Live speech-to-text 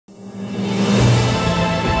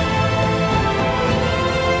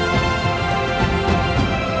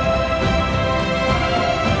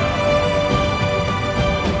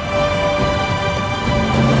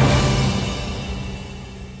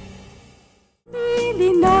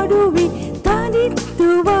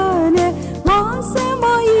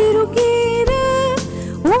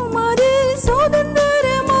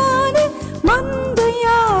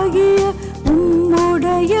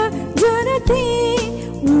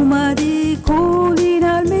உமது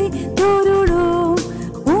கோலினால் மே தொருளோம்,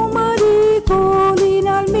 உமது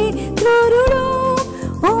கோலினால் மே தொருளோம்,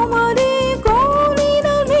 உமது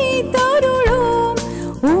கோலினால் மே தருளோம்,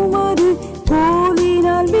 உமது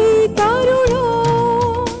கோலினால் மே தருளோம்.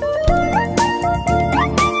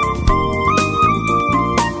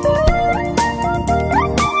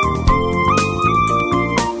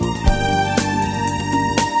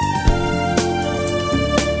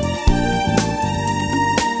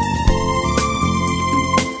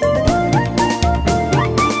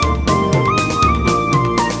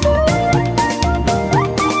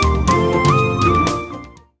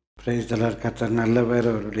 கர்த்தர் நல்லவர்,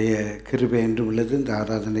 அவருடைய கிருபை என்றும் உள்ளது. இந்த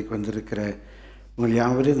ஆராதனைக்கு வந்திருக்கிற உங்கள்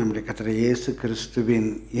யாவரையும் நம்முடைய கர்த்தர் இயேசு கிறிஸ்துவின்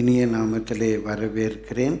இனிய நாமத்திலே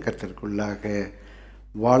வரவேற்கிறேன், கர்த்தருக்குள்ளாக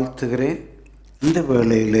வாழ்த்துகிறேன். இந்த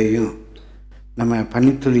வேளையிலேயும் நம்ம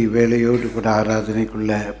பனித்துளி வேலையோடு கூட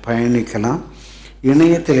ஆராதனைக்குள்ளே பயணிக்கலாம்.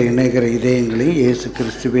 இணையத்தில் இணைகிற இதயங்களையும் இயேசு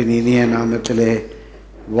கிறிஸ்துவின் இனிய நாமத்திலே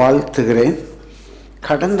வாழ்த்துகிறேன்.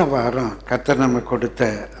 கடந்த வாரம் கர்த்தர் நம்ம கொடுத்த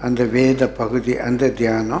அந்த வேத பகுதி, அந்த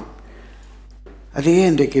தியானம், அதையே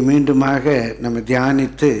இன்றைக்கு மீண்டுமாக நம்ம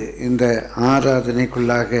தியானித்து இந்த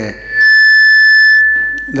ஆராதனைக்குள்ளாக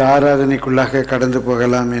கடந்து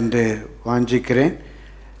போகலாம் என்று வாஞ்சிக்கிறேன்.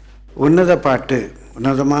 உன்னத பாட்டு,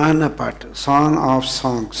 உன்னதமான பாட்டு, சாங் ஆஃப்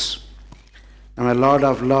சாங்ஸ். நம்ம Lord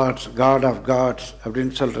of Lord's, God of God's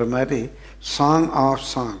அப்படின்னு சொல்கிற மாதிரி சாங் ஆஃப்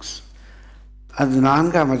சாங்ஸ். அது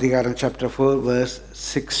 4ஆம் அதிகாரம், சாப்டர் 4 verse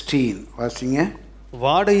 16 வாசிங்க.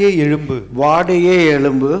 வாடையே எழும்பு, வாடையே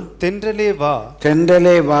எழும்பு, தென்றலே வா,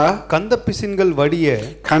 தென்றலே வா, கந்த பிசின்கள் வடிய,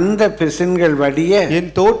 கந்த பிசின்கள் வடிய, என்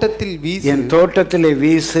தோட்டத்தில் வீசு, என் தோட்டத்திலே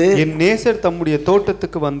வீசு, என் நேசர் தம்முடைய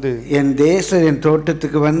தோட்டத்துக்கு வந்து, என் தேசர் என்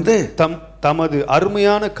தோட்டத்துக்கு வந்து தமது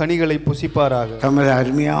அருமையான கனிகளை புசிப்பாராக, தமது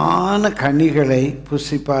அருமையான கனிகளை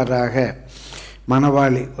புசிப்பாராக.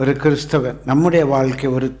 மணவாளி ஒரு கிறிஸ்தவன், நம்முடைய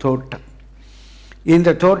வாழ்க்கை ஒரு தோட்டம். இந்த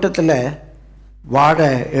தோட்டத்தில் வாடை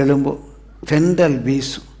எழும்பும், தென்றல்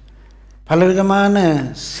வீசும், பலவிதமான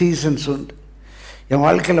சீசன்ஸ் உண்டு. என்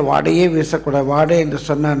வாழ்க்கையில் வாடையே வீசக்கூடாது. வாடை என்று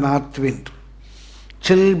சொன்னால் நார்த் விண்ட்,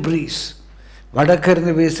 சில் ப்ரீஸ்,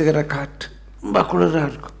 வடக்கிருந்து வீசுகிற காற்று, ரொம்ப குளிராக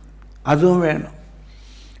இருக்கும், அதுவும் வேணும்.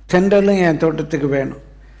 தென்றலும் என் தோட்டத்துக்கு வேணும்.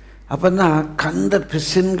 அப்போ தான் கந்த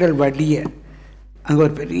பிசின்கள் வடிய, அங்கே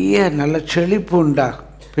ஒரு பெரிய நல்ல செழிப்பு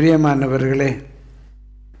உண்டாகும். பிரியமானவர்களே,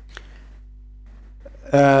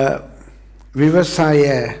 விவசாய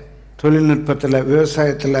தொழில்நுட்பத்தில்,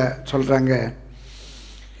 விவசாயத்தில் சொல்கிறாங்க,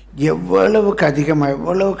 எவ்வளவுக்கு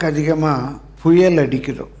அதிகமாக புயல்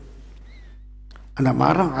அடிக்குதோ அந்த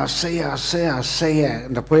மரம் அசைய அசைய அசைய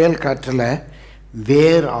இந்த புயல் காற்றில்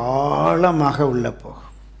வேர் ஆழமாக உள்ளே போகும்.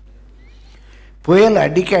 புயல்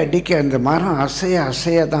அடிக்க அடிக்க அந்த மரம் அசைய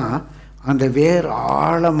அசைய தான் அந்த வேர்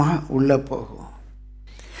ஆழமாக உள்ளே போகும்.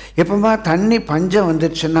 எப்போமா தண்ணி பஞ்சம்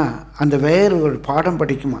வந்துடுச்சுன்னா அந்த வேர் ஒரு பாடம்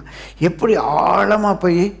படிக்குமா, எப்படி ஆழமாக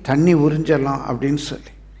போய் தண்ணி உறிஞ்சலாம் அப்படின்னு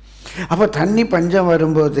சொல்லி. அப்போ தண்ணி பஞ்சம்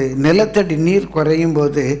வரும்போது, நிலத்தடி நீர் குறையும்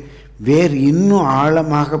போது வேர் இன்னும்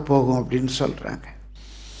ஆழமாக போகும் அப்படின்னு சொல்கிறாங்க.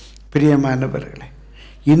 பிரியமானவர்களே,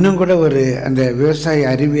 இன்னும் கூட ஒரு அந்த விவசாய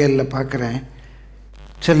அறிவியலில் பார்க்குறேன்,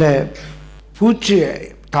 சில பூச்சி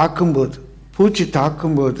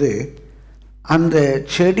தாக்கும்போது அந்த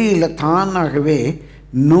செடியில் தானாகவே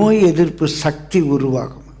நோய் எதிர்ப்பு சக்தி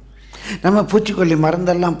உருவாகும். நம்ம பூச்சிக்கொல்லி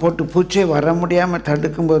மருந்தெல்லாம் போட்டு பூச்சியை வர முடியாமல்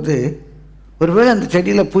தடுக்கும்போது ஒருவேளை அந்த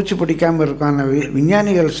செடியில் பூச்சி பிடிக்காமல் இருக்கும். ஆனால்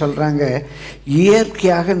விஞ்ஞானிகள் சொல்கிறாங்க,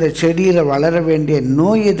 இயற்கையாக இந்த செடியில் வளர வேண்டிய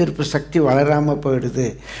நோய் எதிர்ப்பு சக்தி வளராமல் போயிடுது.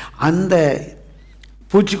 அந்த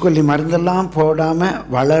பூச்சிக்கொல்லி மருந்தெல்லாம் போடாமல்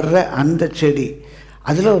வளர்கிற அந்த செடி,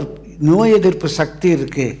 அதில் ஒரு நோய் எதிர்ப்பு சக்தி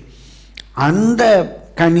இருக்குது. அந்த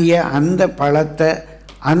கனியை, அந்த பழத்தை,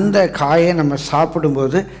 அந்த காயை நம்ம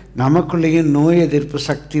சாப்பிடும்போது நமக்குள்ளேயும் நோய் எதிர்ப்பு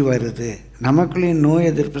சக்தி வருது.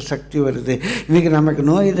 இன்றைக்கி நமக்கு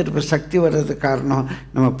நோய் எதிர்ப்பு சக்தி வர்றதுக்கு காரணம்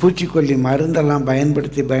நம்ம பூச்சிக்கொல்லி மருந்தெல்லாம்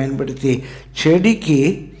பயன்படுத்தி செடிக்கு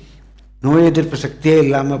நோய் எதிர்ப்பு சக்தியே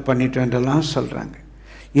இல்லாமல் பண்ணிட்டோன்றெல்லாம் சொல்கிறாங்க.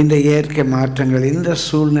 இந்த இயற்கை மாற்றங்கள், இந்த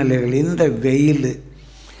சூழ்நிலைகள், இந்த வெயில்,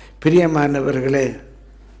 பிரியமானவர்களே,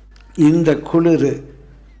 இந்த குளிர்,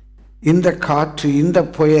 இந்த காற்று, இந்த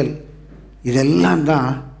புயல், இதெல்லாம் தான்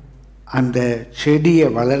அந்த செடியை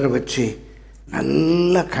வளர வச்சு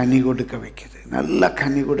நல்ல கனி கொடுக்க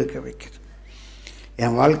வைக்குது.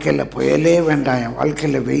 என் வாழ்க்கையில் புயலே வேண்டாம், என்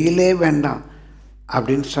வாழ்க்கையில் வெயிலே வேண்டாம்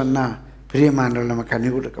அப்படின்னு சொன்னால் பிரியமானவர்கள் நம்ம கனி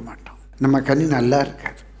கொடுக்க மாட்டோம். நம்ம கனி நல்லா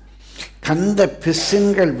இருக்காது. கந்த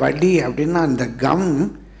பிசின்கள் வடி அப்படின்னா அந்த கம்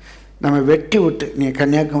நம்ம வெட்டி விட்டு, நீங்கள்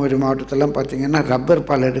கன்னியாகுமரி மாவட்டத்திலாம் பார்த்தீங்கன்னா ரப்பர்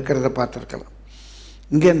பால் எடுக்கிறத பார்த்துருக்கலாம்.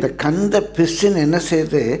 இங்கே இந்த கந்த பிசின் என்ன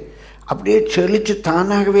செய்யுது, அப்படியே செழித்து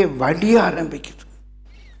தானாகவே வடிய ஆரம்பிக்குது.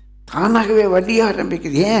 தானாகவே வடிய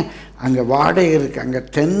ஆரம்பிக்குது. ஏன்? அங்கே வாடகை இருக்குது, அங்கே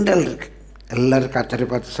தெண்டல் இருக்குது. எல்லோரும் கர்த்தரை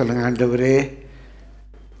பார்த்து சொல்லுங்கள், ஆண்டவரே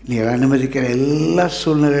நீர் அனுமதிக்கிற எல்லா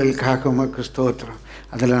சூழ்நிலைகளுக்காக உமக்கு ஸ்தோத்திரம்.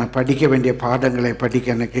 அதில் நான் படிக்க வேண்டிய பாடங்களை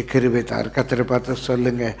படிக்க எனக்கு கிருபை தார். கர்த்தரை பார்த்து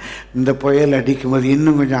சொல்லுங்கள், இந்த புயல் அடிக்கும்போது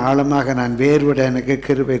இன்னும் கொஞ்சம் ஆழமாக நான் வேர்விட எனக்கு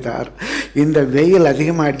கிருபை தார். இந்த வெயில்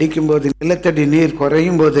அதிகமாக அடிக்கும்போது, நிலத்தடி நீர்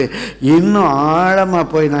குறையும் போது இன்னும் ஆழமாக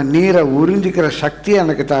போய் நான் நீரை உறிஞ்சிக்கிற சக்தியை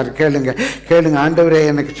எனக்கு தார். கேளுங்க கேளுங்க, ஆண்டவரே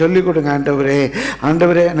எனக்கு சொல்லிக் கொடுங்க, ஆண்டவரே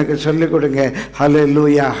ஆண்டவரே எனக்கு சொல்லிக் கொடுங்க.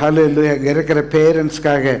 ஹல்லேலூயா ஹல்லேலூயா. இங்கே இருக்கிற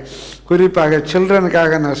பேரண்ட்ஸ்க்காக, குறிப்பாக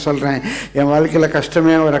சில்ட்ரனுக்காக நான் சொல்கிறேன், என் வாழ்க்கையில்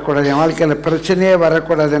கஷ்டமே வரக்கூடாது, என் வாழ்க்கையில் பிரச்சனையே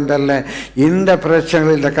வரக்கூடாது என்றல்ல, இந்த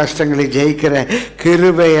பிரச்சனைகள் இந்த கஷ்டங்களை ஜெயிக்கிற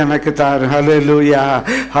கிருபை எனக்கு தாரு. ஹல்லேலூயா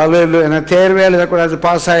ஹல்லேலூயா. நான் தேர்வே எழுதக்கூடாது,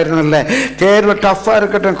 பாஸ் ஆயிடணும் இல்லை, தேர்வு டஃப்பாக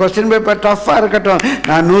இருக்கட்டும், கொஸ்டின் பேப்பர் டஃப்பாக இருக்கட்டும்,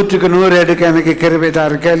 நான் 100க்கு 100 எடுக்க எனக்கு கிருபை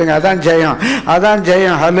தாரு. கேளுங்க, அதான் ஜெயம், அதான்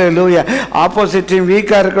ஜெயம். ஹல்லேலூயா. ஆப்போசிட் டீம்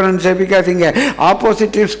வீக்காக இருக்கணும்னு ஜெபிக்காதீங்க,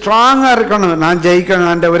 ஆப்போசிட் டீம் ஸ்ட்ராங்காக இருக்கணும், நான்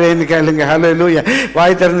ஜெயிக்கணும் ஆண்டவரேன்னு கேளுங்க. ஹல்லேலூயா.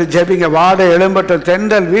 வாய் திறந்து ஜெபிங்க. வாடை எழும்பட்டும்,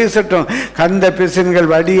 தெண்டல் வீசட்டும், கந்த பிசின்கள்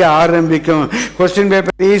வடிய ஆரம்பிக்கும். கொஸ்டின்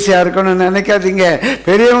பேப்பர் ஈஸியாக இருக்கணும்னு நினைக்காதீங்க.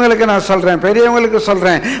 பெரியவங்களுக்கு நான் சொல்கிறேன், பெரியவங்களுக்கு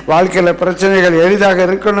சொல்கிறேன், வாழ்க்கையில் பிரச்சனைகள் எளிதாக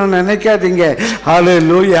இருக்கணும்னு நினைக்காதீங்க.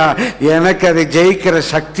 ஹல்லேலூயா. எனக்கு அதை ஜெயிக்கிற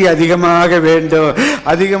சக்தி அதிகமாக வேண்டும்,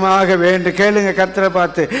 அதிகமாக வேண்டும். கேளுங்க, கர்த்தரை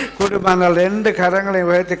பார்த்து குடும்பங்கள் 2 கரங்களையும்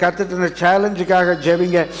உயர்த்தி கர்த்தர் இந்த சேலஞ்சுக்காக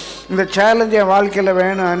ஜெபிங்க. இந்த சேலஞ்சு என் வாழ்க்கையில்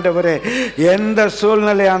வேணும் ஆண்டவரே. எந்த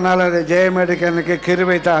சூழ்நிலையானாலும் அதை ஜெயம் எடுக்க எனக்கு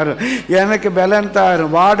கிருபை தாரும், எனக்கு பலன்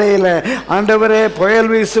தாரும். வாடையில் ஆண்டவரே புயல்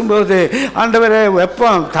வீசும்போது, ஆண்டவரே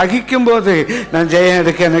வெப்பம் தகிக்கும் போது நான் ஜெயம்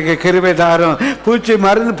எடுக்க எனக்கு கிருபை தாரும்.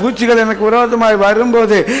 பூச்சிகள் எனக்கு விரோதமாய்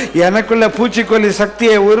வரும்போது எனக்குள்ள பூச்சிக்கொல்லி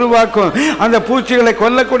சக்தியை உருவாக்கும். அந்த பூச்சிகளை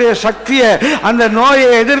கொல்லக்கூடிய சக்தியை, அந்த நோயை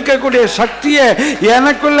எதிர்க்கக்கூடிய சக்தியை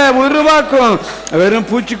எனக்குள்ள உருவாக்கும். வெறும்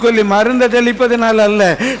பூச்சிக்கொல்லி மருந்து தெளிப்பதனால அல்ல,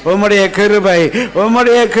 உம்முடைய கிருபை,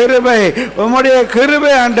 உம்முடைய கிருபை, உம்முடைய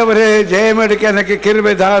கிருபை ஆண்டவரே. ஜெயம் எடுக்க எனக்கு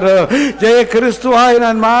கிருபை தாரும். ஜெய கிறிஸ்துவாய்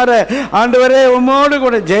நான் மாற ஆண்டவரே உம்மோடு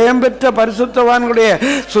கூட ஜெயம் பெற்ற பரிசுத்தவான்களுடைய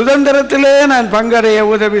சுதந்திரத்திலே நான் பங்கடைய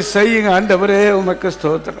உதவி செய்யுங்க ஆண்டவரே. உமக்கு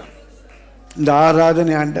ஸ்தோத்திரம். இந்த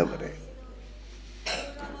ஆராதனை ஆண்டவரே,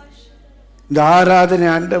 இந்த ஆராதனை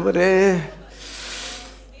ஆண்டவரே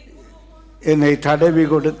என்னை தடவி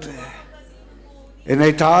கொடுத்து,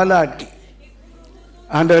 என்னை தாளாட்டி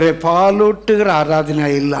ஆண்டவரே பாலூட்டுகிற ஆராதனை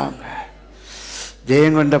இல்லாம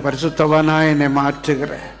ஜெயங்கொண்ட பரிசுத்தவானாய் என்னை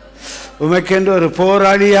மாற்றுகிற, உமக்கென்று ஒரு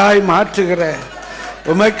போராளியாய் மாற்றுகிற,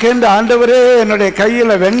 உமக்கென்று ஆண்டவரே என்னுடைய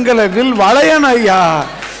கையில் வெண்கல வில் வளையணும் ஐயா,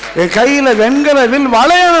 என் கையில் வெண்கல வில்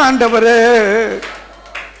வளையணும் ஆண்டவரே.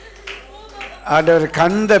 ஆண்டவர்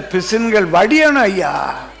கந்த பிசின்கள் வடியணும் ஐயா.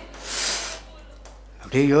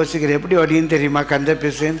 அப்படியே யோசிக்கிற, எப்படி வடியும் தெரியுமா கந்த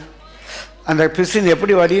பிசின்? அந்த பிசின்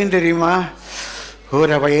எப்படி வடியும் தெரியுமா?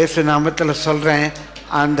 இயேசு நாமத்தில் சொல்கிறேன்,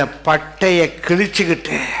 அந்த பட்டையை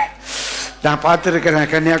கிழிச்சுக்கிட்டு, நான்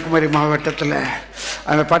பார்த்துருக்கிறேன் கன்னியாகுமரி மாவட்டத்தில்,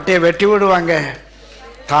 அந்த பட்டையை வெட்டி விடுவாங்க,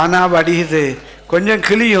 தானாக வடியுது, கொஞ்சம்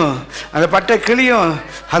கிளியும், அந்த பட்டை கிளியும்.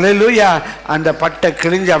 ஹல்லேலூயா. அந்த பட்டை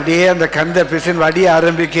கிழிஞ்சு அப்படியே அந்த கந்த பிசின் வடிய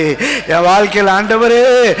ஆரம்பிக்கு. என் வாழ்க்கையில் ஆண்டவரே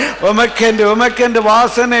உமக்கென்று உமக்கென்று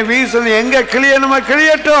வாசனை வீசனை எங்கே கிளியணுமா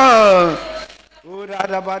கிளியட்டும்.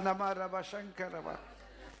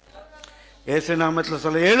 இயேசு நாமத்தில்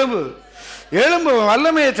சொல்ல, எழும்பு எழும்பு,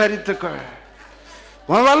 வல்லமையை தரித்துக்கோ,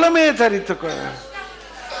 உன் வல்லமையை தரித்துக்கோ.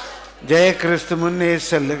 ஜெய கிறிஸ்து முன்னே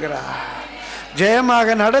செல்லுகிறா,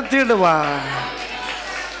 ஜெயமாக நடத்திடுவா.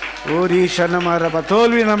 ஊரீஷனமாரபா,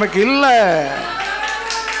 தோல்வி நமக்கு இல்லை.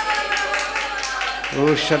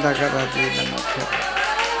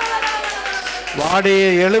 வாடையே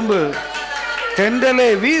எழும்பு, தெண்டலே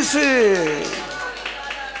வீசு.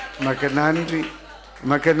 உமக்கு நன்றி,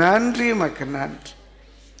 உமக்கு நன்றி, உமக்கு நன்றி.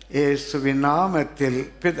 இயேசுவின் நாமத்தில்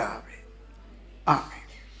பிதாவே, ஆமென்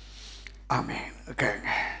ஆமென். ஓகேங்க.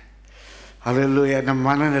 ஹல்லேலூயா. நம்ம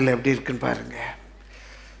மனநிலை எப்படி இருக்குன்னு பாருங்க.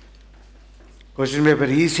 கொஸ்டின்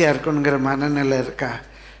பேப்பர் ஈஸியாக இருக்கணுங்கிற மனநிலை இருக்கா?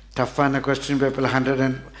 டஃப்பான கொஸ்டின் பேப்பரில்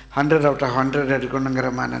 100 out of 100 எடுக்கணுங்கிற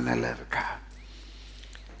மனநிலை இருக்கா?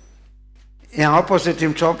 என் ஆப்போசிட்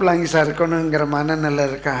டீம் சோப்பலாங்கிஸாக இருக்கணுங்கிற மனநிலை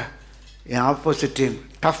இருக்கா? என் ஆப்போசிட் டீம்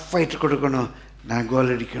டஃப் ஃபைட் கொடுக்கணும், நான்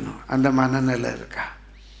கோல் அடிக்கணும், அந்த மனநிலை இருக்கா?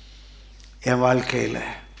 என் வாழ்க்கையில்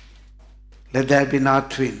let there be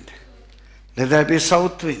north wind, let there be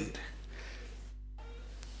south wind.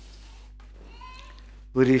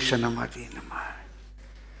 உரீஷனமதீனமா.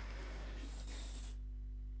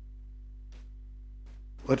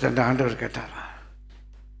 ஒரு ஆண்டவர் கேட்டாரா,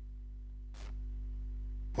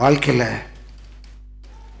 வாழ்க்கையில்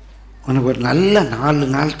உனக்கு ஒரு நல்ல 4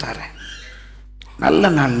 நாள் தரேன், நல்ல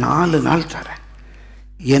நாள் 4 நாள் தரேன்,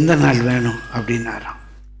 எந்த நாள் வேணும் அப்படின்னாராம்.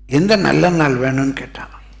 எந்த நல்ல நாள் வேணும்னு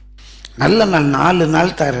கேட்டான். நல்ல நாள் 4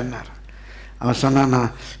 நாள் தரேன்னார். அவன் சொன்னான்,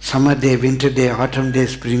 நான் சம்மர் டே, வின்டர் டே, ஆட்டம் டே,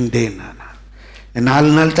 ஸ்ப்ரிங் டேன்னா. 4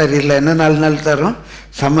 நாள் தரல. என்ன 4 நாள் தரும்?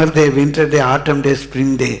 சம்மர் டே, வின்டர் டே, ஆட்டம் டே,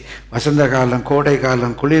 ஸ்ப்ரிங் டே. வசந்த காலம், கோடை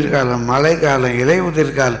காலம், குளிர்காலம், மழை காலம்,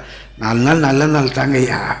 இலையுதிர் காலம். 4 நாள் நல்ல நாள்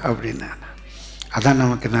தாங்கய்யா அப்படின்னா. அதான்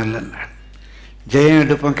நமக்கு நல்ல நாள். ஜெயம்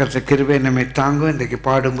எடுப்போம். கர்த்தர் கிருபை நம்மை தாங்கும். இன்றைக்கு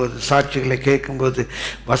பாடும்போது, சாட்சிகளை கேட்கும்போது,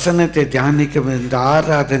 வசனத்தை தியானிக்கும் இந்த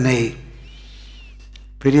ஆராதனை,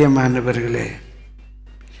 பிரியமானவர்களே,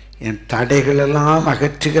 என் தடைகளெல்லாம்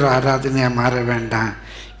அகற்றுகிற ஆராதனையாக மாற வேண்டாம்.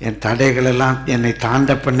 என் தடைகளெல்லாம் என்னை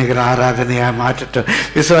தாண்ட பண்ணுகிற ஆராதனையாக மாற்றட்டும்.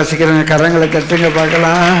 விசுவாசிக்கிறவங்க கரங்களை கட்டுங்க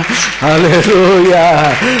பார்க்கலாம். ஹல்லேலூயா,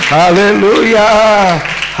 ஹல்லேலூயா,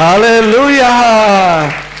 ஹல்லேலூயா.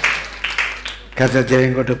 கர்த்தர்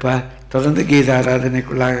ஜெயம் கொடுப்பா. தொடர்ந்து கீத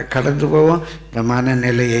ஆராதனைக்குள்ளாக கடந்து போவோம். இந்த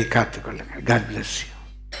மனநிலையை காத்துக்கொள்ளுங்கள். God bless you.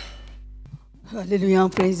 Hallelujah,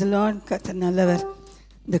 praise the Lord. கர்த்தர் நல்லவர்.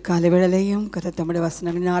 இந்த காலை வேளையிலையும் கர்த்தர் தம்முடைய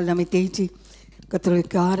வசனங்களினால் நம்மை தேற்றி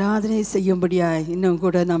கர்த்தருக்கு ஆராதனை செய்யும்படியாய் இன்னும்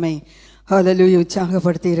கூட நம்மை ஹல்லேலூயா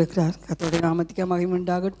உற்சாகப்படுத்தி இருக்கிறார். கர்த்தருடைய நாமத்துக்கு மகிமை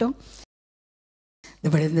உண்டாகட்டும்.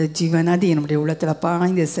 இந்த ஜீவனாதி நம்முடைய உள்ளத்தில்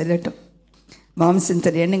பாய்ந்து செல்லட்டும்.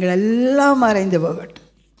 மாம்சத்தின் எண்ணங்கள் எல்லாம் மறைந்து போகட்டும்.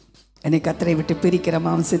 என்னை கர்த்தரை விட்டு பிரிக்கிற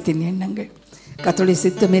மாம்சத்தின் எண்ணங்கள், கர்த்தருடைய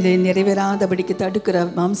சித்தமில்லை நிறைவேறாதபடிக்கு தடுக்கிற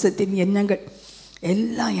மாம்சத்தின் எண்ணங்கள்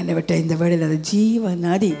எல்லாம் என்னை விட்ட இந்த வேளையில் அது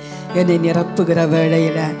ஜீவனாதி என்னை நிரப்புகிற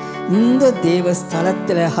வேளையில், இந்த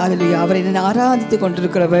தேவஸ்தலத்தில் ஹல்லேலூயா அவரை என்னை ஆராதித்து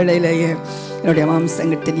கொண்டிருக்கிற வேளையிலேயே என்னுடைய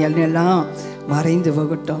மாம்சங்கத்தின் எல்லாம் மறைந்து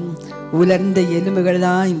போகட்டும். உலர்ந்த எலும்புகள்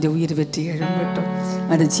தான் இந்த உயிர் வெற்றி எழும்பட்டும்.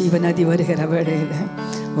 அந்த ஜீவநதி வருகிற வேளையில்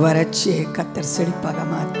வறட்சியை கர்த்தர் செழிப்பாக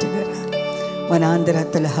மாற்றுகிறார்.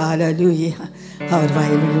 வனாந்திரத்தில் ஹல்லேலூயா அவர்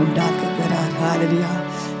வயல்வெளி உண்டாக்குகிறார். ஹல்லேலூயா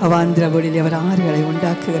அவாந்திர வழியில் அவர் ஆறுகளை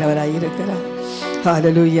உண்டாக்குகிறவராக இருக்கிறார்.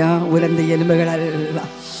 ஹல்லேலூயா உலர்ந்த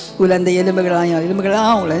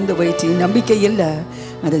எலும்புகளாம் உலர்ந்து போயிட்டு நம்பிக்கை இல்லை.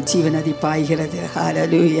 அந்த ஜீவநதி பாய்கிறது.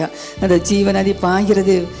 ஹல்லேலூயா அந்த ஜீவநதி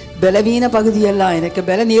பாய்கிறது. பலவீன பகுதியெல்லாம் எனக்கு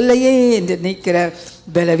பலன் இல்லையே என்று நிற்கிற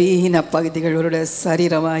பலவீன பகுதிகளோட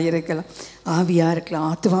சரீரமாக இருக்கலாம், ஆவியாக இருக்கலாம்,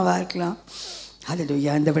 ஆத்மாவாக இருக்கலாம்.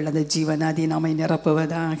 ஹல்லேலூயா இந்த வெள்ளந்த ஜீவநதி நம்மை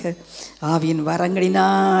நிரப்புவதாக. ஆவியின்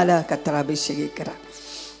வரங்களினால் கர்த்தர் அபிஷேகிக்கிறார்.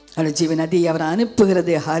 அந்த ஜீவநதி அவர்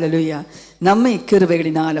அனுப்புகிறது. ஹல்லேலூயா நம்மை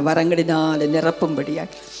கிருபைகளினால் வரங்களினால்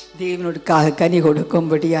நிரப்பும்படியாய், தேவனுக்காக கனி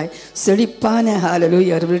கொடுக்கும்படியாய், செழிப்பான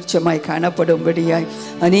ஹல்லேலூயா விருட்சமாய் காணப்படும்படியாய்,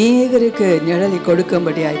 அநேகருக்கு நிழலை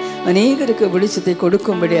கொடுக்கும்படியாய், அநேகருக்கு வெளிச்சத்தை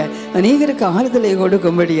கொடுக்கும்படியாய், அநேகருக்கு ஆறுதலை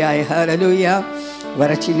கொடுக்கும்படியாய். ஹல்லேலூயா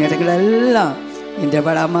வறட்சி நேரங்களெல்லாம் இந்த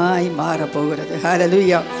வளமாய் மாறப்போகிறது.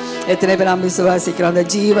 ஹல்லேலூயா எத்தனை பேர் நாம் விசுவாசிக்கிறோம்? அந்த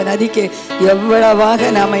ஜீவ நதிக்கு எவ்வளவாக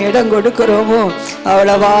நாம் இடம் கொடுக்கிறோமோ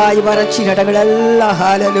அவ்வளவாய் வறட்சி இடங்கள் எல்லாம்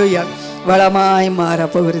ஹல்லேலூயா வளமாய்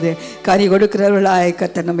மாறப்போகிறது. கனி கொடுக்கிறவர்களாய்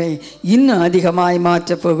கர்த்தர் நம்மை இன்னும் அதிகமாய்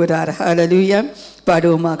மாற்றப் போகிறார். ஹல்லேலூயா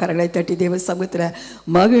பாடுவோமா? கரங்களை தட்டி தேவ சமூகத்தில்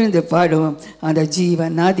மகிழ்ந்து பாடுவோம். அந்த ஜீவ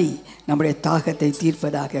நதி நம்முடைய தாகத்தை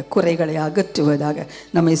தீர்ப்பதாக, குறைகளை அகற்றுவதாக,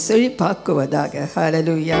 நம்மை செழிப்பாக்குவதாக.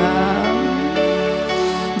 ஹல்லேலூயா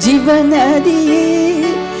ஜீவநதியே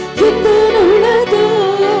உள்ளது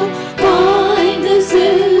பாய்ந்து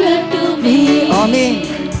செல்லட்டுமே. ஆமென்.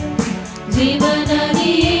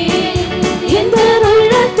 ஜீவநதியே எந்த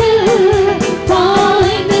உள்ளத்தில்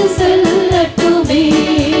பாய்ந்து செல்லட்டுமே.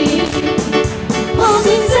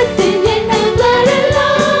 மாமிசத்தின் எண்ணங்கள்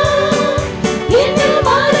எல்லாம் இன்னும்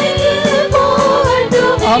மறைந்து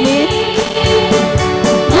போகட்டுமே. ஆமென்.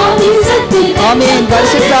 மாமிசத்தின் ஆமென்.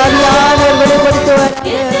 பரிசுத்த ஆவியானவர் வெளிப்படுத்துவார்.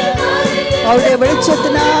 அவருடைய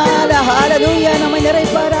வெளிச்சத்தினால ஹல்லேலூயா நம்மை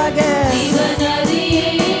நிறைப்பாராக. ஜீவநதியே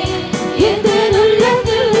எந்த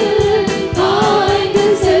உள்ளத்தில் பாய்ந்து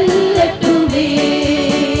செல்லட்டுமே.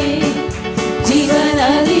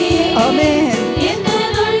 ஜீவநதியே ஆமென். எந்த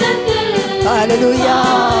உள்ளத்தில் ஹல்லேலூயா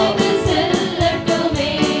பாய்ந்து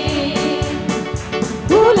செல்லட்டுமே.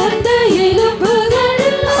 உலர்ந்த எலும்புகள்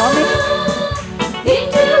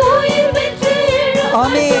இன்று உயிர் பெற்று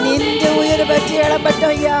ஆமென். இந்த உயிர் பற்றி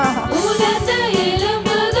எழப்பட்டோம் ஐயா. உலர்ந்த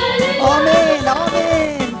எலும்புகள் ஆமென்.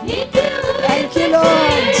 ஆமென். இன்று Thank you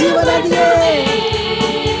Lord. ஜீவநதியே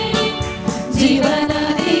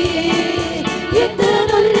ஜீவநதியே எந்த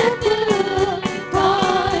உள்ளத்தில்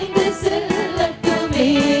பாய்ந்து செல்லட்டுமே.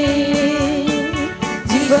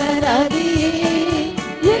 ஜீவநதியே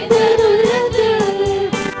எந்த உள்ளத்தில்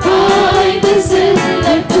பாய்ந்து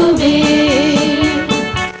செல்லட்டுமே.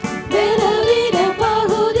 பலவீன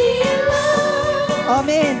பகுதியெல்லாம்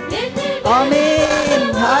ஆமென். ஆமென்.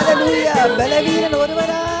 ஹல்லேலூயா பலவீனன்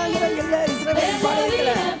ஒருவராக இல்லை இஸ்ரவேல் பாளையத்தில்.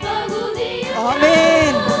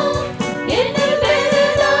 ஆமென். என்னில்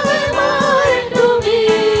பெரிதாக மாறட்டுமே.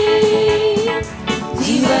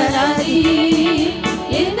 ஜீவ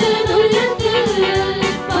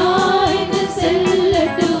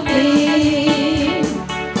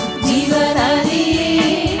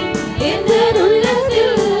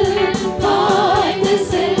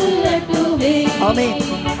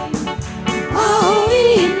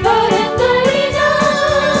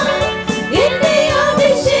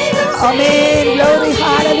Amen. Glory.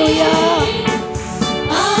 Hallelujah.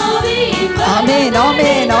 Amen.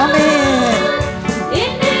 Amen. Amen.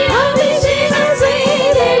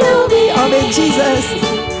 Amen. Jesus.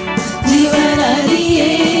 ஜீவனதியே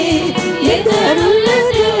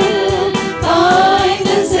எதனுள்ளது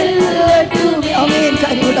பாய்ந்து செல்லட்டுமே. Amen.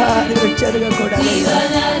 கரியுடா விச்சருக கூடாது.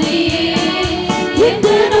 ஜீவனதியே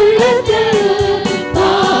எதனுள்ளது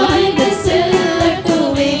பாய்ந்து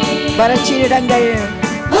செல்லட்டுமே. வறட்சியிடங்கள்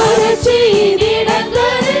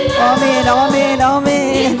Amen, amen,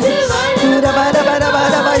 amen. Dura bara bara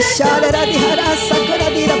bara bashara radhara sakara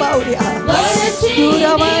dira bauria.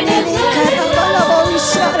 Dura mani ni kara bara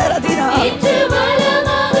baushara radhira.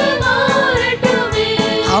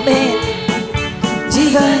 Amen.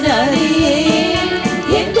 ஜீவனதியே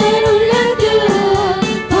எதனுள்ளது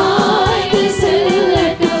பாய்ந்து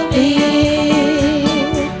செல்லட்டுமே.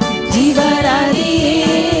 ஜீவனதியே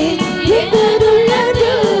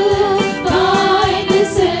எதனுள்ளது பாய்ந்து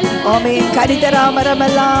செல்லட்டுமே. Amen. கரிதரா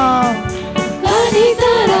மரமெல்லாம்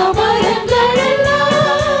கரிதரா மரங்களெல்லாம்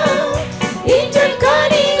இன்று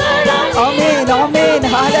கனிகளால் Amen, amen.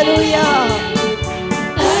 Hallelujah.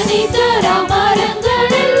 கரிதரா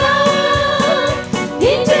மரங்களெல்லாம்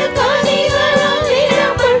இன்று கனிகளால்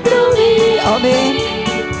நிரப்பட்டுமே. Amen.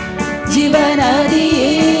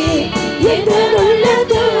 ஜீவனதியே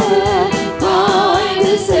எதனுள்ளது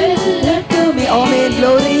பாய்ந்து செல்லட்டுமே. Amen.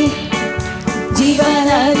 Glory.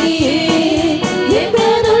 ஜீவனதியே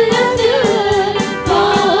எதனுள்ளது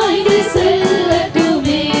பாய்ந்து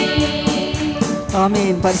செல்லட்டுமே.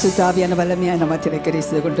 ஆமென். பரிசுத்த ஆவியான வல்லமையான நம்ம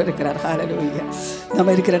திரைக்கரிசி கொண்டிருக்கிறார். ஹalleluya. நம்ம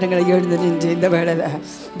இருக்கிற இடங்களை எழுந்து நின்று இந்த வேளையில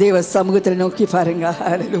தேவ சமூகத்தில் நோக்கி பாருங்க.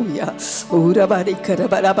 ஹalleluya. ஊரபாரி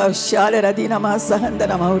கரபலபா ஷாலரதினமா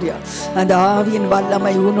சஹந்தனமௌரியா. அந்த ஆவியின்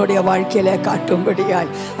வல்லமை உன்னுடைய வாழ்க்கையில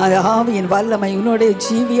காட்டும்படியாய், அந்த ஆவியின் வல்லமை உன்னுடைய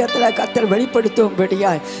ஜீவியத்தில் கர்த்தர்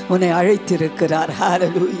வெளிப்படுத்தும்படியாய் உன்னை அழைத்திருக்கிறார்.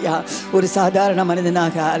 ஹalleluya. ஒரு சாதாரண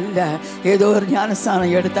மனிதனாக அல்ல, ஏதோ ஒரு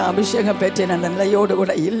ஞானஸ்தானம் எடுத்த அபிஷேகம் பெற்றேன் அந்த நிலையோடு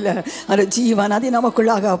கூட இல்லை. அந்த ஜீவன் அது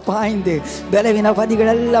நமக்குள்ளாக பாய்ந்து பலவீன பதிகள்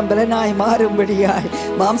எல்லாம் பலனாய் மாறும்படியாய்,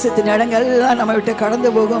 மாம்சத்தின் இடங்கள் எல்லாம் நம்ம விட்டு கடந்து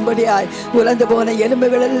போகும்படியாய், உலர்ந்து போன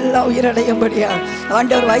எலும்புகள் எல்லாம் உயிரடையும்படியாய்,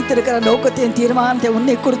 ஆண்டவர் வைத்திருக்கிற நோக்கத்தின் தீர்மானத்தை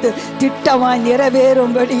உன்னை குறித்து திட்டமாய்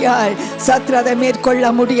நிறைவேறும்படியாய், சத்ரு அதை மேற்கொள்ள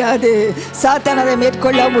முடியாது, சாத்தான் அதை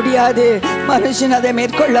மேற்கொள்ள முடியாது, மனுஷன் அதை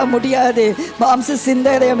மேற்கொள்ள முடியாது, மாம்ச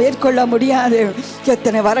சிந்தை மேற்கொள்ள முடியாது.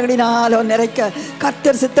 எத்தனை வரங்களினாலும் நிறைக்க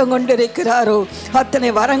கர்த்தர் சித்தம் கொண்டிருக்கிறாரோ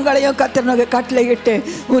அத்தனை வரங்களையும் கர்த்தர் கட்டளையிட்டு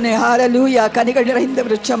உன்னை ஹalleluya கனிகள் நிறைந்த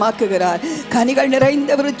விருட்சமாக்குகிறார், கனிகள்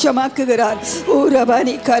நிறைந்த விருட்சமாக்குகிறார்.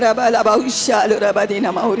 ஊரபனி கரபல பௌஷாலுரபதி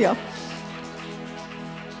நமௌரியா.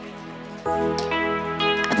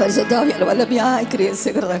 பரிசுத்த ஆவியானவர் வல்லமையாய் கிரியை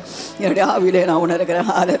செய்கிறது என்னுடைய ஆவியிலே நான் உணர்கிறேன்.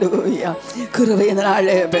 ஹalleluya. கிருபை இந்த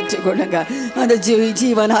நாளே பெற்றுக்கொள்ளுங்க, அந்த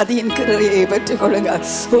ஜீவனாதியின் கிருபையை பெற்றுக்கொள்ளுங்க.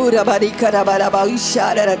 ஊரபரி கரபல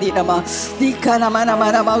பௌஷாலரதினமா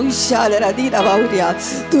தீக்கனமனமன பௌஷாலரதினமௌரியா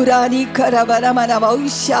துரானி கரபலமன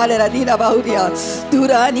பௌஷாலரதின பௌரியா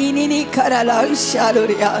துரானி நினி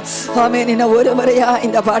கரலௌஷாலுரியா. ஆமென். இன்னும் ஒரு முறையா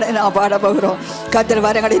இந்த பாடலை நான் பாட போகிறோம். கர்த்தர்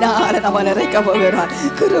வரங்களினால நம்ம நிறைக்க போகிறார்,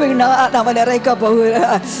 கிருபையினால் நம்ம நிறைக்க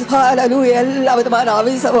போகிறார். ஹalleluya. எல்லா விதமான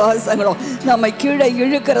அவிசுவாசங்களும் நம்மை கீழே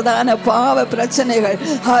இழுக்கிறதான பாவ பிரச்சனைகள்,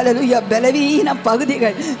 ஹalleluya பலவீன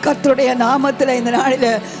பகுதிகள் கர்த்தருடைய நாமத்தில் இந்த நாளில்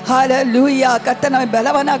ஹalleluya கர்த்தர் நம்மை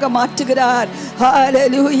பலவனாக மாற்றுகிறார்.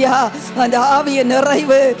 ஹalleluya. அந்த ஆவியின்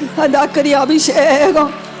நிறைவு, அந்த அக்கினி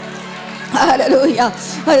அபிஷேகம், ஹalleluya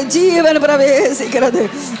அது ஜீவன் பிரவேசிக்கிறது,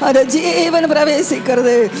 அது ஜீவன்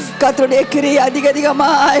பிரவேசிக்கிறது. கர்த்தருடைய கிரியை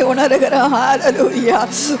அதிகமாய் உணர்கிறோம். ஹalleluya.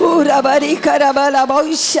 ஊரபரி கரபல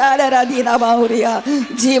பௌஷாலரதினமௌரியா.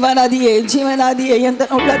 ஜீவநதியே ஜீவநதியே எந்த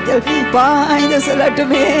உள்ளத்தில் பாய்ந்து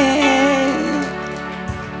செல்லட்டுமே.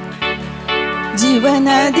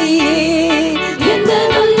 ஜீவநதியே எந்த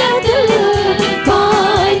உள்ளத்தில்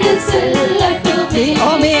பாய்ந்து செல்லட்டுமே.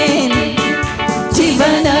 ஆமென்.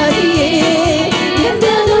 ஜீவநதியே எந்த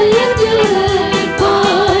உள்ளத்தில்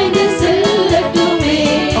பாய்ந்து செல்லட்டுமே.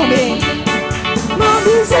 ஆமென்.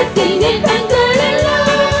 மாம்சத்தின்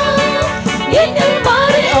எண்ணங்களெல்லாம் எங்கள்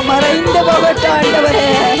மறைந்து போகட்டும் ஆண்டவரே.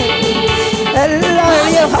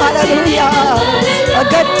 எல்லாம் ஹalleluya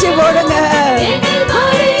அகற்றி போடுங்க.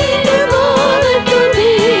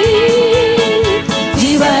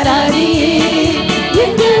 ஜீவநதியே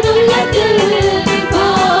எங்கள் உள்ளத்தில்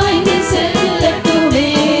பாய்ந்து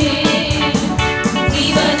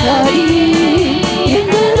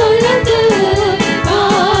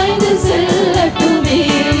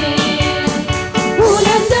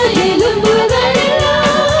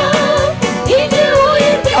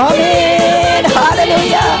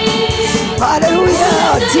ஹalleluya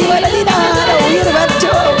ஜீவனதினால உயிர்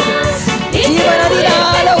பெற்றோம்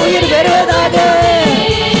ஜீவனதினால உயிர் பெறுவதாக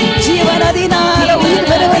ஜீவனதினால உயிர்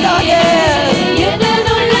பெறுவதாக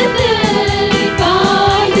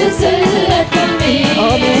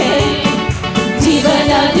ஆமென்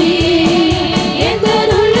ஜீவனதி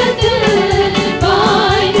எங்கள் உள்ளத்தில்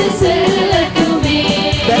பாய்ந்து செல்லட்டுமே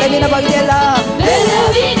பலவீன பகுதியெல்லாம்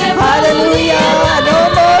Hallelujah, no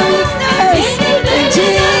more weakness in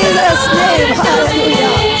Jesus name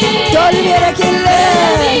hallelujah தோல்வி எனக்கு இல்லை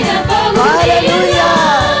hallelujah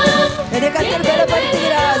என்னை கர்த்தர்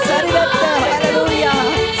பலப்படுத்துகிறார் சரீரத்தை hallelujah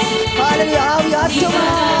hallelujah ஆவி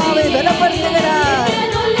ஆத்துமாவை பலப்படுத்துகிறார்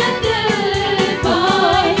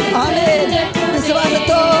ஆமென்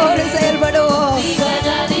விசுவாசத்தோடு செயல்படுவோம்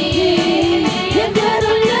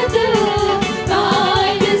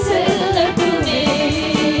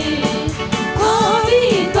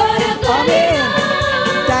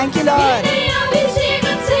Thank you Lord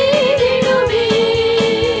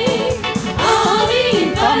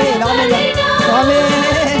Amen Amen Amen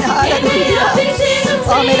hallelujah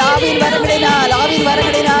Amen ஆவியின் வரங்களினால்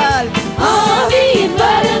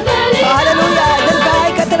hallelujah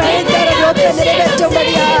இதற்காய் கர்த்தர் அழைத்தார் யோபேல்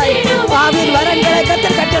நிறைவேற்றும்படியாய் ஆவியின் வரங்களை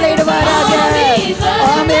கர்த்தர் கட்டளையிடுவாராக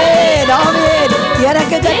ஆமென் ஆமென்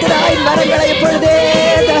எனக்கு கர்த்தர் ஆவியின் வரங்களை இப்பொழுதே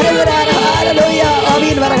தருகிறார் hallelujah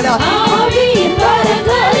ஆவியின் வரங்களா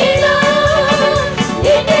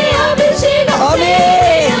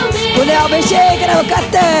உன்னை அபிஷேகிற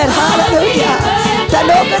கர்த்தர் hallelujah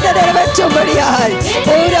தன்னோக்கத்தை நிறைவேற்றும்படியாய்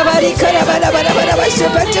பூரவரிக்கிற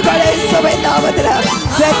பெற்றுக்கொள்ள இயேசுவை நாமத்தில்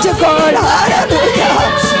பெற்றுக்கொள் hallelujah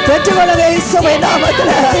பெற்றுக்கொள்ள இயேசுவை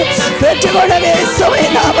நாமத்தில் பெற்றுக்கொள்ள இயேசுவை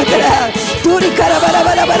நாமத்தில் தூரிக்கர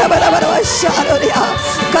ஹalleluya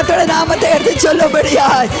கர்த்தருடைய நாமத்தை எடுத்து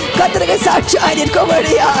சொல்லும்படியாய் கர்த்தருக்கு சாட்சியாய்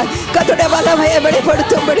நிற்கும்படியாய் கர்த்தருடைய வல்லமையை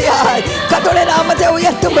வெளிப்படுத்தும்படியாய் கர்த்தருடைய நாமத்தை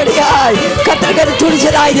உயர்த்தும்படியாய் கர்த்தருக்கு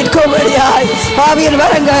துணிச்சலாய் நிற்கும்படியாய் ஆவியின்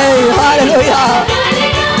வரங்கள் hallelujah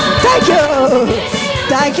thank you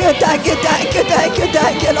thank you thank you thank you thank you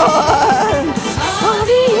thank you Lord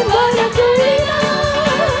ஆவியின்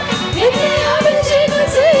வரங்களினால் என்னை அபிஷேகம்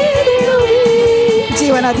செய்திடுவே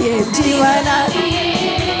ஜீவனதியே ஜீவனதியே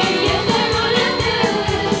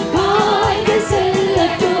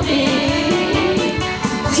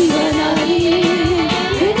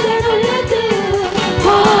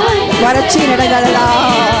வறட்சியின்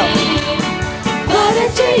இடங்களெல்லாம்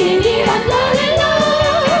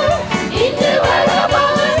இன்று வளமாய்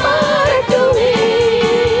மாறட்டுமே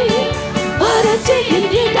வறட்சியின்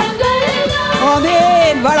இடங்களெல்லாம்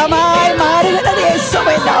ஆமென் வளமாய் மாறுகிறது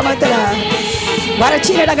இயேசுவின் நாமத்தில்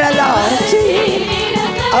வறட்சியின் இடங்களெல்லாம்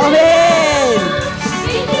ஆமென்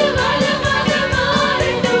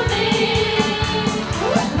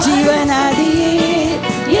ஜீவனதியே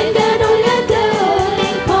எங்கள் உள்ளத்தில்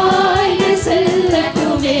பாய்ந்து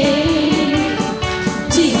செல்லட்டுமே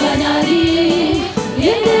ஜீவனதியே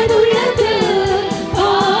எங்கள் உள்ளத்தில்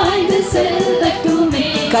பாய்ந்து செல்லட்டுமே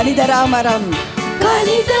கனிதரா மரம்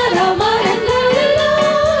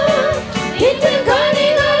மரங்களெல்லாம் இன்று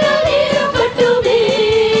கனிகளால் நிரப்பட்டுமே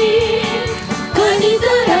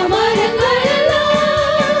கனிதர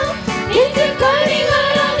மரங்களெல்லாம் இன்று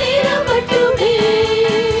கனிகளால் நிரப்பட்டுமே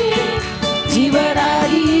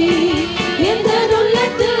ஜீவனாதி எங்கள்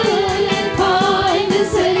உள்ளத்தில் பாய்ந்து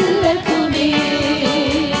செல்லட்டுமே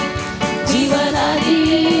ஜீவனாதி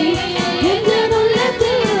எங்கள்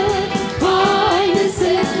உள்ளத்தில் பாய்ந்து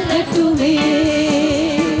செல்லட்டுமே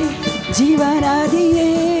ஜீவனதியே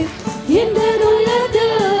எங்கள்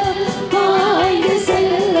உள்ளத்தில் பாய்ந்து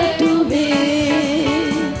செல்லட்டுமே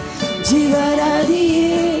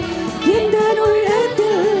ஜீவனதியே எங்கள்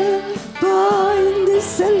உள்ளத்தில் பாய்ந்து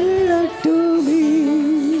செல்லட்டுமே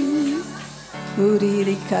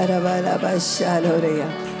ஊரிலி கரவலபஷாலோரையா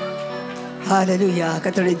ஹalleluya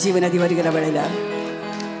கர்த்தருடைய ஜீவனதி வருகிற வேளையில்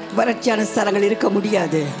வறட்சியான ஸ்தலங்கள் இருக்க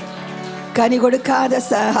முடியாது கனி கொடுக்காத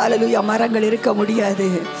ஹalleluya மரங்கள் இருக்க முடியாது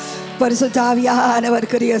பரிசுத்த ஆவியானவர்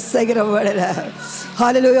கிரியை செய்கிற வேளையில்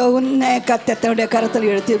ஹalleluya உன்னை கர்த்தர் தன்னுடைய கரத்தில்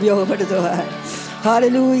எடுத்து உபயோகப்படுத்துவார்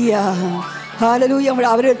ஹalleluya ஹalleluya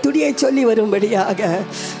அவருடைய துடியை சொல்லி வரும்படியாக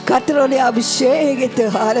கர்த்தருடைய அபிஷேகித்து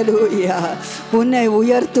ஹalleluya உன்னை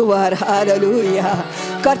உயர்த்துவார் ஹalleluya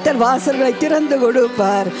கர்த்தர் வாசல்களை திறந்து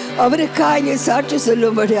கொடுப்பார் அவருக்காய் நீ சாட்சி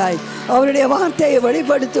சொல்லும்படியாய் அவருடைய வார்த்தையை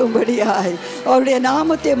வெளிப்படுத்தும்படியாய் அவருடைய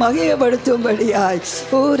நாமத்தை மகிமைப்படுத்தும்படியாய்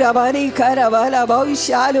ஊரவனி கரவல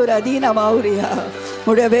பௌஷாலுர் அதீன மௌரியா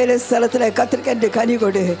உடைய வேலை ஸ்தலத்தில் கத்திற்கென்று கனி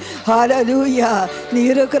கொடு ஹalleluya நீ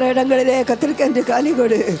இருக்கிற இடங்களிலே கத்திற்கென்று கனி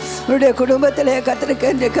கொடு உன்னுடைய குடும்பத்திலே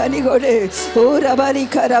கத்திற்கென்று கனி கொடு ஊரவனி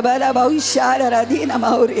கர karabara baushara radina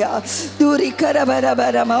mauria duri karabara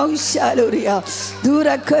bara maushaluria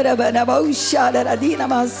dura karabara baushara radina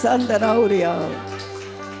masanda nauria.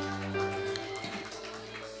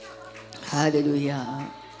 Hallelujah.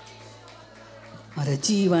 அது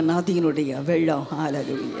ஜீவ நதியினுடைய வெள்ளம்.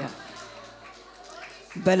 ஹalleluya.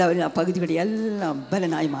 பலவீன பகுதிகளை எல்லாம்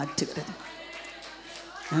பலனாய் மாற்றுகிறது.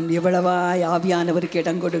 நாம் எவ்வளவாய் ஆவியானவருக்கு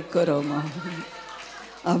இடம் கொடுக்கிறோமோ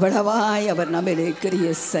அவ்வளவாய் அவர் நம்மிலே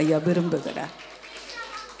கிரியை செய்ய விரும்புகிறார்.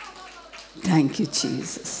 Thank you,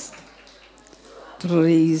 Jesus.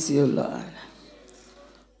 Praise you, Lord.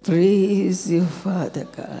 Praise you, Father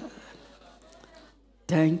God.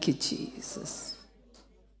 Thank you, Jesus.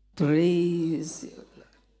 Praise you,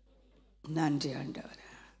 Lord. நன்றி ஆண்டவர்,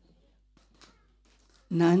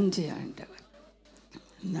 நன்றி ஆண்டவர்,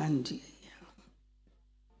 நன்றி.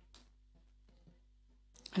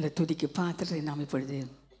 அந்த துதிக்கு பாத்திரத்தை நாம் இப்பொழுது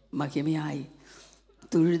மகிமையாய்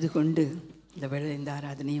தொழுது கொண்டு இந்த வேளை இந்த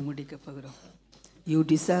ஆராதனையை முடிக்கப் போகிறோம். You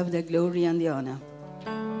deserve the glory and the honor.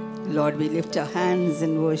 Lord, we lift our hands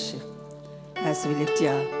in worship as we lift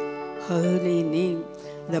your holy name.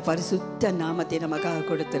 அந்த பரிசுத்த நாமத்தை நமக்காக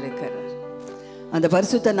கொடுத்திருக்கிறார். அந்த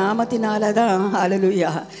பரிசுத்த நாமத்தினால தான் ஹalleluya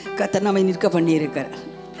கர்த்தர் நம்மை நிற்க பண்ணியிருக்கிறார்.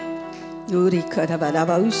 யூரி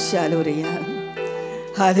கரபலபௌஷாலுரியா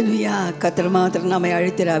ஹalleluya. கர்த்தர் மாத்திரம் நம்மை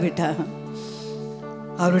அழைத்திராவிட்டால்,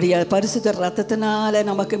 அவருடைய பரிசுத்த ரத்தத்தினால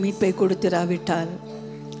நமக்கு மீட்பை கொடுத்திராவிட்டால்,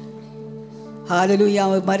 ஹalleluya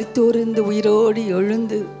அவர் மரித்தோரிருந்து உயிரோடு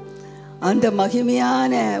எழுந்து அந்த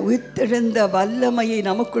மகிமையான உயிர்த்தெழுந்த வல்லமையை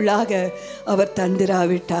நமக்குள்ளாக அவர்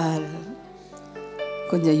தந்திராவிட்டால்,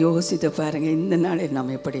 கொஞ்சம் யோசித்து பாருங்க, இந்த நாளில்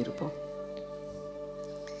நாம் எப்படி இருப்போம்?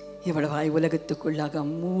 இவ்வளவாய் உலகத்துக்குள்ளாக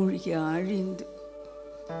மூழ்கி அழிந்து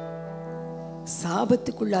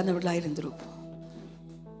சாபத்துக்குள்ளானவர்களாக இருந்திருப்போம்.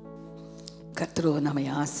 கர்த்தரோ நம்மை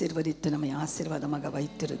ஆசீர்வதித்து நம்மை ஆசீர்வாதமாக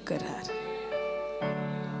வைத்திருக்கிறார்.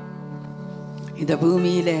 இந்த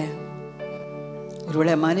பூமியில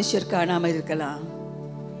ஒருவேளை மனுஷர் காணாமல் இருக்கலாம்,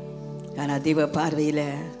 ஆனால் தெய்வ பார்வையில்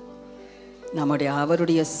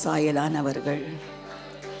அவருடைய சாயலானவர்கள்,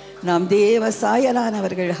 நாம் தேவ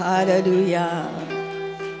சாயலானவர்கள். ஹalleluya.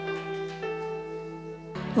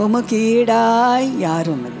 உமக்கு ஈடாய்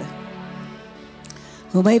யாரும் இல்லை,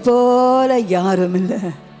 உமை போல யாரும் இல்லை,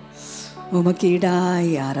 உமக்கு ஈடாய்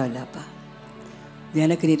யாரும் இல்லப்பா.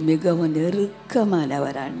 எனக்கு நீர் மிகவும்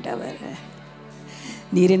நெருக்கமானவர் ஆண்டவர்,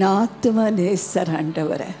 நீரின் ஆத்தும நேசர்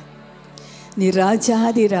ஆண்டவர், நீர்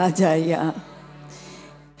ராஜாதி ராஜாயா.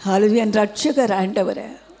 ஹalleluya. என் ரட்சகர் ஆண்டவர்,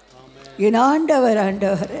 என் ஆண்டவர்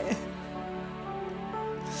ஆண்டவர்.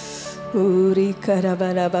 ஊரி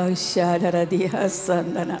கரபலபஷாலரதியா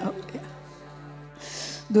சந்தனாவுடைய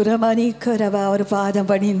துரமணி கரபா அவர் பாதம்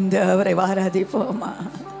பணிந்து அவரை ஆராதிப்போமா?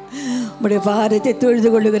 உடைய பாதத்தை தொழுது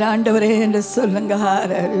கொள்ளுகிற ஆண்டவரே என்று சொல்லுங்க.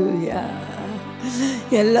 ஹalleluya.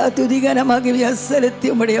 எல்லா துதிகரமாக செலுத்தி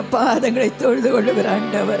உம்முடைய பாதங்களை தொழுது கொள்ளுகிற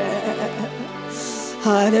ஆண்டவரே.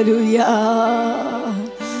 ஹalleluya.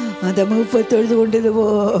 அந்த மூப்பை தொழுது கொண்டது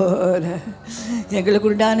போல எங்களுக்கு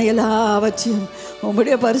உண்டான எல்லாவற்றையும்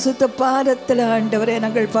உம்முடைய பரிசுத்த பாதத்தில் ஆண்டவரே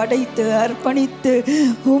நாங்கள் படைத்து அர்ப்பணித்து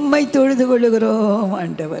உம்மை தொழுது கொள்ளுகிறோம்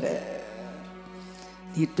ஆண்டவரே.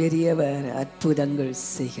 நீர் பெரியவர், அற்புதங்கள்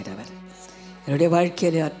செய்கிறவர், என்னுடைய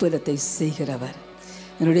வாழ்க்கையிலே அற்புதத்தை செய்கிறவர்,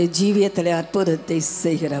 என்னுடைய ஜீவியத்திலே அற்புதத்தை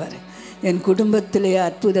செய்கிறவர், என் குடும்பத்திலே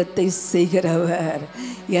அற்புதத்தை செய்கிறவர்,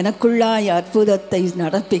 எனக்குள்ளாய் அற்புதத்தை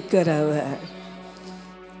நடப்பிக்கிறவர்.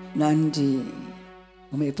 நன்றி.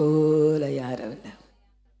 உம்மை போல யாரும் இல்லை,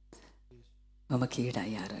 உமக்கு ஈடா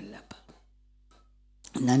யாரும் இல்லைப்பா.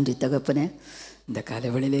 நன்றி தகப்பனே. இந்த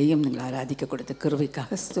காலவெளியிலேயும் நீங்கள் ஆராதிக்க கொடுத்த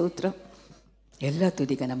கிருபைக்காக ஸ்தோத்திரம். எல்லா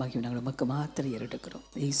துதிக்க நமக்கு நாங்கள் உமக்கு மாத்திரம் எடுக்கிறோம்.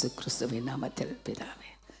 இயேசு கிறிஸ்துவின் நாமத்தில்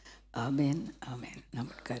பிதாவே. ஆமென், ஆமென்.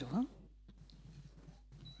 நாம் உட்காருவோம்.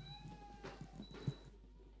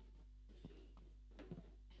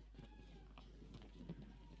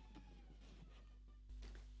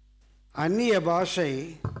 அந்நிய பாஷை,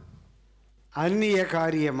 அந்நிய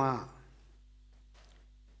காரியமா?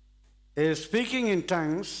 Speaking in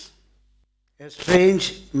tongues, a strange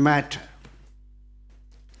matter.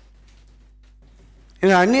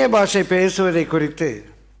 இந்த அந்நிய பாஷை பேசுவதை குறித்து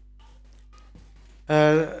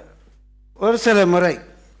ஒரு சில முறை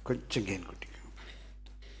கொஞ்சம் கேன் குட்டி,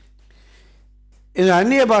 இந்த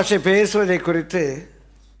அந்நிய பாஷை பேசுவதை குறித்து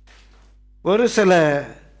ஒரு சில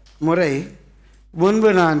முறை முன்பு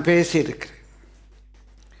நான் பேசியிருக்கிறேன்.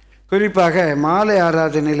 குறிப்பாக மாலை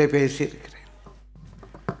ஆராதனையிலே பேசியிருக்கிறேன்,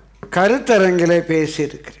 கருத்தரங்கிலே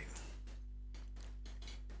பேசியிருக்கிறேன்.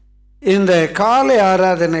 இந்த காலை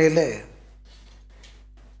ஆராதனையில்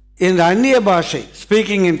இந்த அந்நிய பாஷை,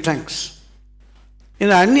 ஸ்பீக்கிங் இன் டங்ஸ்,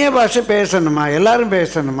 இந்த அந்நிய பாஷை பேசணுமா? எல்லாரும்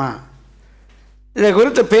பேசணுமா? இதை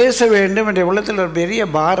குறித்து பேச வேண்டும் என்ற உள்ளத்தில் ஒரு பெரிய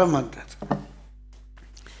பாரம் வந்தது.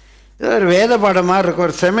 இது ஒரு வேத பாடம் மாதிரி இருக்கும்,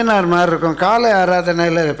 ஒரு செமினார் மாதிரி இருக்கும். காலை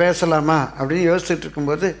ஆராதனையில் இதை பேசலாமா அப்படின்னு யோசிச்சுட்டு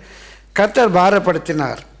இருக்கும்போது கர்த்தர்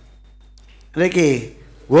பாரப்படுத்தினார். இன்றைக்கி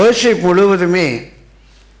வர்ஷிப் முழுவதுமே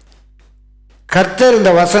கர்த்தர்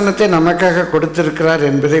இந்த வசனத்தை நமக்காக கொடுத்திருக்கிறார்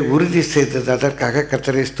என்பதை உறுதி செய்தது. அதற்காக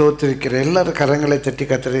கர்த்தரை ஸ்தோத்திரிக்கிற எல்லாரும் கரங்களை தட்டி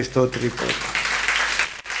கர்த்தரை ஸ்தோத்திரிப்போம்.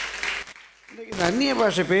 இன்றைக்கு இந்த அந்நிய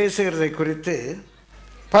பாஷை பேசுகிறதை குறித்து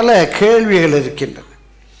பல கேள்விகள் இருக்கின்றன.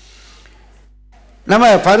 நம்ம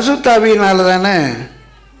பரிசுத்தாவியினால தானே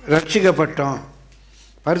ரட்சிக்கப்பட்டோம்,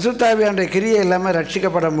 பரிசுத்தாவியானுடைய கிரியை இல்லாமல்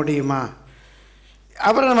ரட்சிக்கப்பட முடியுமா?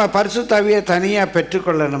 அப்புறம் நம்ம பரிசுத்தாவியை தனியாக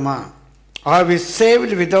பெற்றுக்கொள்ளணுமா? Are we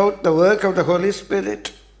saved without the work of the Holy Spirit?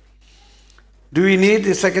 Do we need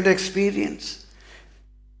the second experience?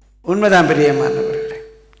 உண்மைதான் பிரியமானவர்களே,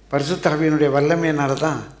 பரிசுத்தாவியினுடைய வல்லமையினால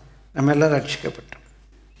தான் நம்ம எல்லாம் ரட்சிக்கப்பட்டோம்.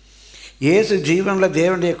 இயேசு ஜீவனில்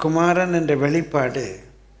தேவனுடைய குமாரன் என்ற வெளிப்பாடு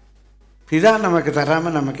பிதா நமக்கு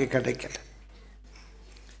தராமல் நமக்கு கிடைக்கல.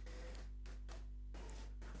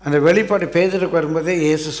 அந்த வெளிப்பாடு பேதுருக்கு வரும்போதே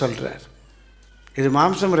இயேசு சொல்கிறார், இது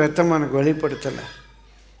மாம்சம் ரத்தம் அவனுக்கு வெளிப்படுத்தலை,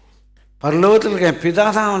 பரலோகத்தில் இருக்க பிதா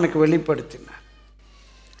தான் அவனுக்கு வெளிப்படுத்தினார்.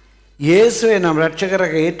 இயேசுவை நாம்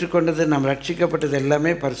ரட்சகராக ஏற்றுக்கொண்டது, நாம் ரட்சிக்கப்பட்டது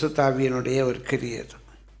எல்லாமே பரிசுத்த ஆவியினுடைய ஒரு கிரியை தான்.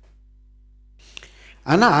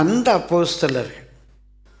 ஆனால் அந்த அப்போஸ்தலர்கள்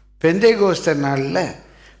பெந்தேகோஸ்தே நாளில்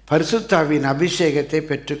பரிசுத்த ஆவியின் அபிஷேகத்தை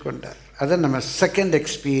பெற்றுக்கொண்டார். அதை நம்ம செகண்ட்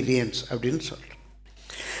எக்ஸ்பீரியன்ஸ் அப்படின்னு சொல்கிறோம்.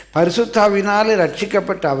 பரிசுத்த ஆவியினாலே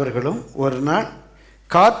ரட்சிக்கப்பட்ட அவர்களும் ஒரு நாள்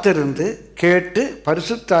காத்திருந்து கேட்டு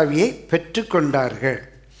பரிசுத்த ஆவியை பெற்றுக்கொண்டார்கள்.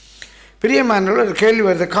 பிரியமானவர்கள், ஒரு கேள்வி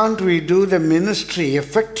வருது, can't we do the ministry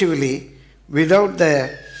effectively without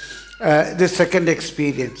the second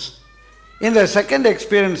experience? இந்த செகண்ட்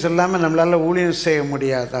எக்ஸ்பீரியன்ஸ் இல்லாமல் நம்மளால் ஊழியம் செய்ய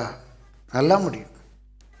முடியாதா? நல்லா முடியும்.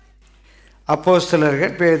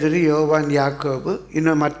 அப்போஸ்தலர்கள் பேதுரு, யோவான், யாக்கோபு,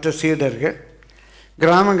 இன்னும் மற்ற சீடர்கள்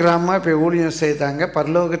கிராமமாக போய் ஊழியம் செய்தாங்க.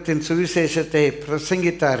 பரலோகத்தின் சுவிசேஷத்தை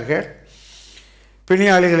பிரசங்கித்தார்கள்,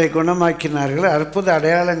 பிணியாளிகளை குணமாக்கினார்கள், அற்புத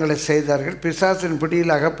அடையாளங்களை செய்தார்கள், பிசாசின்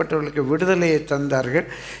பிடியில் அகப்பட்டவர்களுக்கு விடுதலையை தந்தார்கள்,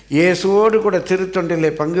 இயேசுவோடு கூட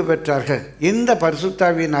திருத்தொண்டிலே பங்கு பெற்றார்கள். இந்த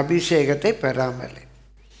பரிசுத்தாவியின் அபிஷேகத்தை பெறாமலே.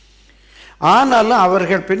 ஆனாலும்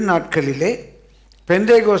அவர்கள் பின் நாட்களிலே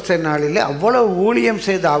பெந்தேகோஸ்தே நாளிலே அவ்வளவு ஊழியம்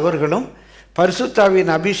செய்த அவர்களும்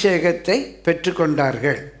பரிசுத்தாவியின் அபிஷேகத்தை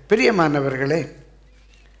பெற்றுக்கொண்டார்கள். பிரியமானவர்களே,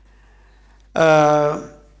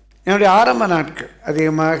 என்னுடைய ஆரம்ப நாட்கள்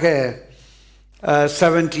அதிகமாக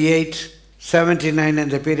 78, 79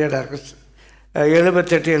 இந்த பீரியடாக இருக்கும்.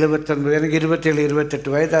 78, 79, எனக்கு 27,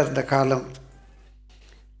 28 வயதாக இருந்த காலம்.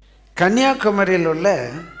 கன்னியாகுமரியில் உள்ள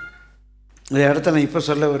இந்த இடத்த நான் இப்போ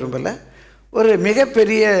சொல்ல விரும்பலை, ஒரு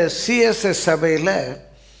மிகப்பெரிய சிஎஸ்எஸ் சபையில்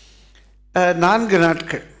 4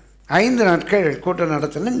 நாட்கள் 5 நாட்கள் கூட்டம்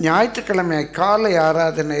நடத்தின. ஞாயிற்றுக்கிழமை காலை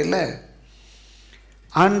ஆராதனையில்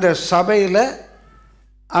அந்த சபையில்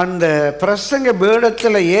அந்த பிரசங்க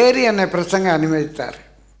பீடத்தில் ஏறி என்னை பிரசங்க அனுமதித்தார்.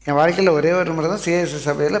 என் வாழ்க்கையில் ஒரே ஒரு முறை தான் சிஎஸ்எஸ்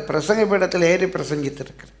சபையில் பிரசங்க பீடத்தில் ஏறி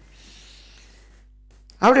பிரசங்கித்திருக்கிறேன்.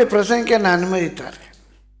 அப்படி பிரசங்கிக்க என்னை அனுமதித்தார்.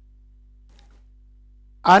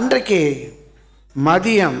 அன்றைக்கு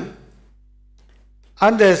மதியம்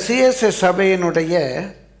அந்த சிஎஸ்எஸ் சபையினுடைய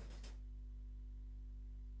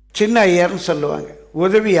சின்ன ஐயர்னு சொல்லுவாங்க,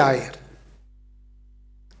 உதவி ஆயர்,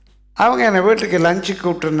 அவங்க என்னை வீட்டுக்கு லஞ்சுக்கு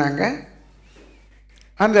கூப்பிட்டுருந்தாங்க.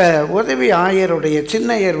 அந்த உதவி ஆயருடைய சின்ன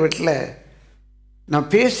ஐயர் வீட்டில்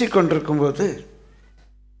நான் பேசி கொண்டிருக்கும்போது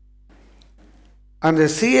அந்த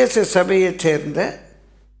சிஎஸ்எஸ் சபையை சேர்ந்த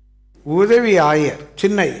உதவி ஆயர்,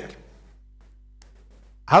 சின்ன ஐயர்,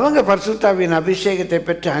 அவங்க பரிசுத்தாவியின் அபிஷேகத்தை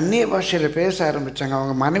பெற்று அந்நிய பாஷையில் பேச ஆரம்பித்தாங்க.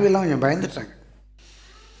 அவங்க மனைவிலாம் கொஞ்சம் பயந்துட்டாங்க.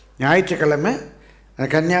 ஞாயிற்றுக்கிழமை அந்த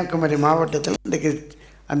கன்னியாகுமரி மாவட்டத்தில் இன்றைக்கு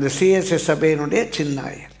அந்த சிஎஸ்எஸ் சபையினுடைய சின்ன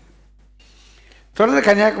ஆயர். தொடர்ந்து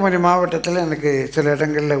கன்னியாகுமரி மாவட்டத்தில் எனக்கு சில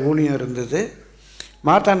இடங்களில் ஊழியம் இருந்தது.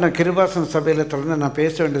 மார்த்தாண்டம் கிருபாசன் சபையில் தொடர்ந்து நான்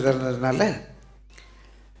பேச வேண்டியது இருந்ததுனால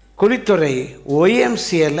குளித்துறை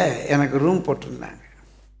OMCயில் எனக்கு ரூம் போட்டிருந்தாங்க.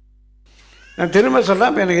 நான் திரும்ப சொல்ல,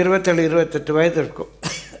 இப்போ எனக்கு 27, 28 வயது இருக்கும்,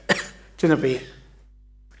 சின்ன பையன்.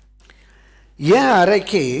 என்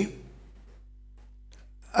அறைக்கு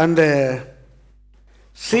அந்த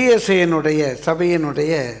சிஎஸ்ஐனுடைய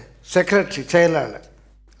சபையினுடைய செக்ரட்டரி, செயலாளர்,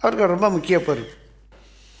 அவருக்கு ரொம்ப முக்கிய பொறுப்பு.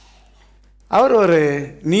 அவர் ஒரு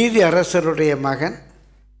நீதி அரசருடைய மகன்,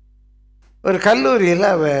 ஒரு கல்லூரியில்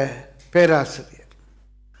பேராசிரியர்.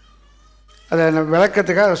 அதை நான்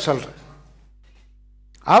விளக்கத்துக்காக சொல்கிறேன்.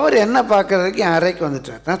 அவர் என்ன பார்க்குறதுக்கு என் அறைக்கு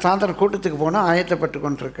வந்துட்டார். நான் சாயந்தரம் கூட்டத்துக்கு போனால் ஆயத்தப்பட்டு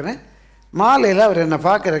கொண்டிருக்கிறேன். மாலையில் அவர் என்னை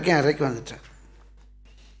பார்க்குறதுக்கு என் அறைக்கு வந்துட்டார்.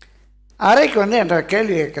 அறைக்கு வந்து என்ற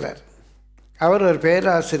கேள்வி கேட்குறார். அவர் ஒரு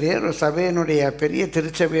பேராசிரியர், ஒரு சபையினுடைய பெரிய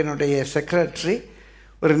திருச்சபையினுடைய செக்ரட்டரி,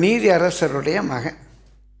 ஒரு நீதி அரசருடைய மகன்.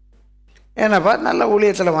 என்னை பார்த்து நல்ல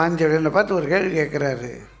ஊழியத்தில் வாங்கிவிட என்னை பார்த்து ஒரு கேள்வி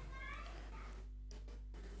கேட்குறாரு.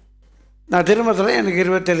 நான் திரும்ப சொல்ல எனக்கு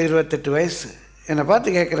 27-28 வயசு. என்னை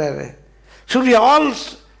பார்த்து கேட்குறாரு, should we all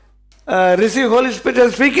receive Holy Spirit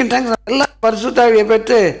and speak in tongues? எல்லாம் பரிசுத்தாவியை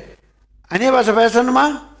பெற்று அந்நிய பாஷை பேசணுமா?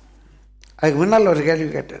 அதுக்கு முன்னால் ஒரு கேள்வி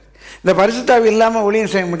கேட்டார். இந்த பரிசுத்தாவி இல்லாமல்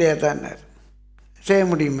ஊழியம் செய்ய முடியாதான்னார். செய்ய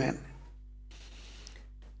முடியுமே.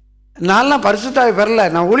 நான்லாம் பரிசுத்தாவி பெறல,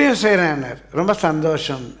 நான் ஊழியம் செய்கிறேன்னார். ரொம்ப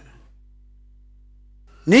சந்தோஷம்.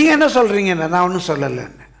 நீங்கள் என்ன சொல்கிறீங்கண்ணா? நான் ஒன்றும்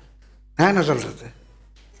சொல்லலைன்னு. நான் என்ன சொல்கிறது?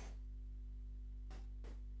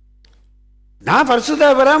 நான்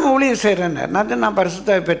பரிசுத்தாவி பெறாமல் ஊழியம் செய்கிறேன்னு. நான்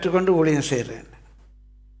பரிசுத்தாவி பெற்றுக்கொண்டு ஊழியம் செய்கிறேன்.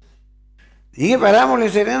 நீங்கள் பெறாமல்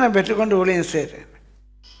ஊழியம் செய்கிறேன், நான் பெற்றுக்கொண்டு ஊழியம் செய்கிறேன்.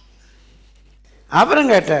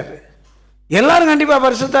 அப்புறம் கேட்டார், எல்லாரும் கண்டிப்பாக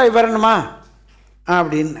பரிசுத்தாவி பெறணுமா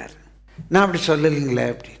அப்படின்னார். நான் அப்படி சொல்லலைங்களே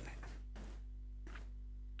அப்படின்னு.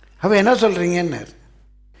 அப்போ என்ன சொல்கிறீங்கன்னார்.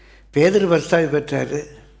 பேதுரு பரிசுத்தாவி பெற்றார்,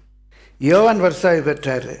 யோவான் பரிசுத்தாவி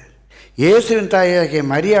பெற்றார், இயேசுவின் தாயாகிய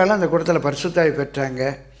மரியாளும் அந்த கூட்டத்தில் பரிசுத்தாவி பெற்றாங்க.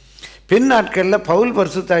 பின் நாட்களில் பவுல்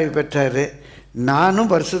பரிசுத்தாவி பெற்றார்,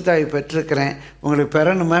 நானும் பரிசுத்தாவி பெற்றிருக்கிறேன், உங்களுக்கு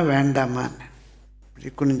பெறணுமா வேண்டாமான்னு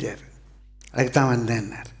இப்படி குனிஞ்சார். அதுக்கு தான்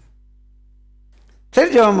வந்தேன்னார்.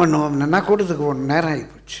 சரி ஜெபம் பண்ணுவோம். நான் கூட்டத்துக்கு போகணும், நேரம்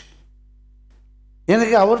ஆகிப்போச்சு.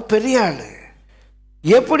 எனக்கு அவர் பெரிய ஆள்,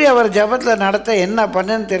 எப்படி அவர் ஜபத்தில் நடத்த என்ன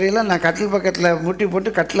பண்ணேன்னு தெரியல. நான் கட்டில் பக்கத்தில் முட்டி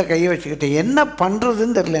போட்டு கட்டில் கையை வச்சுக்கிட்டேன், என்ன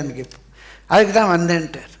பண்ணுறதுன்னு தெரியல எனக்கு. இப்போ அதுக்கு தான்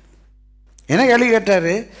வந்தேன்ட்டார். என்ன கேள்வி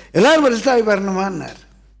கேட்டார், எல்லோரும் பரிசுத்தாவி பெறணுமான்னார்.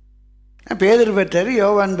 பேதுரு பெற்றார்,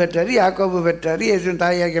 யோவான் பெற்றார், யாக்கோபு பெற்றார், இயேசுவின்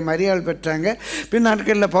தாயாகிய மரியாள் பெற்றாங்க, பின்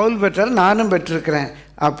நாட்களில் பவுல் பெற்றார், நானும் பெற்றிருக்கிறேன்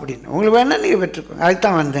அப்படின்னு. உங்களுக்கு வேணால் நீங்கள் பெற்றுக்கோங்க, அதுக்கு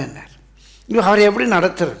தான் வந்தேன்னார். இப்போ அவரை எப்படி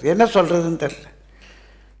நடத்துறது, என்ன சொல்கிறதுன்னு தெரில.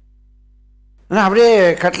 நான் அப்படியே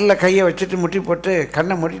கட்டில் கையை வச்சுட்டு முட்டி போட்டு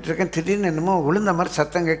கண்ணை மூடிட்டுருக்கேன். திடீர்னு என்னமோ விழுந்த மாதிரி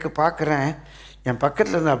சத்தம் கேட்க பார்க்குறேன். என்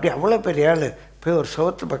பக்கத்தில் இருந்து அப்படியே அவ்வளோ பெரிய ஆள் போய் ஒரு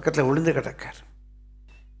சோத்து பக்கத்தில் விழுந்து கிடக்கார்.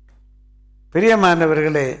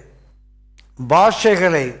 பிரியமானவர்களே,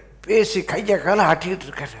 பாஷைகளை பேசி கையை காலை ஆட்டிக்கிட்டு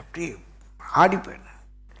இருக்காரு. அப்படி ஆடி போயிடணும்.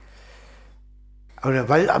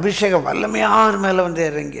 அவருடைய அபிஷேகம் வல்லமையார் மேலே வந்து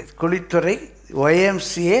இறங்கியது. குளித்துறை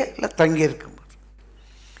YMCAல தங்கியிருக்கும்போது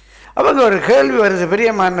அவங்க ஒரு கேள்வி வருது.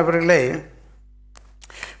 பிரியமானவர்களே,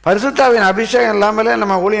 பரிசுத்தாவின் அபிஷேகம் இல்லாமலே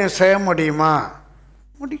நம்ம ஊழியம் செய்ய முடியுமா?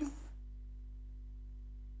 முடியும்.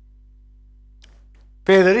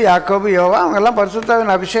 பேதுரு, யாக்கோபு, யோவா அவங்கெல்லாம்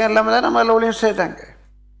பரிசுத்தாவின் அபிஷேகம் இல்லாமல் தான் நம்ம ஊழியம் செய்தாங்க.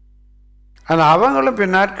 ஆனால் அவங்களும்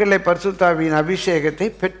பின் நாட்களில் பரிசுத்தாவின் அபிஷேகத்தை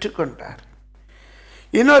பெற்றுக்கொண்டார்.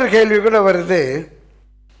 இன்னொரு கேள்வி கூட வருது,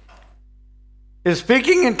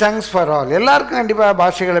 speaking in tongues for all, எல்லாருக்கும் கண்டிப்பாக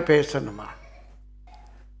பாஷைகளை பேசணுமா?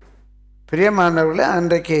 பிரியமானவர்களே,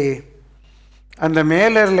 அன்றைக்கு அந்த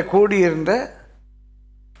மேலரில் கூடியிருந்த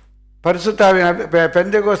பரிசுத்தாவின்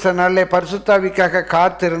பெந்தெகோஸ்தே நாளிலே பரிசுத்தாவிக்காக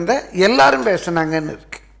காத்திருந்த எல்லாரும் பேசினாங்கன்னு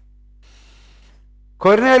இருக்கு.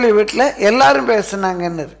 கொர்நேலி வீட்டில் எல்லாரும்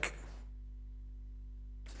பேசினாங்கன்னு இருக்கு.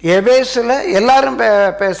 எபேசில் எல்லாரும்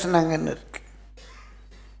பேசினாங்கன்னு இருக்கு.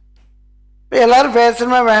 எல்லாரும்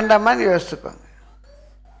பேசணுமா வேண்டாமான்னு யோசிச்சுக்கோங்க.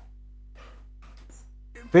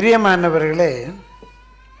 பிரியமானவர்களே,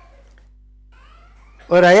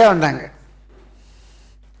 ஒரு ஐயா வந்தாங்க.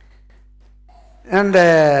 அந்த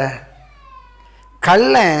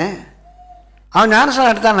கள்ளன் அவன்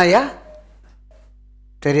ஞானஸ்நானம் எடுத்தான் ஐயா?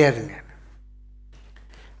 தெரியாதுங்க.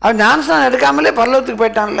 அவன் ஞானஸ்நானம் எடுக்காமலே பரலோகத்துக்கு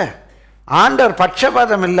போயிட்டான்ல. ஆண்டவர்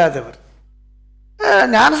பட்சபாதம் இல்லாதவர்.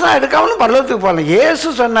 ஞானஸ்நானம் எடுக்காமலும் பரலோகத்துக்கு போகலாம். இயேசு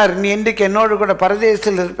சொன்னார், நீ இன்றைக்கு என்னோடு கூட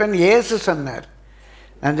பரதேசத்தில் இருப்பேன்னு இயேசு சொன்னார்.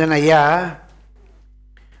 நான் சொன்னேன், ஐயா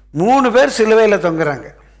 3 பேர் சிலுவையில் தொங்குறாங்க.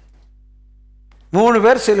 3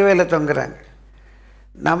 பேர் சிலுவையில் தொங்குறாங்க.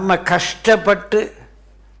 நம்ம கஷ்டப்பட்டு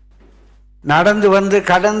நடந்து வந்து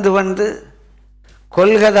கடந்து வந்து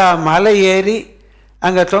கொல்கதா மலை ஏறி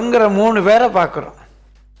அங்கே தொங்குற 3 பேரை பார்க்குறோம்.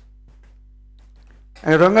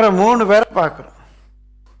 அங்கே தொங்குற 3 பேரை பார்க்குறோம்.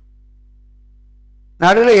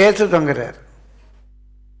 நடுவில் இயேசு தொங்குறார்.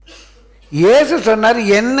 இயேசு சொன்னார்,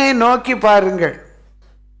 என்னை நோக்கி பாருங்கள்,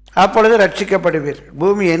 அப்பொழுது ரட்சிக்கப்படுவீர்கள்.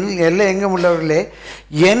 பூமி எல்லை எங்கும் உள்ளவர்களே,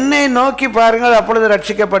 என்னை நோக்கி பாருங்கள், அப்பொழுது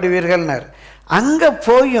ரட்சிக்கப்படுவீர்கள்னார். அங்கே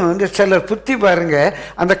போயும் இந்த சிலர் புத்தி பாருங்க,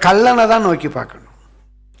 அந்த கல்லனை தான் நோக்கி பார்க்கணும்.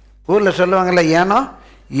 ஊரில் சொல்லுவாங்கள்ல, ஏனோ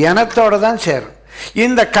எனத்தோடு தான் சேரும்.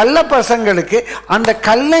 இந்த கள்ள பசங்களுக்கு அந்த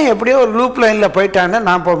கல்லை எப்படியோ ஒரு லூப் லைனில் போயிட்டான்னு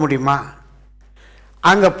நான் போக முடியுமா?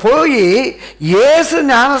 அங்கே போய் இயேசு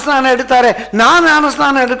ஞானஸ்நானம் எடுத்தாரே, நான்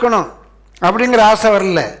ஞானஸ்நானம் எடுக்கணும் அப்படிங்கிற ஆசை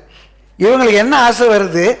வரல. இவங்களுக்கு என்ன ஆசை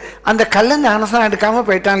வருது? அந்த கல்லை ஞானஸ்நானம் எடுக்காமல்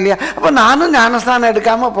போயிட்டான் இல்லையா, அப்போ நானும் ஞானஸ்நானம்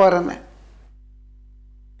எடுக்காமல் போகிறேன்னு.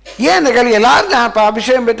 ஏன் இந்த கேள்வி? எல்லாரும் இப்போ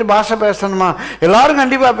அபிஷேகம் பெற்று பாஷை பேசணுமா? எல்லாரும்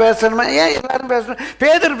கண்டிப்பாக பேசணுமா? ஏன் எல்லாரும் பேசணும்?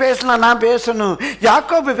 பேதர் பேசினா நான் பேசணும்,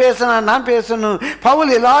 யாக்கோபு பேசினா நான் பேசணும்,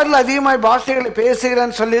 பவுல் எல்லாரும் அதிகமாக பாஷைகளை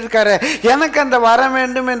பேசுகிறேன்னு சொல்லியிருக்காரு. எனக்கு அந்த வர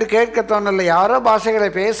வேண்டும் என்று கேட்க தோணலை. யாரோ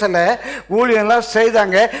பாஷைகளை பேசலை, ஊழியெல்லாம்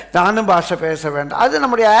செய்தாங்க, நானும் பாஷை பேச வேண்டாம். அது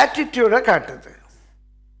நம்முடைய ஆட்டிடியூடை காட்டுது.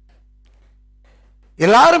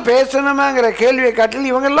 எல்லாரும் பேசணுமாங்கிற கேள்வியை காட்டில்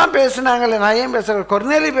இவங்கெல்லாம் பேசினாங்களே, நான் ஏன் பேசுகிறேன்?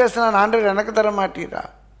 கொர்நேலி பேசினா ஆண்டவர் எனக்கு தர மாட்டீரா?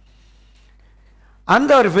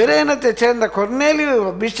 அந்த ஒரு பிறையினத்தை சேர்ந்த கொர்நேலி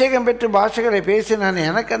அபிஷேகம் பெற்று பாஷைகளை பேசினான்,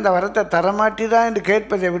 எனக்கு அந்த வரத்தை தரமாட்டீரா என்று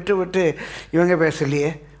கேட்பதை விட்டு விட்டு இவங்க பேசலையே,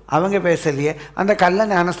 அவங்க பேசலையே, அந்த கல்லை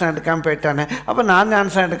ஞானஸ்நானம் எடுக்காமல் போயிட்டானே, அப்போ நான்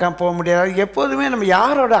ஞானஸ்நானம் எடுக்காமல் போக முடியாது. எப்போதுமே நம்ம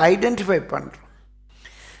யாரோட ஐடென்டிஃபை பண்ணுறோம்.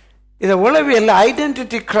 இதை உளவியல்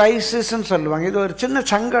ஐடென்டிட்டி கிரைசிஸ்ன்னு சொல்லுவாங்க. இது ஒரு சின்ன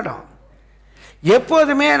சங்கடம்.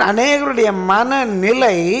 எப்போதுமே அநேகருடைய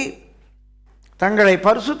மனநிலை தங்களை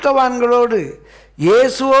பரிசுத்தவான்களோடு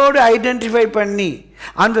இயேசுவோடு ஐடென்டிஃபை பண்ணி,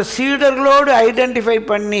 அந்த சீடர்களோடு ஐடென்டிஃபை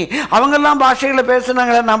பண்ணி, அவங்கெல்லாம் பாஷைகளை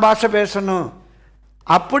பேசுனாங்களே நான் பாஷை பேசணும்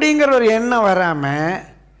அப்படிங்கிற ஒரு எண்ணம் வராமல்,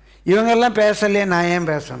 இவங்கெல்லாம் பேசலையே நான் ஏன்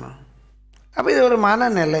பேசணும்? அப்போ இது ஒரு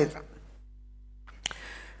மனநிலை தான்.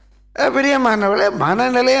 பிரியமானவளே,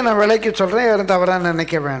 மனநிலையை நான் விலைக்கு சொல்கிறேன், யாரும் தவறாக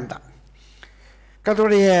நினைக்க வேண்டாம்.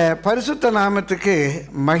 கர்த்தருடைய பரிசுத்த நாமத்துக்கு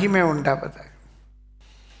மகிமை உண்டாவது.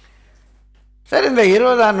 சரி, இந்த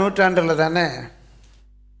 20ஆம் நூற்றாண்டில் தானே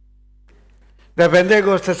இந்த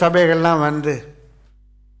பெந்தேகோஸ்து சபைகள்லாம் வந்து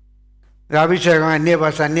இந்த அபிஷேகம் அந்நிய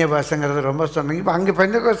பாஷைங்கிறது ரொம்ப சொன்னாங்க. இப்போ அங்கே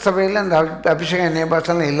பெந்தேகோஸ்து சபையில் இந்த அபிஷேகம் அந்நிய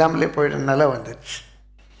பாஷெல்லாம் இல்லாமலே போயிடுறதுனால வந்துடுச்சு.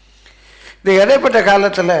 இந்த இடைப்பட்ட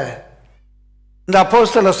காலத்தில் இந்த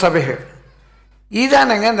அப்போஸ்தல சபைகள்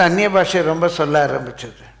இதானங்க இந்த அந்நிய பாஷையை ரொம்ப சொல்ல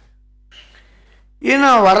ஆரம்பிச்சது.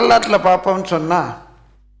 இன்னும் வரலாற்றில் பார்ப்போம்னு சொன்னால்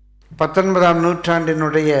 19ஆம்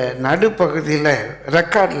நூற்றாண்டினுடைய நடுப்பகுதியில்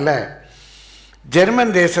ரெக்கார்டில்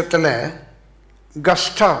ஜெர்மன் தேசத்தில்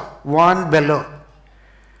கஸ்டாவ் வான் பெலோ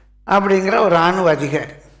அப்படிங்கிற ஒரு இராணுவ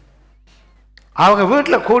அதிகாரி, அவங்க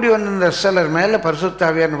வீட்டில் கூடி வந்திருந்த சிலர் மேலே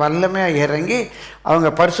பரிசுத்தாவியான் வல்லமையாக இறங்கி அவங்க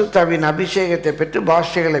பரிசுத்தாவியின் அபிஷேகத்தை பெற்று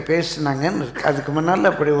பாஷைகளை பேசினாங்கன்னு இருக்கு. அதுக்கு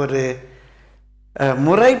முன்னால் அப்படி ஒரு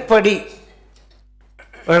முறைப்படி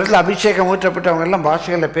ஒரு இடத்துல அபிஷேகம் ஊற்றப்பட்டு அவங்கெல்லாம்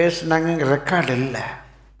பாஷைகளை பேசினாங்கிற ரெக்கார்டு இல்லை.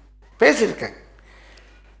 பேசியிருக்காங்க.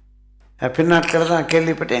 பின்னாட்களில் தான்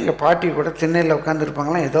கேள்விப்பட்டு எங்கள் பாட்டி கூட திண்ணையில்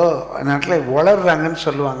உட்காந்துருப்பாங்களாம், ஏதோ நாட்டில் உளர்றாங்கன்னு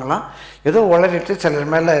சொல்லுவாங்களாம். ஏதோ உளறிட்டு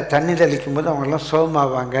சிலர் மேலே தண்ணி தெளிக்கும் போது அவங்கெல்லாம்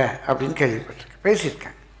சோகமாவாங்க அப்படின்னு கேள்விப்பட்டிருக்கேன்,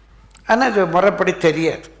 பேசியிருக்காங்க. ஆனால் இது முறைப்படி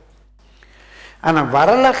தெரியாது. ஆனால்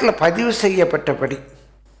வரலாற்றில் பதிவு செய்யப்பட்டபடி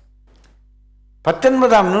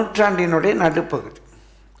 19ஆம் நூற்றாண்டினுடைய நடுப்பகுதி,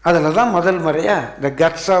 அதில் தான் முதல் முறையாக இந்த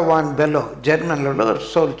கட்ஸா வான் பெலோ ஜெர்மனில் உள்ள ஒரு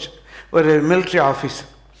சோல்ஜர், ஒரு மிலிட்ரி ஆஃபீஸர்,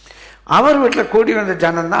 அவர் வீட்டில் கூடி வந்த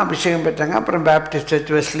ஜனம் தான் அபிஷேகம் பெற்றாங்க. அப்புறம் பேப்டிஸ்ட் சர்ச்,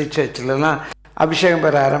 வெஸ்லி சர்ச்சிலலாம் அபிஷேகம்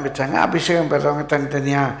பெற ஆரம்பித்தாங்க. அபிஷேகம் பெறவங்க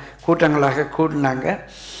தனித்தனியாக கூட்டங்களாக கூடினாங்க.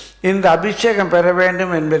 இந்த அபிஷேகம் பெற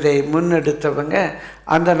வேண்டும் என்பதை முன்னெடுத்தவங்க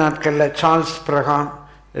அந்த நாட்களில் சார்ல்ஸ் பிரகாம்,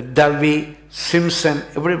 டவி, சிம்சன்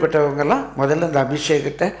இப்படிப்பட்டவங்கெல்லாம் முதல்ல இந்த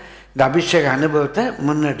அபிஷேக அனுபவத்தை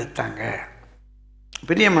முன்னெடுத்தாங்க.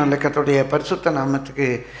 பிரியமான கர்த்தருடைய பரிசுத்த நாமத்துக்கு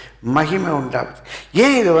மகிமை உண்டாகுது.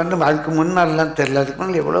 ஏன் இது அதுக்கு முன்னாலாம் தெரியல. அதுக்கு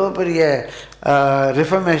முன்னால் எவ்வளோ பெரிய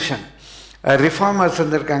ரிஃபார்மர்ஸ்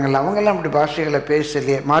இருந்திருக்காங்கல்ல, அவங்கெல்லாம் அப்படி பாஷைகளை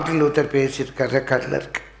பேசலையே. மார்ட்டின் லூத்தர் பேசியிருக்க ரெக்கார்டில்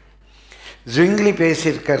இருக்கு, ஜிங்லி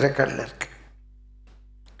பேசியிருக்க ரெக்கார்டில் இருக்கு.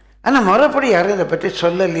 ஆனால் மறுபடி யாரும் இதை பற்றி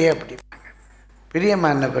சொல்லலையே அப்படிப்பாங்க.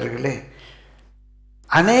 பிரியமானவர்களே,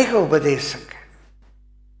 அநேக உபதேசங்கள்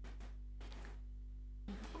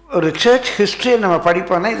ஒரு சர்ச் ஹிஸ்டரியை நம்ம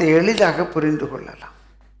படிப்போம்னா இதை எளிதாக புரிந்து கொள்ளலாம்.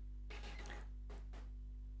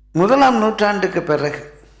 1ஆம் நூற்றாண்டுக்கு பிறகு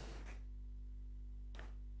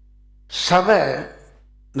சபை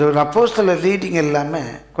இந்த ஒரு அப்போஸ்தலர் லீடிங் எல்லாமே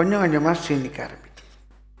கொஞ்சம் கொஞ்சமாக சீனிக்க ஆரம்பித்தது.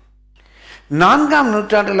 4ஆம்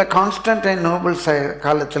நூற்றாண்டில் கான்ஸ்டன்டைன் நோபல்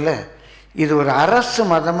காலத்தில் இது ஒரு அரசு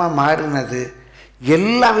மதமாக மாறினது.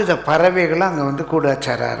 எல்லாவித பறவைகளும் அங்கே கூட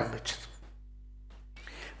சேர ஆரம்பிச்சது.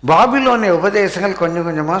 பாபிலோனிய உபதேசங்கள் கொஞ்சம்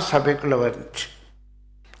கொஞ்சமாக சபைக்குள்ளே வந்துச்சு.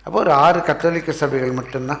 அப்போ ஒரு 6 கத்தோலிக்க சபைகள்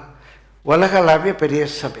மட்டும்தான் உலகளாவிய பெரிய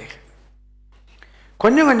சபைகள்.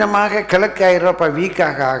 கொஞ்சம் கொஞ்சமாக கிழக்கு ஐரோப்பா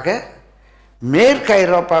வீக்காக ஆக மேற்கு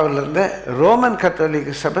ஐரோப்பாவில் இருந்த ரோமன்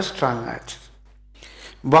கத்தோலிக்க சபை ஸ்ட்ராங் ஆச்சு.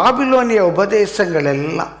 பாபிலோனிய உபதேசங்கள்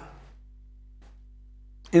எல்லாம்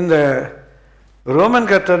இந்த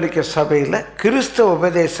ரோமன் கத்தோலிக்க சபையில் கிறிஸ்தவ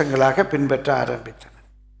உபதேசங்களாக பின்பற்ற ஆரம்பித்தன.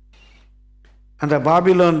 அந்த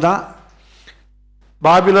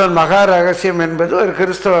பாபிலோன் மகா ரகசியம் என்பது ஒரு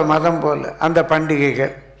கிறிஸ்தவ மதம் போல். அந்த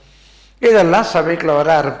பண்டிகைகள் இதெல்லாம் சபைக்குள்ள வர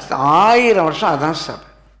ஆரம்பிச்சது. 1000 வருஷம் அதான் சபை.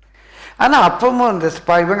 ஆனால் அப்பவும் இந்த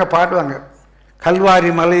இவங்க பாடுவாங்க,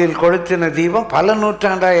 கல்வாரி மலையில் கொளுத்தின தீபம் பல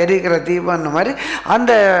நூற்றாண்டாக எரிகிற தீபம்னு மாதிரி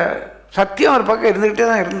அந்த சத்தியம் ஒரு பக்கம் இருந்துக்கிட்டே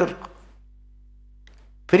தான் இருந்திருக்கும்.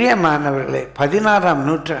 பிரியமானவர்களே, 16ஆம்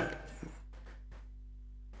நூற்றாண்டு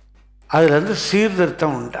அதுலேருந்து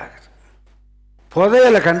சீர்திருத்தம் உண்டாகுது.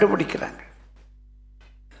 புதையலை கண்டுபிடிக்கிறாங்க,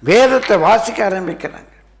 வேதத்தை வாசிக்க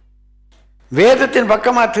ஆரம்பிக்கிறாங்க, வேதத்தின்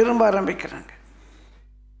பக்கமாக திரும்ப ஆரம்பிக்கிறாங்க.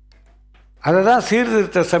 அதுதான்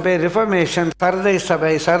சீர்திருத்த சபை, ரிஃபர்மேஷன். சர்தை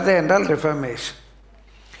சபை, சர்தை என்றால் ரிஃபர்மேஷன்.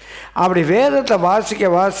 அப்படி வேதத்தை வாசிக்க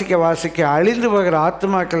வாசிக்க வாசிக்க அழிந்து போகிற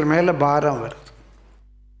ஆத்மாக்கள் மேலே பாரம் வருது.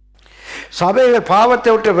 சபைகள் பாவத்தை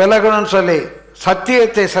விட்டு விலகணும்னு சொல்லி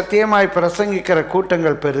சத்தியத்தை சத்தியமாய் பிரசங்கிக்கிற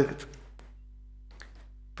கூட்டங்கள் பெருகுது.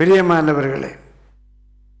 பிரியமானவர்களே,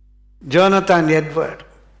 ஜோனத்தான் எட்வர்ட்,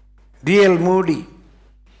 டிஎல் மூடி,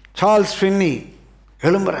 சார்ல்ஸ் ஃபின்னி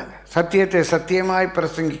எழும்புறாங்க. சத்தியத்தை சத்தியமாய்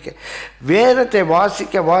பிரசங்கிக்க, வேதத்தை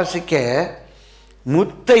வாசிக்க வாசிக்க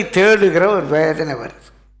முத்தை தேடுகிற ஒரு வேதனை வருது.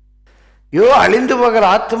 அழிந்து போகிற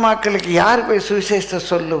ஆத்மாக்களுக்கு யார் போய் சுவிசேஷத்தை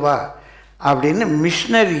சொல்லுவா அப்படின்னு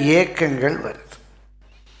மிஷினரி இயக்கங்கள் வருது.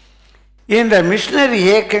 இந்த மிஷினரி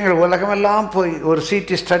இயக்கங்கள் உலகமெல்லாம் போய், ஒரு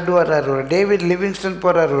சிடி ஸ்டட் வர்றார், ஒரு டேவிட் லிவிங்ஸ்டன்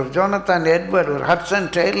போகிறார், ஒரு ஜோனத்தான் எட்வர்ட், ஒரு ஹட்சன்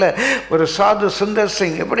டெய்லர், ஒரு சாது சுந்தர்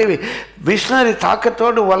சிங், இப்படி மிஷினரி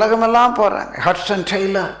தாக்கத்தோடு உலகமெல்லாம் போகிறாங்க. ஹட்சன்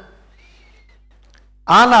டெய்லர்.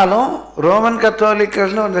 ஆனாலும் ரோமன்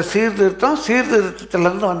கத்தோலிக்கர்னு வந்த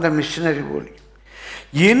சீர்திருத்தத்திலேருந்து வந்த மிஷினரி ஊழி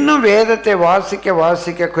இன்னும் வேதத்தை வாசிக்க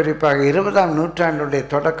வாசிக்க, குறிப்பாக 20ஆம் நூற்றாண்டுடைய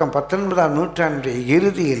தொடக்கம், 19ஆம் நூற்றாண்டுடைய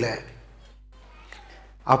இறுதியில்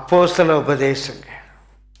அப்போஸ்தல உபதேசங்கள்,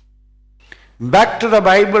 back to the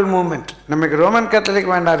Bible moment. நமக்கு ரோமன்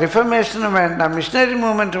கத்தோலிக் வேண்டாம், ரிஃபர்மேஷனும் வேண்டாம், மிஷினரி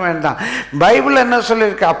மூமெண்ட் வேண்டாம். பைபிள் என்ன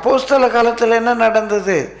சொல்லியிருக்கு, அப்போஸ்தல காலத்தில் என்ன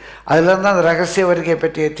நடந்தது, அதுலேருந்து அந்த ரகசிய வருகை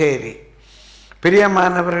பற்றிய தேரி.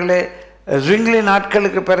 பிரியமானவர்களே, ஜிங்லி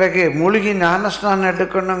நாட்களுக்கு பிறகு மூழ்கி ஞானஸ்நானம்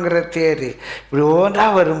எடுக்கணுங்கிற தேரி இப்படி ஒன்றா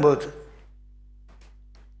வரும்போது,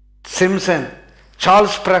 சிம்சன்,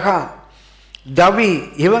 சார்ல்ஸ் பிரகாம், தவி,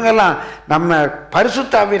 இவங்கெல்லாம் நம்ம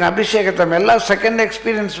பரிசுத்தாவின் அபிஷேகத்தை எல்லாம் செகண்ட்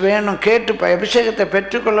எக்ஸ்பீரியன்ஸ் வேணும், கேட்டு அபிஷேகத்தை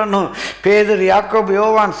பெற்றுக்கொள்ளணும். பேதுரு, யாக்கோபு,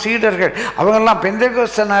 யோவான், சீடர்கள் அவங்கெல்லாம்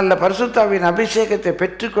பெந்தெகோஸ்தே நாளில் பரிசுத்தாவின் அபிஷேகத்தை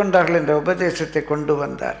பெற்றுக்கொண்டார்கள் என்ற உபதேசத்தை கொண்டு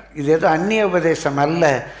வந்தார். இது எதுவும் அந்நிய உபதேசம்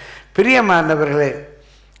அல்ல. பிரியமானவர்களே,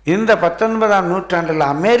 இந்த 19ஆம் நூற்றாண்டில்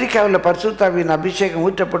அமெரிக்காவில் பரிசுத்தாவின் அபிஷேகம்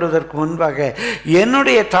ஊற்றப்படுவதற்கு முன்பாக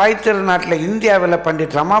என்னுடைய தாய் திருநாட்டில் இந்தியாவில்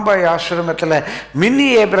பண்டிட் ரமாபாய் ஆசிரமத்தில் மின்னி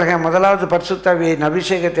ஏப்ரஹாம் முதலாவது பரிசுத்தாவியின்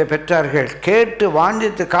அபிஷேகத்தை பெற்றார்கள். கேட்டு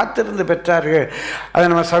வாஞ்சித்து காத்திருந்து பெற்றார்கள். அதை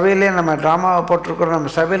நம்ம சபையிலே நம்ம ட்ராமாவை போட்டிருக்கிறோம்.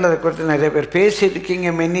 நம்ம சபையில் அதை குறித்து நிறைய பேர்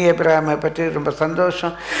பேசியிருக்கீங்க. மின்னி ஏப்ரஹாமை பற்றி ரொம்ப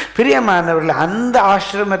சந்தோஷம். பிரியமானவர்கள், அந்த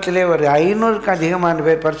ஆசிரமத்திலே ஒரு 500க்கும் அதிகமான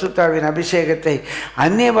பேர் பரிசுத்தாவின் அபிஷேகத்தை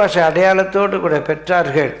அந்நிய பாஷை அடையாளத்தோடு கூட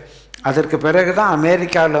பெற்றார்கள். அதற்கு பிறகு தான்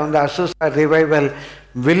அமெரிக்காவில் வந்து அசூசா ரிவைவல்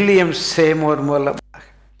வில்லியம் சேமோர் மூலமாக,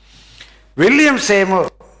 வில்லியம் சேமோர்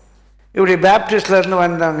இப்படி பேப்டிஸ்ட்லேருந்து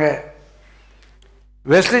வந்தவங்க,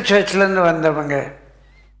 வெஸ்லி சர்ச்லேருந்து வந்தவங்க,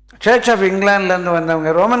 சர்ச் ஆஃப் இங்கிலாந்துலேருந்து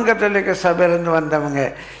வந்தவங்க, ரோமன் கத்தோலிக்க சபையிலேருந்து வந்தவங்க,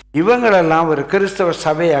 இவங்களெல்லாம் ஒரு கிறிஸ்தவ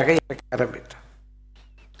சபையாக இயக்க ஆரம்பித்தார்.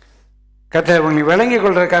 கர்த்தர் விளங்கி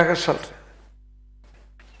கொள்றதுக்காக சொல்கிறேன்.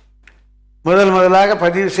 முதலாக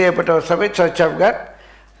பதிவு செய்யப்பட்ட ஒரு சபை சர்ச் ஆஃப் காட்.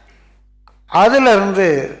 அதிலிருந்து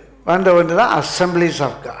வந்த ஒன்று தான் அசம்பிளிஸ்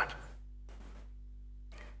ஆஃப் காட்.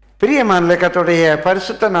 பிரியமான கர்த்தருடைய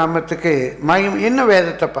பரிசுத்த நாமத்துக்கு மகிமை. இன்னும்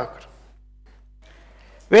வேதத்தை பார்க்குறோம்.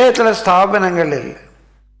 வேதத்தில் ஸ்தாபனங்கள் இல்லை.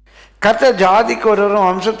 கர்த்தர் ஜாதிக்கு ஒருவரும்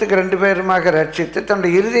வம்சத்துக்கு 2 பேருமாக ரட்சித்து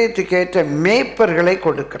தன்னுடைய இருதயத்துக்கு ஏற்ற மேய்ப்பர்களை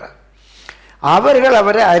கொடுக்கிறார். அவர்கள்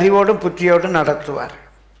அவரை அறிவோடும் புத்தியோடும் நடத்துவார்கள்.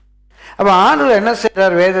 அப்போ ஆண்டவர் என்ன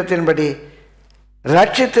செய்கிறார், வேதத்தின்படி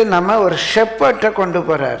ரட்சித்து நம்ம ஒரு ஷெப்பர்ட்டை கொண்டு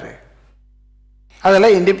போகிறாரு.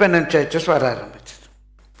 அதில் இண்டிபெண்டன்ட் சர்ச்சஸ் வர ஆரம்பிச்சது.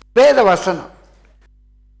 வேத வசனம்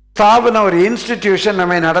ஸ்தாபனம், ஒரு இன்ஸ்டிடியூஷன்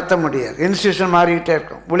நம்ம நடத்த முடியாது. இன்ஸ்டிடியூஷன் மாறிக்கிட்டே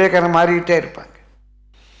இருக்கும், ஊழியக்காரன் மாறிக்கிட்டே இருப்பாங்க.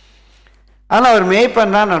 ஆனால் ஒரு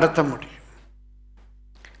மேய்ப்பன் தான் நடத்த முடியும்.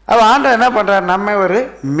 அவள் ஆண்டவர் என்ன பண்ணுறார், நம்ம ஒரு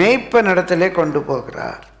மேய்ப்பன் இடத்திலே கொண்டு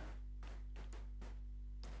போகிறார்.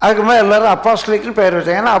 அதுக்கு மேலே எல்லோரும் அப்போஸ்தலிக்னு பெயர்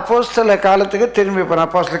வச்சாங்க. ஏன்னா அப்போஸ்தல காலத்துக்கு திரும்பி போகிறோம்.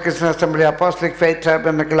 Apostolic Christian assembly, apostolic faith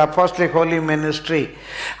டேபர்னக்கிள், apostolic Holi ministry.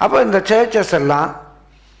 அப்போ இந்த சர்ச்சஸ் எல்லாம்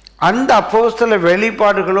அந்த அப்போஸ்தல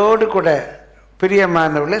வெளிப்பாடுகளோடு கூட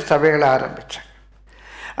பிரியமானவர்களே சபைகளை ஆரம்பித்தாங்க.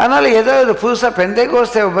 அதனால் ஏதோ இது புதுசாக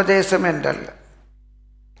பெந்தெகோஸ்தே உபதேசம் என்றல்ல,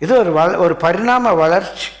 இது ஒரு பரிணாம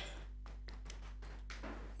வளர்ச்சி.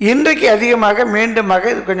 இன்றைக்கு அதிகமாக மீண்டுமாக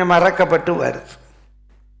இது கொஞ்சம் மறக்கப்பட்டு வருது.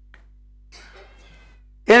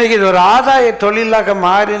 எனக்கு இது ஒரு ஆதாய தொழிலாக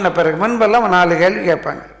மாறின பிறகு, முன்பெல்லாம் 4 கேள்வி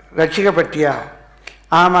கேட்பாங்க. ரட்சிக்கப்பட்டியா?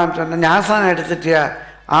 ஆமான்னு சொன்ன. ஞானஸ்நானம் எடுத்துட்டியா?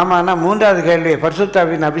 ஆமான்னா 3வது கேள்வி,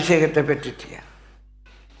 பரிசுத்தாவின் அபிஷேகத்தை பெற்றுட்டியா?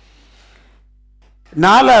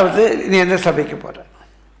 4வது, நீ எந்த சபைக்கு போகிற?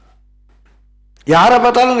 யாரை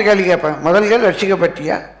பார்த்தாலும் இந்த கேள்வி கேட்பேன். முதல் கேள்வி,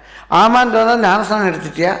 ரட்சிக்கப்பட்டியா? ஆமான்னு சொன்னால் ஞானஸ்நானம்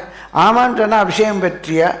எடுத்துட்டியா? ஆமான்னு சொன்னால் அபிஷேகம்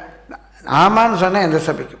பெற்றியா? ஆமான்னு சொன்னால் எந்த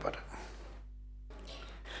சபைக்கு போகிற?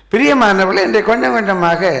 பிரியமானவர்களே, இன்றைக்கு கொஞ்சம்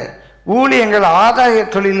கொஞ்சமாக ஊழியங்கள் ஆதாய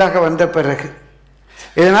தொழிலாக வந்த பிறகு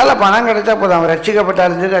இதனால் பணம் கிடைச்சா போதும். அவன்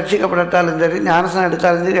ரட்சிக்கப்பட்டாலும் சரி, ரட்சிக்கப்பட்டாலும் சரி, ஞானஸ்நானம்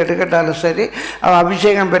எடுத்தாலும் சரி, எடுக்கட்டாலும் சரி, அவன்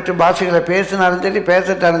அபிஷேகம் பெற்று பாஷைகளை பேசினாலும் சரி,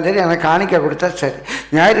 பேசட்டாலும் சரி, எனக்கு காணிக்கை கொடுத்தா சரி.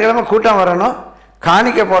 ஞாயிற்றுக்கிழமை கூட்டம் வரணும்,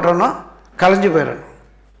 காணிக்கை போடணும், கலைஞ்சு போயிடணும்.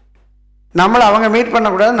 நம்மளை அவங்க மீட்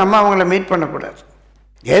பண்ணக்கூடாது, நம்ம அவங்கள மீட் பண்ணக்கூடாது.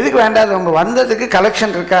 எதுக்கு வேண்டாது? அவங்க வந்ததுக்கு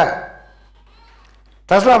கலெக்ஷன் இருக்கா?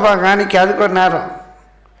 தஸ்மாப்பா காணிக்கை, அதுக்கு ஒரு நேரம்.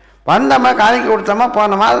 வந்தோமா, காணிக்கை கொடுத்தோமா,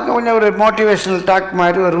 போனோமா, அதுக்கு கொஞ்சம் ஒரு மோட்டிவேஷனல் டாக்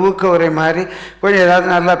மாதிரி, ஒரு ஊக்க உரை மாதிரி கொஞ்சம் ஏதாவது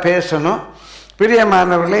நல்லா பேசணும்.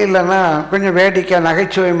 பிரியமானவர்களே, இல்லைன்னா கொஞ்சம் வேடிக்கை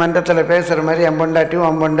நகைச்சுவை மன்றத்தில் பேசுகிற மாதிரி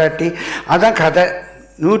அம்பொண்டாட்டி அதான் கதை.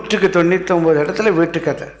 199 இடத்துல வீட்டு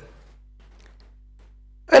கதை.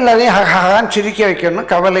 எல்லாரையும் ஹஹான்னு சிரிக்க வைக்கணும்.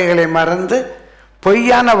 கவலைகளை மறந்து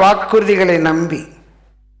பொய்யான வாக்குறுதிகளை நம்பி,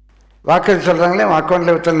 வாக்குறுதி சொல்கிறாங்களே,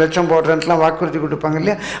 அக்கௌண்ட்டில் 1 லட்சம் போடுறேன்ட்டுலாம் வாக்குறுதி கொடுப்பாங்க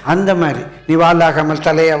இல்லையா, அந்த மாதிரி. நீ வாலாகாமல்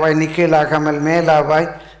தலையாவாய், நீ கீழாகாமல் மேலாவாய்,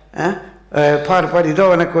 பார் இதோ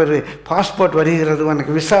உனக்கு ஒரு பாஸ்போர்ட் வருகிறது,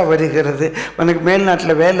 உனக்கு விசா வருகிறது, உனக்கு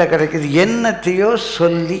மேல்நாட்டில் வேலை கிடைக்குது, என்னத்தையோ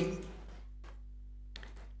சொல்லி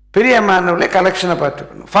பிரியமானவர்களே கலெக்ஷனை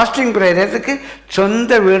பார்த்துக்கணும். ஃபாஸ்டிங் ப்ரேயர் எதுக்கு?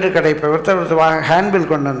 சொந்த வீடு கிடைப்ப. ஒருத்தர்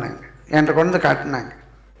ஹேண்ட்பில் கொண்டு வந்தாங்க, என்கிட்ட கொண்டு வந்து காட்டினாங்க.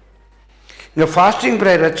 இங்கே ஃபாஸ்டிங்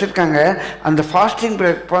ப்ரேயர் வச்சுருக்காங்க. அந்த ஃபாஸ்டிங்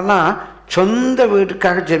ப்ரேயர் போனால் சொந்த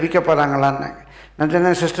வீட்டுக்காக ஜெபிக்க போகிறாங்களான்னாங்க. நான்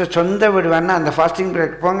சொன்னேன், சிஸ்டர் சொந்த வீடு வேணால் அந்த ஃபாஸ்டிங்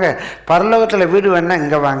ப்ரேயருக்கு போங்க, பரலோகத்தில் வீடு வேணால்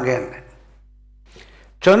இங்கே வாங்கன்னு.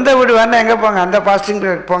 சொந்த வீடு வேணால் எங்கே போங்க? அந்த ஃபாஸ்டிங்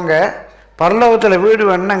ப்ரேயருக்கு போங்க, பரலோகத்தில் வீடு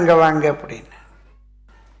வேணால் இங்கே வாங்க அப்படின்னு.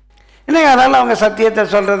 இன்னைக்கு அதனால் அவங்க சத்தியத்தை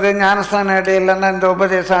சொல்கிறது, ஞானஸ்தானம் இல்லைன்னா இந்த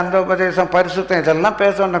உபதேசம், அந்த உபதேசம், பரிசுத்தம், இதெல்லாம்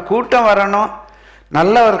பேசணும். கூட்டம் வரணும்,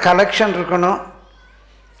 நல்ல ஒரு கலெக்ஷன் இருக்கணும்.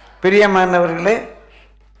 பிரியமானவர்களே,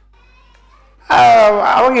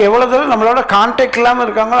 அவங்க எவ்வளோ தூரம் நம்மளோட கான்டாக்ட் இல்லாமல்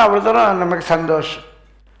இருக்காங்களோ அவ்வளோ தூரம் நமக்கு சந்தோஷம்.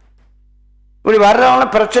 இப்படி வர்றவங்கள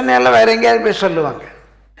பிரச்சனையெல்லாம் வேறு எங்கேயாவது போய் சொல்லுவாங்க.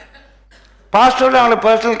 பாஸ்டரோட அவங்களுக்கு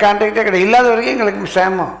பர்சனல் கான்டாக்டே கிடையாது. இல்லாத வரைக்கும் எங்களுக்கு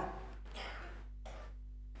சேமம்,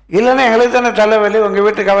 இல்லைன்னா எங்களுக்கு தானே தலைவலி. உங்கள்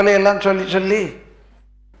வீட்டு கவலையெல்லாம் சொல்லி சொல்லி.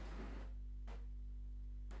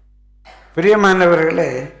 பிரியமானவர்களே,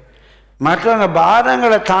 மற்றவங்க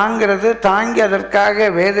பாரங்களை தாங்கிறது, தாங்கி அதற்காக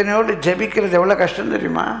வேதனையோடு ஜெபிக்கிறது எவ்வளோ கஷ்டம்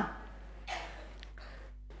தெரியுமா?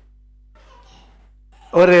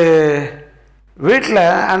 ஒரு வீட்டில்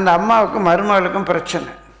அந்த அம்மாவுக்கும் மருமகளுக்கும்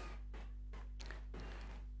பிரச்சனை.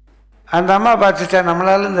 அந்த அம்மா பார்த்துச்சா,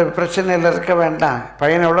 நம்மளால இந்த பிரச்சனையில் இருக்க வேண்டாம்,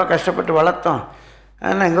 பையனை எவ்வளோ கஷ்டப்பட்டு வளர்த்தோம்,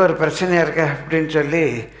 ஆனால் இங்கே ஒரு பிரச்சனையாக இருக்க அப்படின்னு சொல்லி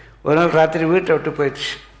ஒரு நாள் ராத்திரி வீட்டை விட்டு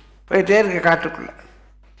போயிடுச்சு. போயிட்டே இருக்கு, காட்டுக்குள்ளே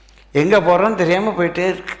எங்கே போகிறோன்னு தெரியாமல் போயிட்டே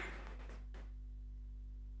இருக்கு.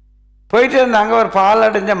 போயிட்டு இருந்தாங்க. ஒரு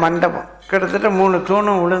பாலடைஞ்ச மண்டபம், கிட்டத்தட்ட 3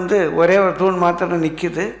 தூணும் விழுந்து ஒரே ஒரு தூண் மாத்திரம்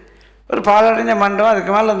நிற்கிது. ஒரு பாலடைஞ்ச மண்டபம்.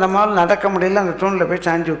 அதுக்கு மேலே அந்த அம்மாவில் நடக்க முடியல, அந்த தூணில் போய்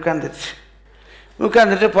சாஞ்சி உட்காந்துருச்சு.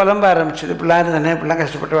 உட்காந்துட்டு புலம்ப ஆரம்பிச்சிது. இப்படிலாம் தானே, இப்படிலாம்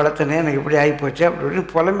கஷ்டப்பட்டு வளர்த்தனே, எனக்கு இப்படி ஆகிப்போச்சு அப்படின்னு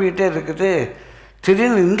புலம்பிக்கிட்டே இருக்குது.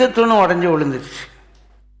 திடீர்னு இந்த தூணும் உடஞ்சி விழுந்துருச்சு.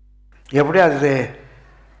 எப்படியும் அது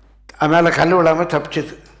மேலே கல் விழாமல்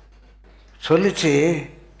தப்பிச்சுது. சொல்லிச்சு,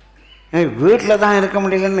 வீட்டில் தான் இருக்க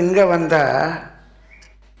முடியலன்னு இங்கே வந்தால்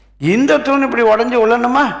இந்த தூண் இப்படி உடஞ்சி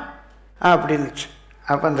விழணுமா அப்படின்னுச்சு.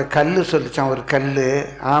 அப்போ அந்த கல் சொல்லிச்சான், ஒரு கல்,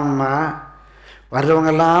 ஆமாம்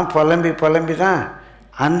வர்றவங்கெல்லாம் புலம்பி தான்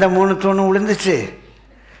அந்த 3 தூணும் விழுந்துச்சு.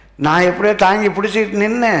 நான் எப்படியோ தாங்கி பிடிச்சிக்கிட்டு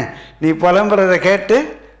நின்று நீ புலம்புறதை கேட்டு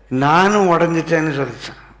நானும் உடஞ்சிட்டேன்னு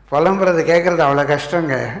சொல்லித்தான். புலம்புறதை கேட்குறது அவ்வளோ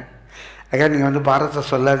கஷ்டங்க. அக்கா நீங்கள் வந்து பாரத்தை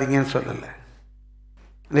சொல்லாதீங்கன்னு சொல்லலை.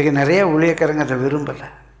 இன்றைக்கி நிறைய ஊழியக்காரங்க அதை விரும்பலை.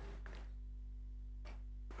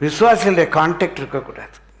 விசுவாசிகளுடைய கான்டாக்ட்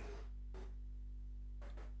இருக்கக்கூடாது.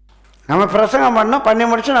 நம்ம பிரசங்கம் பண்ணோம், பண்ணி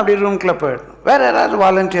முடிச்சோம், அப்படி ரூம்குள்ளே போயிடணும். வேறு யாராவது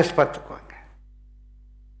வாலண்டியர்ஸ் பார்த்துக்குவாங்க.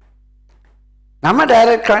 நம்ம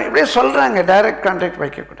டைரக்ட் இப்படியே சொல்கிறாங்க, டைரக்ட் கான்டாக்ட்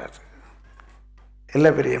வைக்கக்கூடாது.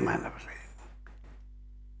 இல்லை பிரியமானவர்களே,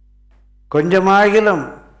 கொஞ்சமாகிலும்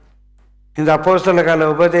இந்த அப்போஸ்தல கால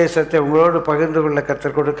உபதேசத்தை உங்களோடு பகிர்ந்து கொள்ள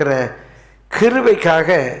கர்த்தர் கொடுக்கிற கிருபைக்காக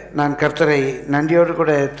நான் கர்த்தரை நன்றியோடு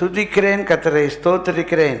கூட துதிக்கிறேன், கர்த்தரை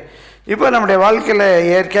ஸ்தோத்திரிக்கிறேன். இப்போ நம்முடைய வாழ்க்கையில்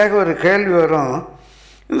இயற்கையாக ஒரு கேள்வி வரும்,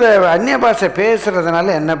 இந்த அந்நிய பாஷை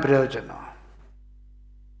பேசுகிறதுனால என்ன பிரயோஜனம்?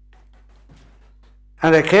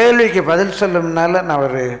 அந்த கேள்விக்கு பதில் சொல்லும்னால நான்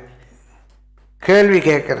ஒரு கேள்வி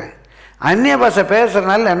கேட்குறேன். அந்நிய பாஷை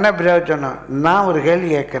பேசுகிறதுனால என்ன பிரயோஜனம்? நான் ஒரு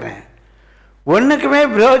கேள்வி கேட்குறேன். ஒன்றுக்குமே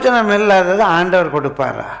பிரயோஜனம் இல்லாதது ஆண்டவர்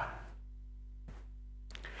கொடுப்பாரா?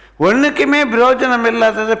 ஒன்றுக்குமே பிரயோஜனம்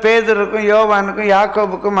இல்லாதது பேதுருக்கும் யோவானுக்கும்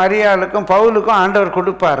யாக்கோபுக்கும் மரியாளுக்கும் பவுலுக்கும் ஆண்டவர்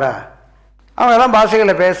கொடுப்பாரா? அவங்கெல்லாம்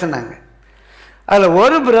பாஷைகளை பேசுனாங்க. அதில்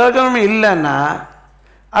ஒரு பிரயோஜனமும் இல்லைன்னா,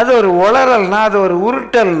 அது ஒரு உளறல்னா, அது ஒரு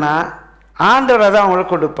உருட்டல்னா ஆண்டவர் அதை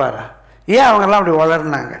அவங்களுக்கு கொடுப்பாரா? ஏன் அவங்கெல்லாம் அப்படி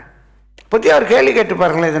உளர்னாங்க? பற்றி அவர் கேள்வி கேட்டு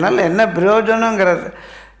பாருங்களேன், இதனால் என்ன பிரயோஜனங்கிறது.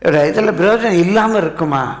 இதில் பிரயோஜனம் இல்லாமல்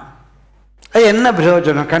இருக்குமா? அது என்ன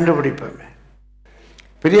பிரயோஜனம் கண்டுபிடிப்போமே.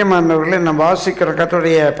 பிரியமானவர்களே, நம்ம வாசிக்கிற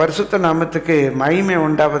கர்த்தருடைய பரிசுத்த நாமத்துக்கு மகிமை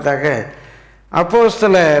உண்டாவதாக.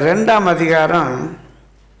 அப்போஸ்தலர் 2ஆம் அதிகாரம்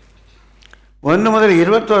 1 முதல்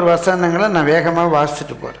 21 வசனங்களை நான் வேகமாக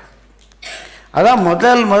வாசிச்சுட்டு போகிறேன். அதான்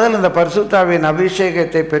முதல் இந்த பரிசுத்தாவின்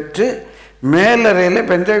அபிஷேகத்தை பெற்று மேலறையில்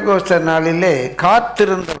பெந்தேகோஸ்தே நாளிலே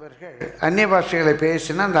காத்திருந்தவர்கள் அந்நிய பாஷைகளை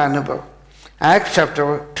பேசின அந்த அனுபவம். Acts chapter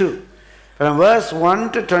 2 from verse 1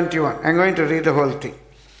 to 21. I'm going to read the whole thing.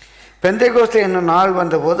 Pentecost என்னும் நாள்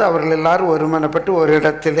வந்தபோது அவர்கள் எல்லாரும் ஒருமனப்பட்டு ஒரு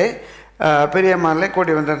இடத்திலே பெரிய மாலை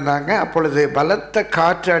கூடி வந்திருந்தாங்க. அப்பொழுது பலத்த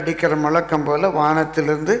காற்று அடிக்கிற முழக்கம் போல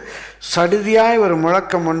வானத்திலிருந்து சடுதியாய் ஒரு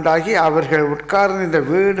முழக்கம் உண்டாகி அவர்கள் உட்கார்ந்து இந்த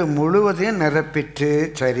வீடு முழுவதையும் நிரப்பிட்டு,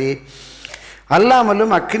 சரி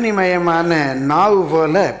அல்லாமலும் அக்னிமயமான நாவு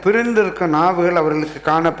போல பிரிந்திருக்கும் நாவுகள் அவர்களுக்கு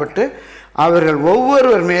காணப்பட்டு அவர்கள்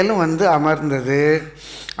ஒவ்வொருவர் மேலும் வந்து அமர்ந்தது.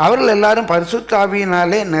 அவர்கள் எல்லாரும் பரிசுத்த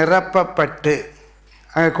ஆவியினாலே நிரப்பப்பட்டு,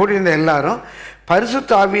 கூடியிருந்த எல்லாரும்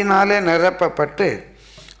பரிசுத்த ஆவியினாலே நிரப்பப்பட்டு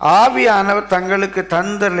ஆவியானவர் தங்களுக்கு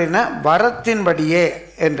தந்தளின வரத்தின்படியே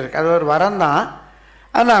என்றிருக்கு. அது ஒரு வரம் தான்,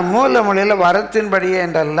 ஆனால் மூல மொழியில் வரத்தின்படியே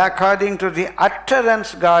என்றல்ல. According to the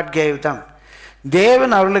utterance God cave தம்,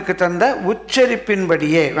 தேவன் அவர்களுக்கு தந்த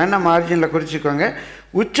உச்சரிப்பின்படியே, வேணால் மார்ஜினில் குறிச்சிக்கோங்க,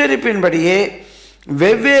 உச்சரிப்பின்படியே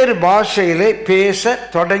வெவ்வேறு பாஷையிலே பேச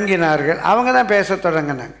தொடங்கினார்கள். அவங்க தான் பேச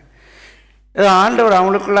தொடங்கினாங்க. ஆண்டவர்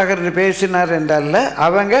அவங்களுக்குள்ளாக இருந்து பேசினார் என்றல்ல,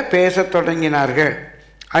 அவங்க பேச தொடங்கினார்கள்.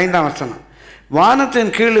 5ஆம் வசனம்.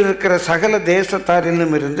 வானத்தின் கீழ் இருக்கிற சகல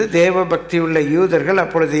தேசத்தாரிலும் இருந்து தேவ பக்தி உள்ள யூதர்கள்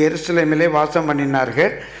அப்பொழுது எருசலேமிலே வாசம்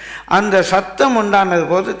பண்ணினார்கள். அந்த சத்தம் உண்டானது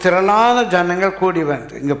போது திரளான ஜனங்கள் கூடி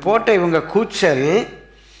வந்து, இங்கே போட்ட இவங்க கூச்சல்,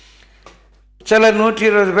 சிலர்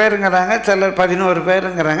 120 பேருங்கிறாங்க, சிலர் 11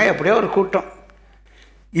 பேருங்கிறாங்க, எப்படியோ ஒரு கூட்டம்.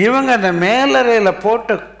 இவங்க அந்த மேலறையில்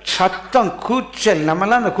போட்ட சத்தம், கூச்சல்,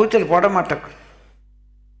 நம்மளாம் அந்த கூச்சல் போட மாட்டோம்.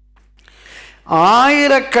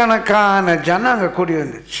 ஆயிரக்கணக்கான ஜனம் அங்கே கூடி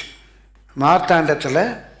வந்துச்சு. மார்த்தாண்டத்தில்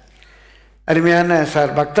அருமையான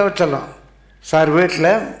சார் பக்தவச்சலம் சார்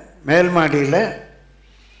வீட்டில் மேல் மாடியில்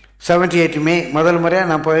 78 மே முதல் முறையாக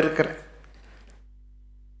நான் போயிருக்கிறேன்.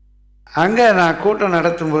 அங்கே நான் கூட்டம்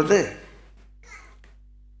நடத்தும்போது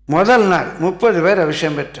முதல் நாள் 30 பேர்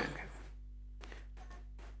அபிஷேகம் பெற்றாங்க.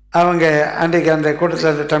 அவங்க அன்றைக்கு அந்த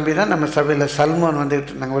கூட்டத்தில் அந்த தம்பி தான் நம்ம சபையில் சல்மான்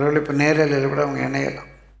வந்துக்கிட்டு இருந்தாங்க. ஒருவேளை இப்போ நேரில் கூட அவங்க இணையலாம்.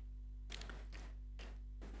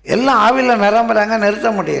 எல்லாம் ஆவியில் நிரம்புறாங்க, நிறுத்த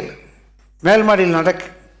முடியலை. மேல் மாடியில் நடக்கு.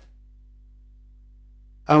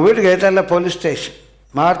 அவங்க வீட்டுக்கு எதிர்த்தால போலீஸ் ஸ்டேஷன்,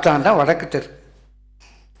 மார்த்தாண்டா வடக்கு தெரு.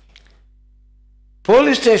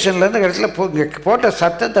 போலீஸ் ஸ்டேஷன்லேருந்து இடத்துல போட்ட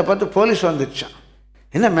சத்தத்தை பார்த்து போலீஸ் வந்துடுச்சான்.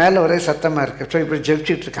 என்ன மேலே ஒரே சத்தமாக இருக்குது, ஸோ இப்படி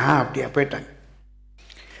ஜெபிச்சுட்டு இருக்கேன். அப்படியா போயிட்டாங்க.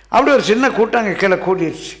 அப்படி ஒரு சின்ன கூட்டம் அங்கே கீழே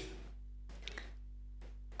கூடிடுச்சு.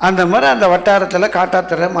 அந்த மாதிரி அந்த வட்டாரத்தில்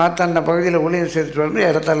காட்டாத்தரை மாத்தாண்ட பகுதியில் ஊழியர் செய்துட்டு வந்து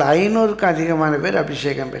இடத்துல 500க்கும் அதிகமான பேர்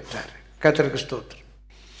அபிஷேகம் பெற்றார். கர்த்தருக்கு ஸ்தோத்திரம்.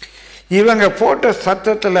 இவங்க போட்ட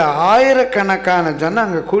சத்தத்தில் ஆயிரக்கணக்கான ஜனம்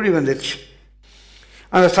அங்கே கூடி வந்துடுச்சு.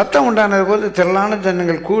 அந்த சத்தம் உண்டானது போது திரளான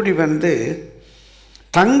ஜனங்கள் கூடி வந்து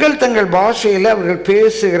தங்கள் தங்கள் பாஷையில் அவர்கள்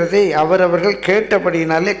பேசுகிறதை அவரவர்கள்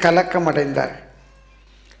கேட்டபடியினாலே கலக்கம் அடைந்தார்.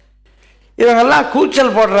 இவங்கெல்லாம்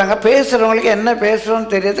கூச்சல் போடுறாங்க. பேசுகிறவங்களுக்கு என்ன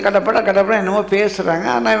பேசுகிறோன்னு தெரியாது. கடப்பட என்னமோ பேசுகிறாங்க.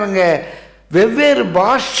 ஆனால் இவங்க வெவ்வேறு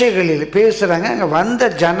பாஷைகளில் பேசுகிறாங்க. அங்கே வந்த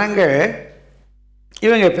ஜனங்கள்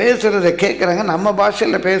இவங்க பேசுகிறத கேட்குறாங்க, நம்ம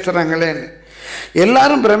பாஷையில் பேசுகிறாங்களேன்னு.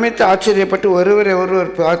 எல்லாரும் பிரமித்து ஆச்சரியப்பட்டு ஒருவரை ஒருவர்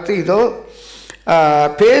பார்த்து, இதோ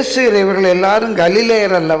பேசுகிற இவர்கள் எல்லாரும்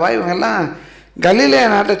கலிலேயர் அல்லவா, இவங்கெல்லாம் கலிலேய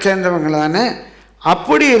நாட்டை சேர்ந்தவங்களானே.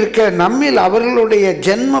 அப்படி இருக்க நம்மில் அவர்களுடைய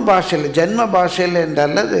ஜென்ம பாஷையில்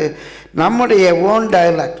என்றல்லது நம்முடைய ஓன்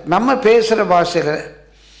டயலாக்ட், நம்ம பேசுகிற பாஷையில்,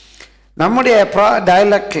 நம்முடைய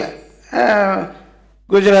டயலாக்டில்,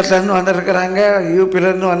 குஜராத்லேருந்து வந்திருக்கிறாங்க,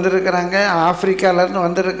 யூபியிலேருந்து வந்திருக்கிறாங்க, ஆஃப்ரிக்காவிலேருந்து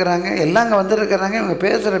வந்திருக்கிறாங்க, எல்லாம் அங்கே வந்திருக்கிறாங்க. இவங்க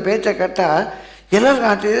பேசுகிற பேச்சை கேட்டால் எல்லோரும்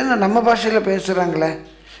ஆச்சரியம், நம்ம பாஷையில் பேசுகிறாங்களே,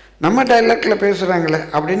 நம்ம டைலாக்டில் பேசுகிறாங்களே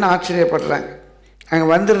அப்படின்னு ஆச்சரியப்படுறாங்க. அங்கே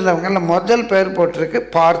வந்திருந்தவங்கள முதல் பேர் போட்டிருக்கு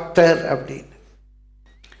பார்த்தர் அப்படின்னு.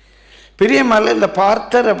 பிரியமால இந்த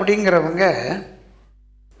பார்த்தர் அப்படிங்கிறவங்க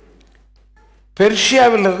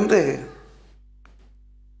பெர்ஷியாவிலிருந்து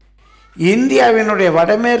இந்தியாவினுடைய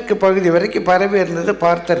வடமேற்கு பகுதி வரைக்கும் பரவி இருந்தது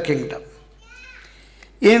பார்த்தர் கிங்டம்.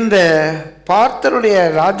 இந்த பார்த்தருடைய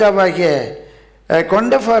ராஜாவாகிய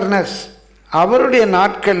கொண்டஃபர்னஸ் அவருடைய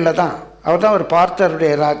நாட்களில் தான், அவர் தான் ஒரு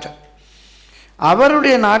பார்த்தருடைய ராஜா,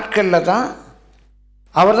 அவருடைய நாட்களில் தான்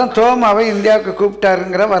அவர் தான் தோமாவை இந்தியாவுக்கு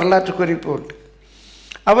கூப்பிட்டாருங்கிற வரலாற்று குறிப்பு உண்டு.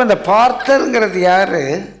 அப்போ இந்த பார்த்தருங்கிறது யார்?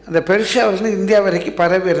 அந்த பெர்ஷியாவிலிருந்து இந்தியா வரைக்கும்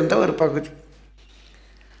பரவி இருந்த ஒரு பகுதி.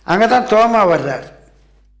 அங்கே தான் தோமா வர்றார்.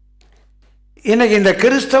 இன்றைக்கி இந்த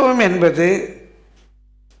கிறிஸ்தவம் என்பது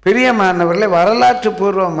பிரியமானவர்களே வரலாற்று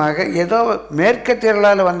பூர்வமாக ஏதோ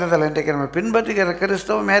மேற்கத்தியர்களால் வந்ததில்லை. இன்றைக்கு நம்ம பின்பற்றுகிற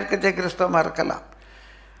கிறிஸ்தவம் மேற்கத்திய கிறிஸ்தவமாக இருக்கலாம்.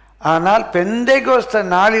 ஆனால் பெந்தைகோஸ்த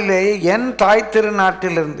நாளிலேயே என் தாய்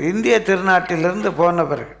திருநாட்டிலிருந்து, இந்திய திருநாட்டிலிருந்து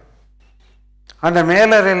போனவர்கள் அந்த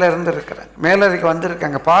மேலறையிலிருந்து இருக்கிறாங்க, மேலறைக்கு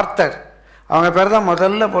வந்திருக்காங்க. பார்த்தர் அவங்க பேர் தான்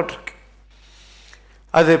முதல்ல போட்டிருக்கு.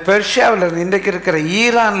 அது பெர்ஷியாவிலிருந்து, இன்றைக்கு இருக்கிற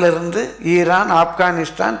ஈரான்லேருந்து, ஈரான்,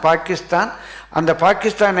 ஆப்கானிஸ்தான், பாகிஸ்தான், அந்த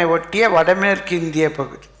பாகிஸ்தானை ஒட்டிய வடமேற்கு இந்திய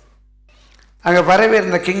பகுதி, அங்கே பரவி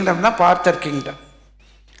இருந்த கிங்டம் தான் பார்த்தர் கிங்டம்.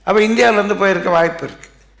 அப்போ இந்தியாவிலேருந்து போயிருக்க வாய்ப்பு இருக்குது.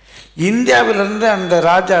 இந்தியாவிலிருந்து அந்த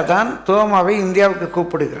ராஜா தான் தோமாவை இந்தியாவுக்கு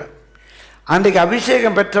கூப்பிடுகிறார். அன்றைக்கு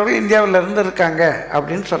அபிஷேகம் பெற்றவர்கள் இந்தியாவில் இருந்து இருக்காங்க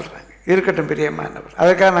அப்படின்னு சொல்கிறாங்க. இருக்கட்டும் பிரியமானவர்,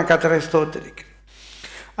 அதுக்காக நான் கர்த்தரை ஸ்தோத்திரிக்கிறேன்.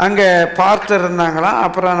 அங்கே பார்த்து இருந்தாங்களாம்.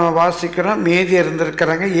 அப்புறம் நம்ம வாசிக்கிறோம் மேதியர்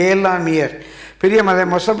இருந்திருக்கிறாங்க, ஏலாமியர், பிரியமலை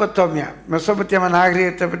மெசொப்பொத்தேமியா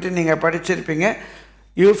நாகரிகத்தை பற்றி நீங்கள் படிச்சிருப்பீங்க.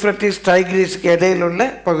 யூஃப்ரட்டிஸ் டைக்ரீஸ்க்கு இடையில் உள்ள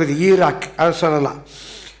பகுதி ஈராக், அதை சொல்லலாம்.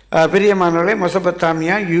 பிரியமானவர்களே,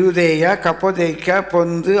 மெசொப்பொத்தேமியா, யூதேயா, கப்போதேக்கியா,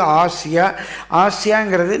 பொந்து, ஆசியா.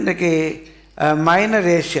 ஆசியாங்கிறது இன்றைக்கி மைனர்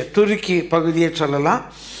ஏசியா, துருக்கி பகுதியை சொல்லலாம்.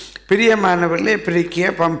 பிரியமானவர்களே, பிரிக்கியா,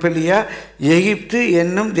 பம்பிலியா, எகிப்து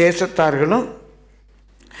என்னும் தேசத்தார்களும்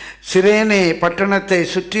சிரேனே பட்டணத்தை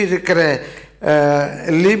சுற்றி இருக்கிற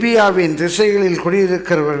லிபியாவின் திசைகளில்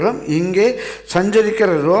குடியிருக்கிறவர்களும் இங்கே சஞ்சரிக்கிற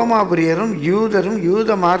ரோமாபுரியரும் யூதரும்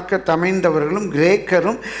யூத மார்க்க அமைந்தவர்களும்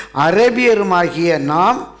கிரேக்கரும் அரேபியருமாகிய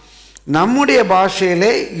நாம் நம்முடைய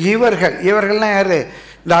பாஷையிலே இவர்கள்லாம் யார்?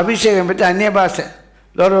 இந்த அபிஷேகம் பற்றி அந்நிய பாஷை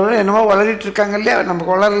என்னமோ வளரிட்டு இருக்காங்க இல்லையா,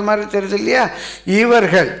 நமக்கு வளர்ற மாதிரி தெரியுது இல்லையா.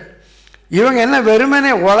 இவங்க என்ன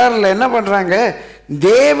வெறுமனே வளரல, என்ன பண்ணுறாங்க?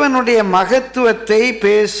 தேவனுடைய மகத்துவத்தை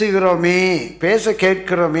பேச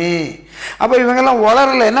கேட்கிறோமே. அப்போ இவங்கெல்லாம்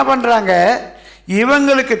வளரல, என்ன பண்ணுறாங்க?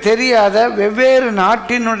 இவங்களுக்கு தெரியாத வெவ்வேறு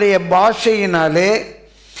நாட்டினுடைய பாஷையினாலே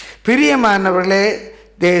பிரியமானவர்களே,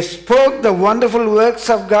 they spoke the wonderful works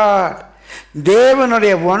of God.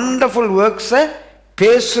 தேவனுடைய வண்டர்ஃபுல் ஒர்க்ஸை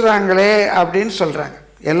பேசுகிறாங்களே அப்படின்னு சொல்கிறாங்க.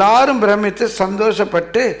 எல்லாரும் பிரமித்து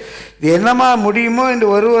சந்தோஷப்பட்டு என்னமா முடியுமோ என்று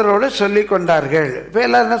ஒருவரோடு சொல்லி கொண்டார்கள். இப்போ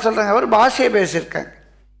எல்லாரும் என்ன சொல்கிறாங்க? அவர் பாஷையை பேசியிருக்காங்க,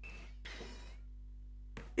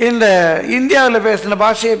 இந்த இந்தியாவில் பேசின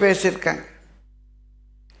பாஷையை பேசியிருக்காங்க.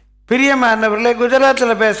 பிரியமானவர்களே,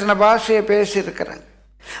 குஜராத்தில் பேசின பாஷையை பேசியிருக்கிறாங்க,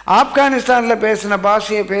 ஆப்கானிஸ்தானில் பேசின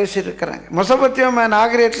பாஷையை பேசியிருக்கிறாங்க, மெசொப்பொத்தேமியா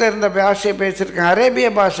நாகரிகத்தில் இருந்த பாஷையை பேசியிருக்காங்க, அரேபிய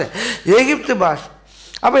பாஷை, எகிப்து பாஷை.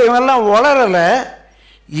 அப்போ இவங்கெல்லாம் வளரலை,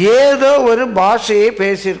 ஏதோ ஒரு பாஷையை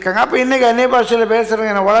பேசியிருக்காங்க. அப்போ இன்றைக்கி அந்நிய பாஷையில்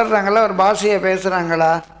பேசுகிறவங்க வளர்கிறாங்களா, ஒரு பாஷையை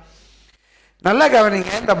பேசுகிறாங்களா? நல்லா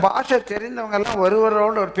கவனிங்க. இந்த பாஷை தெரிந்தவங்கெல்லாம்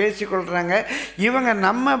ஒருவரோடு ஒரு பேசிக்கொள்கிறாங்க. இவங்க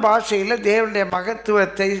நம்ம பாஷையில் தேவனுடைய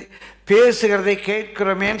மகத்துவத்தை பேசுகிறதை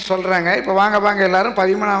கேட்கிறோமேன்னு சொல்கிறாங்க. இப்போ வாங்க எல்லாரும்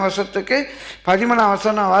 13ஆம்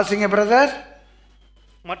வசனம் வாசிங்க பிரதர்.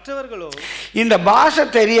 மற்றவர்களோ இந்த பாஷை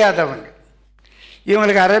தெரியாதவங்க,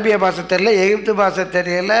 இவங்களுக்கு அரேபிய பாஷை தெரியல, எகிப்து பாஷை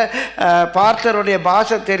தெரியல, பார்த்தருடைய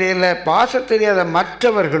பாஷை தெரியல, பாஷை தெரியாத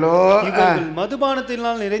மற்றவர்களோ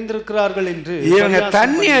மதுபானத்தினால் நிறைந்திருக்கிறார்கள் என்று இவங்க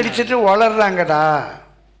தண்ணி அடிச்சுட்டு வளர்றாங்கடா.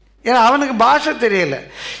 ஏன்னா அவனுக்கு பாஷை தெரியல.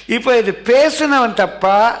 இப்போ இது பேசினவன்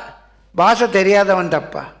தப்பா, பாஷை தெரியாதவன்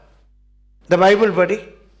தப்பா? இந்த பைபிள் படி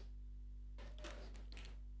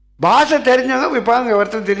பாஷை தெரிஞ்சவங்க இப்போ அங்கே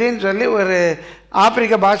ஒருத்தர் திடீர்னு சொல்லி ஒரு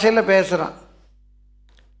ஆப்பிரிக்க பாஷையில் பேசுகிறான்,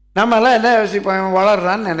 நம்மெல்லாம் என்ன யோசிப்போம்?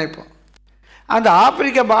 வளர்றான்னு நினைப்போம். அந்த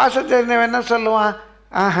ஆப்பிரிக்க பாஷை தெரிஞ்சவன் என்ன சொல்லுவான்?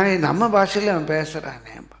 நம்ம பாஷையில் அவன்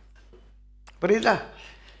பேசுகிறானே. புரியுதா?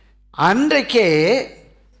 அன்றைக்கே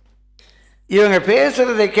இவங்க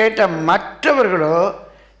பேசுகிறதை கேட்ட மற்றவர்களோ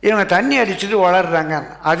இவங்க தண்ணி அடிச்சுட்டு வளர்றாங்க.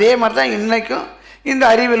 அதே மாதிரி தான் இன்றைக்கும் இந்த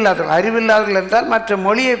அறிவில்லாதவர்கள் என்றால் மற்ற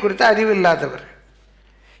மொழியை குறித்து அறிவில்லாதவர்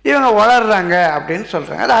இவங்க வளர்றாங்க அப்படின்னு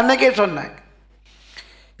சொல்கிறாங்க. அது அன்றைக்கே சொன்னாங்க.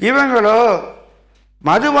 இவங்களோ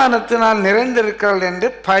மதுபானத்தினால் நிறைந்திருக்கிறார்கள் என்று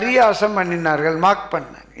பரியாசம் பண்ணினார்கள், மார்க்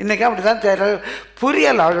பண்ணாங்க. இன்றைக்கி அப்படி தான் தெரியல,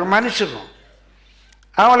 புரியலை. அவர்கள் மனுஷனும்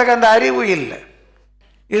அவங்களுக்கு அந்த அறிவு இல்லை,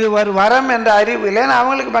 இது ஒரு வரம் என்ற அறிவு இல்லை. ஏன்னா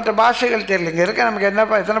அவங்களுக்கு மற்ற பாஷைகள் தெரியலைங்க. இருக்க நமக்கு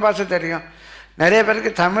எத்தனை பாஷை தெரியும்? நிறைய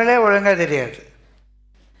பேருக்கு தமிழே ஒழுங்காக தெரியாது.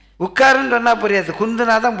 உட்காருன்னு சொன்னால் புரியாது,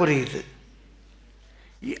 குந்துனா தான் புரியுது.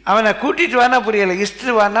 அவனை கூட்டிகிட்டு வானா புரியலை,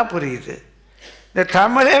 இஷ்டு வானா புரியுது. இந்த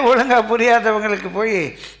தமிழே ஒழுங்காக புரியாதவங்களுக்கு போய்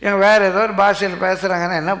இவங்க வேறு ஏதோ ஒரு பாஷையில்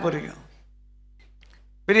பேசுகிறாங்கன்னா என்ன புரியும்?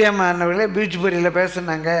 பிரியமானவர்களே, பீச்புரியில்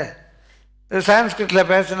பேசுனாங்க, சான்ஸ்கிரிட்டில்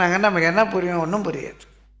பேசுனாங்கன்னா நமக்கு என்ன புரியும்? ஒன்றும் புரியாது.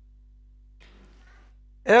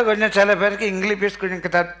 ஏதோ கொஞ்சம் சில பேருக்கு இங்கிலீஷ் கொஞ்சம்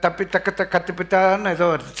தப்பி கற்றுப்பித்தான்னு ஏதோ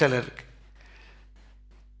வருது சிலருக்கு.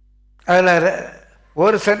 அதில்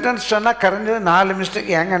ஒரு சென்டென்ஸ் சொன்னால் கரைஞ்சது 4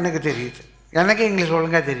 மிஸ்டேக் என் கண்ணுக்கு தெரியுது. எனக்கு இங்கிலீஷ்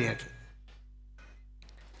ஒழுங்காக தெரியாது.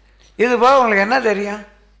 இது போக உங்களுக்கு என்ன தெரியும்?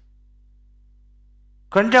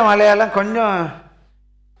 கொஞ்சம் மலையாளம், கொஞ்சம்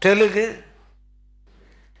தெலுங்கு.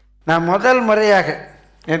 நான் முதல் முறையாக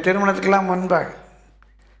என் திருமணத்துக்கெல்லாம் முன்பாக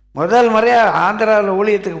முதல் முறையாக ஆந்திராவில்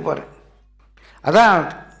ஊழியத்துக்கு போகிறேன். அதான்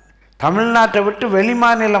தமிழ்நாட்டை விட்டு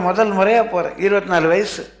வெளிமாநிலம் முதல் முறையாக போகிறேன். 24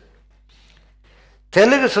 வயசு.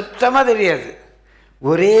 தெலுங்கு சுத்தமாக தெரியாது.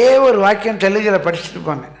 ஒரே ஒரு வாக்கியம் தெலுங்கில் படிச்சுட்டு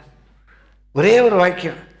போனேன். ஒரே ஒரு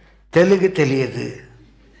வாக்கியம், தெலுங்கு தெரியுது.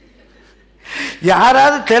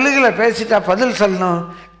 யாராவது தெலுங்கில் பேசிட்டா பதில் சொல்லணும்,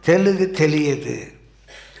 தெலுங்கு தெரியுது.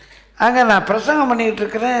 அங்கே நான் பிரசங்கம் பண்ணிக்கிட்டு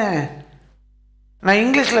இருக்கிறேன். நான்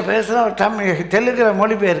இங்கிலீஷில் பேசுகிறேன், ஒரு தெலுங்கில்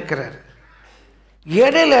மொழிபெயர்க்கிறார்.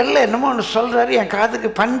 இடையில எல்லாம் என்னமோ ஒன்று சொல்கிறாரு. என் காதுக்கு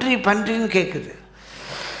பன்றி பன்றின்னு கேட்குது.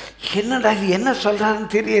 என்னடா இது என்ன சொல்கிறாருன்னு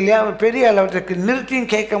தெரியலையா? அவர் பெரிய அளவுக்கு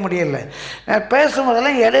நிறுத்தியும் கேட்க முடியலை. நான்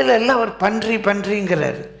பேசும்போதெல்லாம் இடையில எல்லாம் ஒரு பன்றி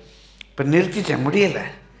பன்றிங்கிறாரு. இப்போ நிறுத்திட்டேன், முடியலை.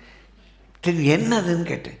 என்னதுன்னு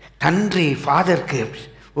கேட்டேன். தன்றி ஃபாதருக்கு.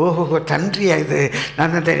 ஓஹோ தன்றியா இது?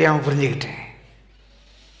 நான் தான் தெரியாமல் புரிஞ்சுக்கிட்டேன்.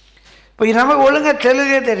 இப்போ நமக்கு ஒழுங்காக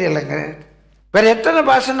தெலுங்கே தெரியலைங்க. வேறு எத்தனை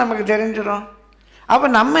பாஷை நமக்கு தெரிஞ்சிடும். அப்போ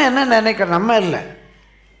நம்ம என்ன நினைக்கிறோம்? நம்ம இல்லை,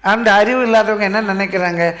 அந்த அறிவு இல்லாதவங்க என்ன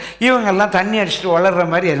நினைக்கிறாங்க? இவங்கெல்லாம் தண்ணி அடிச்சுட்டு வளர்கிற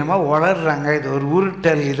மாதிரி என்னமோ வளர்கிறாங்க, இது ஒரு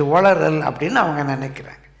உருட்டல், இது வளரல் அப்படின்னு அவங்க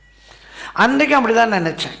நினைக்கிறாங்க. அன்றைக்கும் அப்படி தான்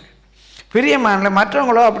நினச்சாங்க. பிரியமான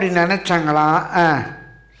மற்றவங்களோ அப்படி நினச்சாங்களாம்.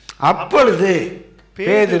 அப்பொழுது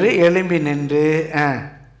பேதுரு எழும்பி நின்று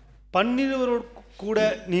 12 கூட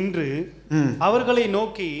நின்று அவர்களை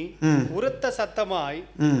நோக்கி உரத்த சத்தமாய்,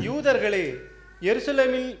 யூதர்களே,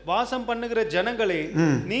 எருசலேமில் வாசம் பண்ணுகிற ஜனங்களே,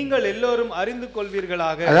 நீங்கள் எல்லோரும் அறிந்து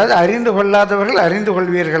கொள்வீர்களாக. அதாவது அறிந்து கொள்ளாதவர்கள் அறிந்து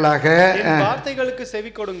கொள்வீர்களாக. வார்த்தைகளுக்கு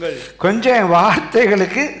செவி கொடுங்கள். கொஞ்சம்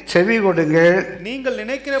வார்த்தைகளுக்கு செவி கொடுங்கள். நீங்கள்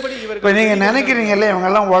நினைக்கிறபடி இவர்கள், நீங்க நினைக்கிறீங்கல்ல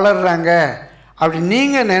இவங்கெல்லாம் வளர்றாங்க அப்படி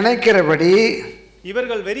நீங்க நினைக்கிறபடி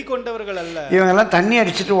இவர்கள் வெறி கொண்டவர்கள் அல்ல. இவங்கெல்லாம் தண்ணி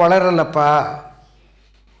அடிச்சுட்டு வளரலப்பா.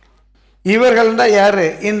 இவர்கள் தான் யாரு?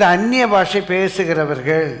 இந்த அந்நிய பாஷை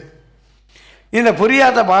பேசுகிறவர்கள், இந்த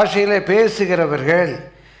புரியாத பாஷையில பேசுகிறவர்கள்.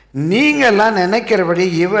 நீங்கெல்லாம் நினைக்கிறபடி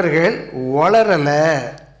இவர்கள் வளரல.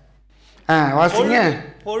 வாசிங்க.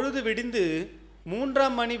 பொழுது விடிந்து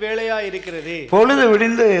 3ஆம் மணி வேளையா இருக்கிறது. பொழுது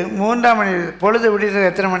விடிந்து 3ஆம் மணி. பொழுது விடிந்து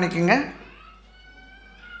எத்தனை மணிக்குங்க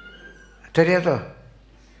தெரியாதோ?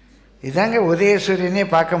 இதாங்க உதய சூரியனே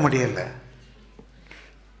பார்க்க முடியல.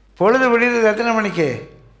 பொழுது விடியது எத்தனை மணிக்கு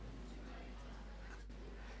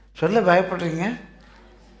சொல்ல பயப்படுறீங்க?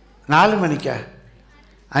 4 மணிக்கா?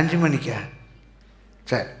 5 மணிக்கா?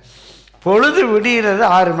 சரி, பொழுது விடிகிறது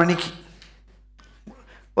 6 மணிக்கு.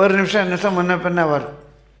 ஒரு நிமிஷம் முன்ன பின்ன வரும்.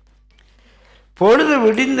 பொழுது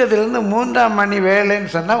விடிந்ததுலேருந்து 3ஆம் மணி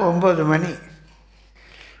வேலைன்னு சொன்னால் 9 மணி.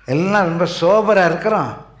 எல்லாம் ரொம்ப சோபராக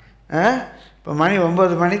இருக்கிறோம். இப்போ மணி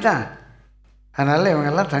 9 மணி தான். அதனால்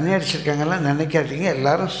இவங்கெல்லாம் தண்ணி அடிச்சிருக்காங்கலாம் நினைக்காதீங்க,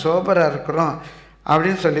 எல்லோரும் சோபராக இருக்கிறோம்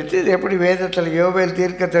அப்படின்னு சொல்லிட்டு, இது எப்படி வேதத்தில் யோவேல்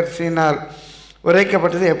தீர்க்கதரிசியினால்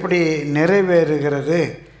உரைக்கப்பட்டது எப்படி நிறைவேறுகிறது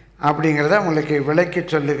அப்படிங்கிறத உங்களுக்கு விளக்கி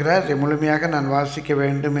சொல்லுகிறார். இதை முழுமையாக நான் வாசிக்க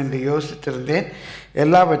வேண்டும் என்று யோசித்திருந்தேன்.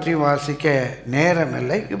 எல்லாவற்றையும் வாசிக்க நேரம்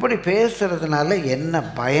இல்லை. இப்படி பேசுகிறதுனால என்ன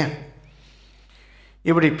பயன்?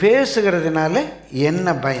 இப்படி பேசுகிறதுனால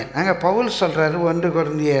என்ன பயன்? அங்கே பவுல் சொல்கிறாரு, 1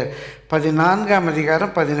 கொரிந்தியர் 14ஆம்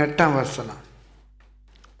அதிகாரம் 18ஆம் வசனம்.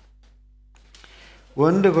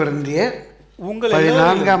 1 கொரிந்தியர்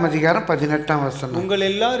 14ஆம் அதிகாரம் 18ஆம் வசனம். உங்கள்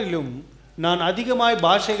எல்லாரிலும் நான் அதிகமாய்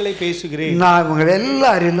பாஷைகளை பேசுகிறேன். உங்கள்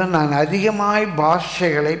எல்லாரிலும் நான் அதிகமாய்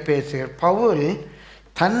பாஷைகளை பேசுகிறேன். பவுல்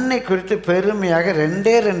தன்னை குறித்து பெருமையாக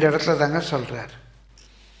 2 இடத்துல தாங்க சொல்கிறார்.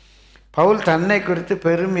 பவுல் தன்னை குறித்து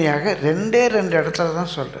பெருமையாக 2 இடத்துல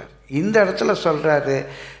தான் சொல்கிறார். இந்த இடத்துல சொல்கிறாரு,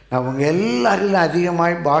 நான் உங்கள் எல்லாரிலும்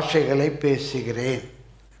அதிகமாய் பாஷைகளை பேசுகிறேன்.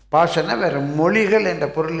 பாஷைன்னா வேறு மொழிகள் என்ற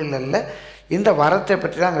பொருளில் அல்ல, இந்த வரத்தை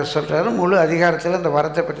பற்றி தான் அங்கே சொல்கிறாரு. முழு அதிகாரத்தில் இந்த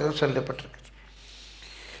வரத்தை பற்றி தான் சொல்லப்பட்டிருக்கு.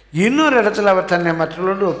 இன்னொரு இடத்துல அவர் தன்னை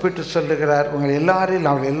மற்றவர்களோடு ஒப்பிட்டு சொல்லுகிறார், உங்கள்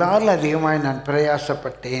அவள் எல்லாரிலும் அதிகமாய் நான்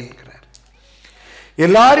பிரயாசப்பட்டேன்கிறார்.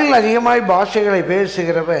 எல்லாரிலும் அதிகமாய் பாஷைகளை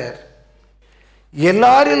பேசுகிறவர்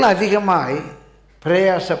எல்லாரிலும் அதிகமாய்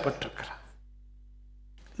பிரயாசப்பட்டிருக்கிறார்.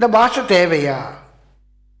 இந்த பாஷை தேவையா?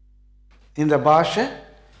 இந்த பாஷை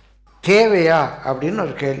தேவையா அப்படின்னு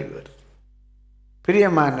ஒரு கேள்வி வருது.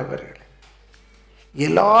 பிரியமானவர்களே,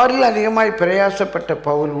 எல்லாரிலும் அதிகமாய் பிரயாசப்பட்ட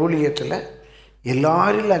பவுல் ஊழியத்தில்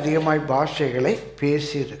எல்லாரிலும் அதிகமாய் பாஷைகளை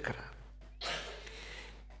பேசியிருக்கிறார்.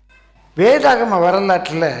 வேதாகம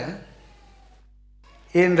வரலாற்றில்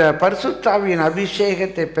இந்த பரிசுத்தாவியின்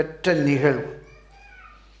அபிஷேகத்தை பெற்ற நிகழ்வு,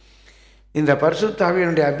 இந்த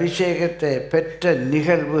பரிசுத்தாவியினுடைய அபிஷேகத்தை பெற்ற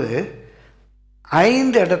நிகழ்வு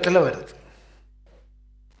 5 இடத்துல வருது.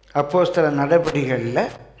 அப்போஸ்தல நடபடிகளில்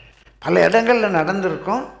பல இடங்களில்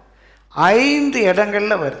நடந்திருக்கும், 5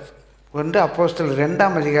 இடங்களில் வருது. ஒன்று அப்போஸ்தலர்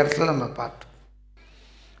 2ஆம் அதிகாரத்தில் நம்ம பார்த்தோம்,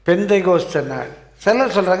 பெந்தைகோஸ்த நாள்.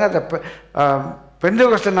 சிலர் சொல்கிறாங்க அந்த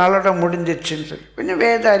பெந்தைகோஸ்த நாளோட முடிஞ்சிச்சுன்னு சொல்லி. கொஞ்சம்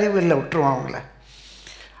வேத அறிவு இல்லை, விட்டுருவோம் அவங்கள.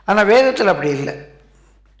 ஆனால் வேதத்தில் அப்படி இல்லை.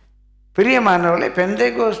 பிரியமானவர்களே,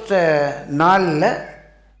 பெந்தைகோஸ்த நாளில்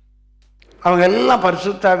அவங்க எல்லாம்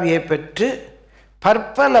பரிசுத்தாவியை பெற்று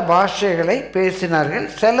பற்பல பாஷைகளை பேசினார்கள்.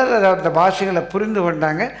 சிலர் அந்த பாஷைகளை புரிந்து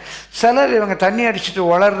கொண்டாங்க, சிலர் இவங்க தண்ணி அடிச்சுட்டு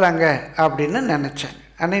வளர்றாங்க அப்படின்னு நினச்சாங்க.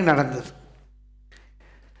 அன்னைக்கு நடந்தது.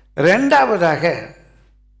 2ஆவதாக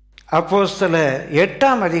அப்போஸ்தலர்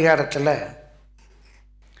 8ஆம் அதிகாரத்தில்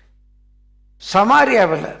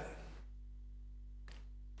சமாரியாவில்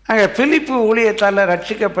அங்கே பிலிப்பு ஊழியத்தால்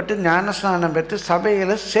ரட்சிக்கப்பட்டு ஞானஸ்நானம் பெற்று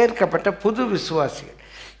சபையில் சேர்க்கப்பட்ட புது விசுவாசிகள்,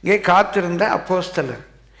 இங்கே காத்திருந்த அப்போஸ்தலர்,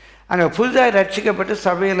 அங்கே புதிதாக ரட்சிக்கப்பட்டு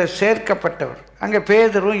சபையில் சேர்க்கப்பட்டவர். அங்கே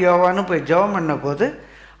பேதுரும் யோவானும் போய் ஜெபம் பண்ண போது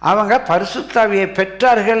அவங்க பரிசுத்தாவியை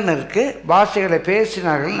பெற்றார்கள்னு இருக்குது, பாஷைகளை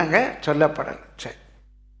பேசினார்கள்னு அங்கே சொல்லப்படலை. சரி,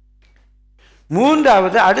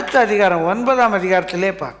 3ஆவது அடுத்த அதிகாரம் 9ஆம்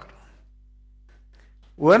அதிகாரத்திலே பார்க்குறோம்.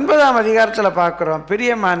 9ஆம் அதிகாரத்தில் பார்க்குறோம்,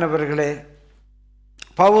 பிரியமானவர்களே,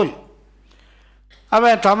 பவுல்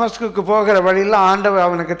அவன் தமஸ்குக்கு போகிற வழியில் ஆண்டவர்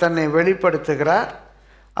அவனுக்கு தன்னை வெளிப்படுத்துகிறார்.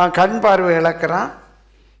 அவன் கண் பார்வை இழக்கிறான்.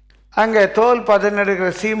 அங்கே தோல் பதனிடுகிற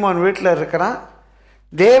சீமோன் வீட்டில் இருக்கிறான்.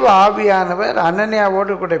 தேவ ஆவியானவர்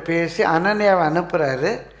அனனியாவோடு கூட பேசி அனனியாவை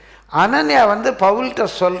அனுப்புகிறாரு. அனனியா பவுல்கிட்ட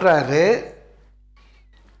சொல்கிறாரு,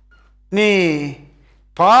 நீ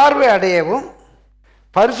பார்வை அடையவும்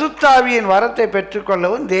பரிசுத்தாவியின் வரத்தை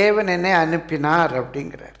பெற்றுக்கொள்ளவும் தேவன் என்னை அனுப்பினார்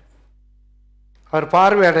அப்படிங்கிறார். அவர்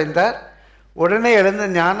பார்வை அடைந்தார், உடனே எழுந்து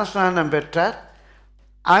ஞானஸ்நானம் பெற்றார்.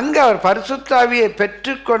 அங்கே அவர் பரிசுத்தாவியை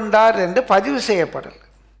பெற்றுக்கொண்டார் என்று பதிவு செய்யப்படலை.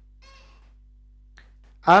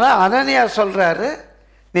 ஆனால் அனனியா சொல்கிறாரு,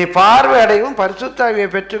 நீ பார்வை அடையவும் பரிசுத்தாவியை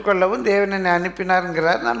பெற்றுக்கொள்ளவும் தேவன் என்னை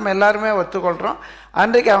அனுப்பினாருங்கிறார். நம்ம எல்லாருமே ஒத்துக்கொள்கிறோம்.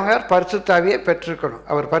 அன்றைக்கு அவங்க பரிசுத்தாவியை பெற்றுக்கணும்.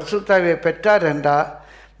 அவர் பரிசுத்தாவியை பெற்றார் என்றால்,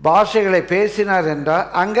 பாஷைகளை பேசினார் என்றால்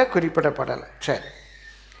அங்கே குறிப்பிடப்படலை. சரி,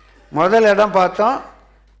 முதல் இடம் பார்த்தோம்,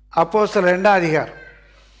 அப்போஸ்தலர் 2ஆம் அதிகாரம்.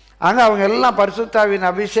 அங்கே அவங்க எல்லாம் பரிசுத்தாவின்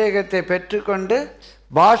அபிஷேகத்தை பெற்றுக்கொண்டு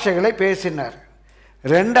பாஷைகளை பேசினார்.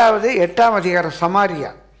 2ஆவது 8ஆம் அதிகாரம்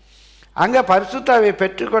சமாரியா. அங்கே பரிசுத்தாவியை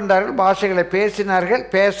பெற்றுக்கொண்டார்கள், பாஷைகளை பேசினார்கள்,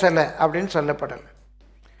 பேசலை அப்படின்னு சொல்லப்படலை.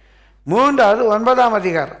 3ஆவது 9ஆம்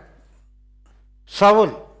அதிகாரம்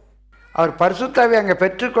சவுல். அவர் பரிசுத்தாவி அங்கே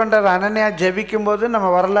பெற்றுக்கொண்டார். அனனியா ஜெபிக்கும் போது நம்ம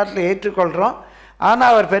வரலாற்றில் ஏற்றுக்கொள்கிறோம்.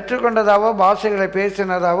 ஆனால் அவர் பெற்றுக்கொண்டதாவோ பாஷைகளை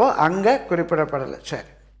பேசினதாவோ அங்கே குறிப்பிடப்படலை.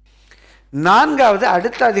 சரி, 4ஆவது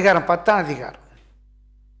அடுத்த அதிகாரம் 10ஆம் அதிகாரம்.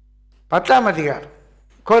 10ஆம் அதிகாரம்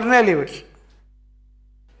கொர்நேலி வீட்டில்.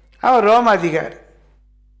 அவர் ரோம அதிகாரி,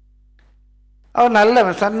 அவர்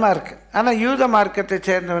நல்லவன், சன்மார்க்கு. ஆனால் யூத மார்க்கத்தை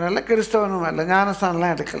சேர்ந்தவன் அல்ல, கிறிஸ்தவனும் அல்ல,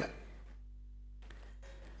 ஞானஸ்தானம்லாம் எடுக்கலை.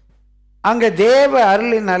 அங்கே தேவ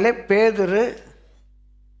அருளினாலே பேதுரு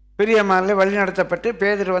பிரியமானே வழிநடத்தப்பட்டு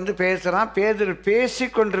பேதுரு பேசுகிறான். பேதுரு பேசி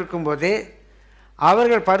கொண்டிருக்கும் போதே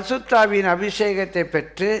அவர்கள் பரிசுத்தாவியின் அபிஷேகத்தை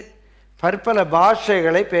பெற்று பற்பல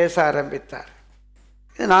பாஷைகளை பேச ஆரம்பித்தார்.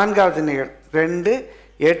 இது 4ஆவது நிகழ்வு. 2,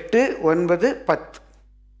 8, 9, 10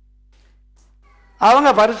 அவங்க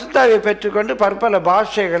பரிசுத்தாவியை பெற்றுக்கொண்டு பற்பல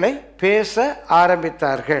பாஷைகளை பேச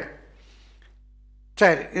ஆரம்பித்தார்கள்.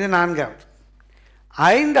 சரி, இது 4ஆவது.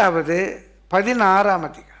 5ஆவது 16ஆம்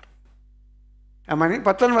அதிகாரம்,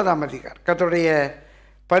 19ஆம் அதிகாரம். கர்த்தருடைய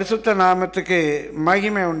பரிசுத்த நாமத்துக்கு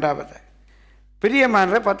மகிமை உண்டாவது.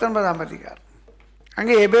 பிரியமான 19ஆம் அதிகாரம்.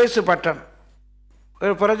 அங்கே எபேசு பட்டணம்,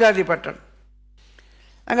 ஒரு புறஜாதி பட்டணம்.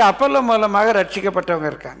 அங்கே அப்பல்லோ மூலமாக ரட்சிக்கப்பட்டவங்க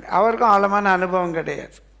இருக்காங்க. அவருக்கும் ஆழமான அனுபவம்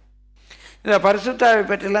கிடையாது, இந்த பரிசுத்தாவை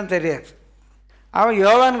பற்றிலாம் தெரியாது. அவன்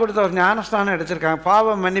யோவான் கொடுத்த ஒரு ஞானஸ்தானம் எடுத்திருக்காங்க,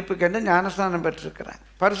 பாவ மன்னிப்புக்கென்று ஞானஸ்தானம் பெற்றிருக்கிறாங்க.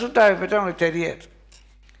 பரிசுத்தாவை பற்றி அவங்களுக்கு தெரியாது.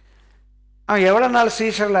 அவன் எவ்வளோ நாள்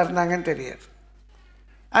சீஷர்களாக இருந்தாங்கன்னு தெரியாது.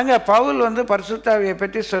 அங்கே பவுல் பரிசுத்தாவியை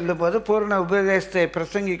பற்றி சொல்லும்போது, பூர்ண உபதேசத்தை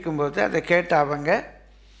பிரசங்கிக்கும்போது அதை கேட்ட அவங்க,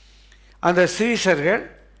 அந்த சீஷர்கள்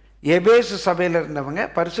எபேசு சபையில் இருந்தவங்க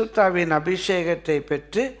பரிசுத்தாவின் அபிஷேகத்தை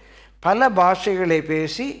பெற்று பல பாஷைகளை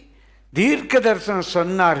பேசி தீர்க்க தரிசனம்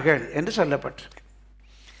சொன்னார்கள் என்று சொல்லப்பட்டிருக்கு.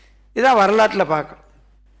 இதான் வரலாற்றில் பார்க்குறோம்.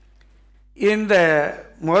 இந்த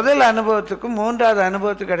முதல் அனுபவத்துக்கும் 3ஆவது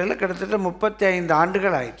அனுபவத்துக்கு இடையில் கிட்டத்தட்ட 35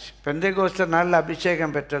 ஆண்டுகள் ஆயிடுச்சு. பெந்தைகோஸ்து நாளில்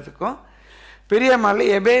அபிஷேகம் பெற்றதுக்கும் பிரியமான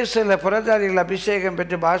எபேசில் புறஜாதிகள் அபிஷேகம்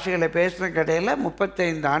பெற்று பாஷைகளை பேசுறதுக்கு இடையில்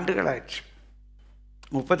 35 ஆண்டுகள் ஆயிடுச்சு.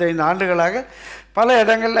 35 ஆண்டுகளாக பல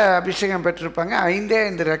இடங்களில் அபிஷேகம் பெற்றிருப்பாங்க.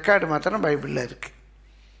 5 ரெக்கார்டு மாத்திரம் பைபிளில் இருக்குது.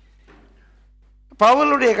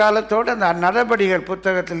 பவுலுடைய காலத்தோடு அந்த நடபடிகள்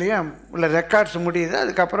புத்தகத்துலேயும் உள்ள ரெக்கார்ட்ஸ் முடியுது.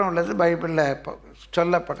 அதுக்கப்புறம் உள்ளது பைபிளில்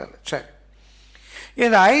சொல்லப்படலை. சரி,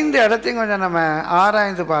 இந்த 5 இடத்தையும் கொஞ்சம் நம்ம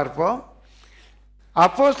ஆராய்ந்து பார்ப்போம்.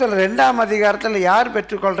 அப்போஸ்தலர் 2ஆம் அதிகாரத்தில் யார்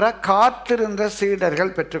பெற்றுக்கொள்கிறா? காத்திருந்த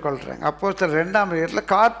சீடர்கள் பெற்றுக்கொள்கிறாங்க. அப்போஸ்தலர் 2ஆம்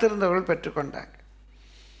அதிகாரத்தில் காத்திருந்தவர்கள் பெற்றுக்கொண்டாங்க.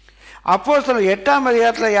 அப்போஸ்தலர் 8ஆம்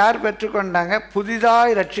அதிகாரத்தில் யார் பெற்றுக்கொண்டாங்க?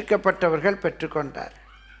 புதிதாய் ரட்சிக்கப்பட்டவர்கள் பெற்றுக்கொண்டார்.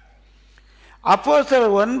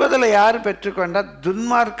 அப்போஸ்தலர் 9 யார் பெற்றுக்கொண்டார்?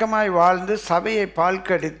 துன்மார்க்கமாய் வாழ்ந்து சபையை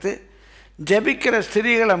பால்கடித்து ஜெபிக்கிற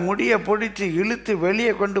ஸ்திரீகளை முடிய பிடிச்சி இழுத்து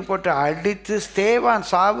வெளியே கொண்டு போட்டு அடித்து ஸ்தேவான்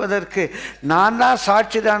சாவதற்கு நான் தான்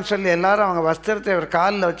சாட்சிதான் சொல்லி எல்லாரும் அவங்க வஸ்திரத்தை அவர்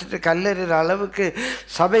காலில் வச்சுட்டு கல்லெறிகிற அளவுக்கு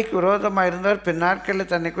சபைக்கு விரோதமாக இருந்தார். பின்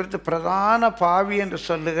நாட்களில் தன்னை குறித்து பிரதான பாவி என்று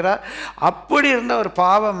சொல்லுகிறார். அப்படி இருந்த ஒரு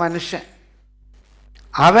பாவ மனுஷன்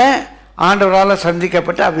அவன் ஆண்டவரால்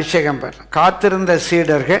சந்திக்கப்பட்டு அபிஷேகம் பெறான். காத்திருந்த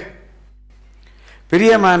சீடர்கள்,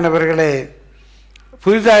 பிரியமானவர்களே,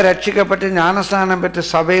 புதிதாக ரட்சிக்கப்பட்டு ஞானஸ்நானம் பெற்று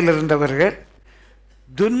சபையில் இருந்தவர்கள்,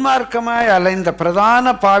 துன்மார்க்கமாய் அலைந்த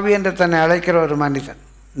பிரதான பாவி என்று தன்னை அழைக்கிற ஒரு மனிதன்.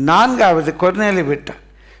 4வது கொர்நேலி விட்டான்.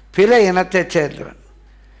 பிற இனத்தைச் சேர்ந்தவன்,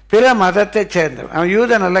 பிற மதத்தைச் சேர்ந்தவன். அவன்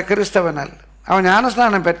யூதன் அல்ல, கிறிஸ்தவன் அல்ல, அவன்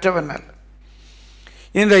ஞானஸ்நானம் பெற்றவன் அல்ல.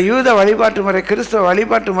 இந்த யூத வழிபாட்டு முறை, கிறிஸ்தவ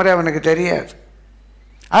வழிபாட்டு முறை அவனுக்கு தெரியாது.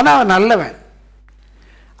 ஆனால் அவன் நல்லவன்.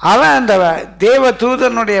 அவன் அந்த தேவ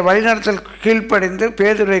தூதனுடைய வழிநடத்தல் கீழ்ப்படிந்து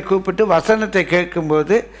பேதுருவை கூப்பிட்டு வசனத்தை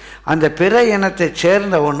கேட்கும்போது அந்த பிற இனத்தை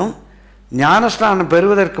சேர்ந்தவனும் ஞானஸ்நானம்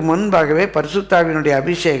பெறுவதற்கு முன்பாகவே பரிசுத்தாவினுடைய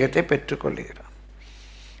அபிஷேகத்தை பெற்றுக்கொள்கிறான்.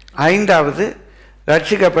 5வது,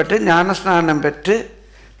 ரட்சிக்கப்பட்டு ஞானஸ்நானம் பெற்று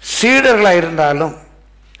சீடர்களாக இருந்தாலும்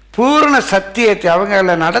பூர்ண சத்தியத்தை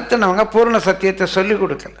அவங்கள நடத்தினவங்க பூர்ண சத்தியத்தை சொல்லிக்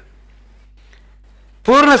கொடுக்கல.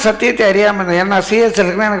 பூர்ண சத்தியத்தை அறியாமல், ஏன்னா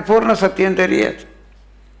சிஎஸ்எலுக்குமே எனக்கு பூர்ண சத்தியம் தெரியாது.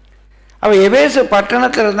 அவள் எபேசு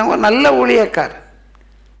பட்டணத்தில் இருந்தவங்க நல்ல ஊழியக்காரர்,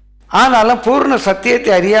 ஆனாலும் பூர்ண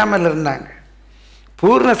சத்தியத்தை அறியாமல் இருந்தாங்க.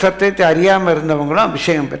 பூர்ண சத்தியத்தை அறியாமல் இருந்தவங்களும்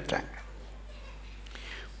அபிஷேகம் பெற்றாங்க.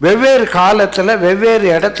 வெவ்வேறு காலத்தில் வெவ்வேறு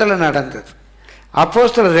இடத்துல நடந்தது.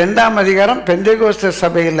 அப்போஸ்தலர் 2ஆம் அதிகாரம் பெந்தேகோஸ்தே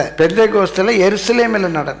சபையில், பெந்தேகோஸ்தில்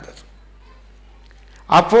எருசலேமில் நடந்தது.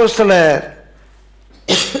 அப்போஸ்தலர்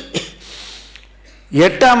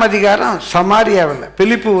 8ஆம் அதிகாரம் சமாரியாவில்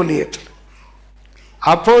பிலிப்பு ஊழியத்தில்.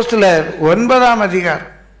 அப்போஸ்தலர் 9ஆம்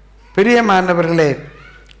அதிகாரம், பிரியமானவர்களே,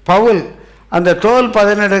 பவுல் அந்த தோல்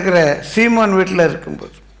பதனெடுக்கிற சீமோன் வீட்டில்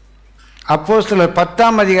இருக்கும்போது. அப்போஸ்தலர்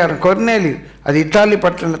 10ஆம் அதிகாரம் கொர்நேலி, அது இத்தாலி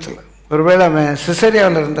பட்டணத்தில், ஒருவேளை அவன்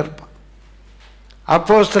சிசரியாவில் இருந்திருப்பான்.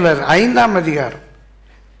 அப்போஸ்தலர் 5ஆம் அதிகாரம்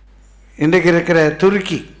இன்றைக்கு இருக்கிற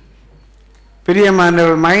துருக்கி,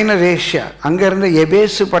 பிரியமானவர்கள் மைனர் ஏஷியா, அங்கேருந்து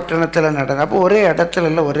எபேசு பட்டணத்தில் நடந்தது. அப்போ ஒரே இடத்துல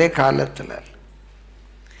இல்லை, ஒரே காலத்தில்.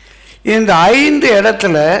 இந்த 5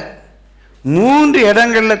 இடத்துல 3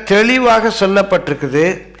 இடங்களில் தெளிவாக சொல்லப்பட்டிருக்குது.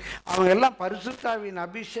 அவங்க எல்லாம் பரிசுத்தாவியின்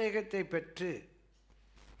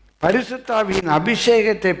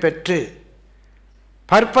அபிஷேகத்தை பெற்று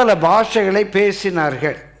பற்பல பாஷைகளை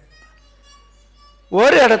பேசினார்கள்.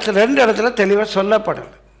 ஒரு இடத்துல 2 இடத்துல தெளிவாக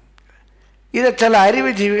சொல்லப்படலை. இதை சில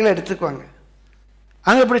அறிவுஜீவிகள் எடுத்துக்குவாங்க.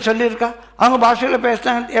 அங்கே இப்படி சொல்லியிருக்கா, அவங்க பாஷைகளை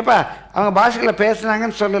பேசினாங்க. ஏப்பா, அவங்க பாஷைகளை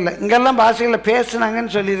பேசுனாங்கன்னு சொல்லலை, இங்கெல்லாம் பாஷைகளை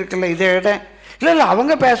பேசுனாங்கன்னு சொல்லியிருக்கல. இதே இடம் இல்லை,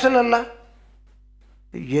 அவங்க பேசலல்ல.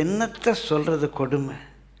 என்னத்தை சொல்கிறது கொடுமை.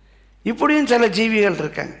 இப்படியும் சில ஜீவிகள்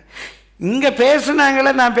இருக்காங்க. இங்கே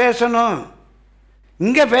பேசுனாங்களே நான் பேசணும்,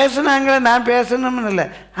 இங்கே பேசுனாங்களே நான் பேசணும்னு இல்லை,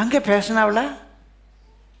 அங்கே பேசினாவளா?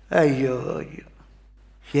 ஐயோ ஐயோ,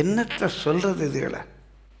 என்னத்தை சொல்கிறது இதுகளை.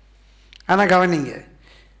 ஆனால் கவனிங்க,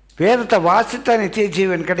 வேதத்தை வாசித்தா நித்திய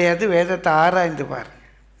ஜீவன் கிடையாது. வேதத்தை ஆராய்ந்து பாருங்க.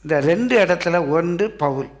 இந்த 2 இடத்துல, ஒன்று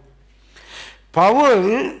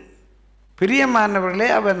பவுல் பிரியமானவர்களே,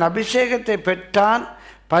 அவன் அபிஷேகத்தை பெற்றான்,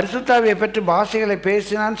 பரிசுத்தாவியை பெற்று பாஷைகளை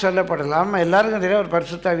பேசினான்னு சொல்லப்படலாம். எல்லாருக்கும் தெரியும் அவர்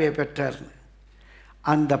பரிசுத்தாவியை பெற்றார்னு.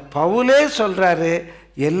 அந்த பவுலே சொல்கிறாரு,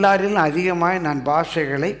 எல்லாரிலும் அதிகமாக நான்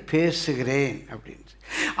பாஷைகளை பேசுகிறேன் அப்படின்னு.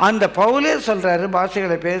 அந்த பவுலே சொல்கிறாரு,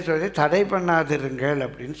 பாஷைகளை பேசுவதை தடை பண்ணாதிருங்கள்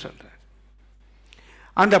அப்படின்னு சொல்கிறார்.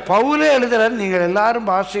 அந்த பவுலே எழுதுகிறார், நீங்கள் எல்லாரும்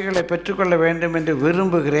பாஷைகளை பெற்றுக்கொள்ள வேண்டும் என்று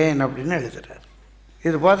விரும்புகிறேன் அப்படின்னு எழுதுகிறார்.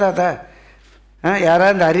 இது போதாதா?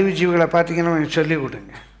 யாராவது இந்த அறிவுஜீவிகளை பார்த்தீங்கன்னா சொல்லிக்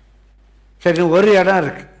கொடுங்க. சரி, ஒரு இடம்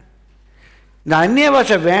இருக்குது. இந்த அந்நிய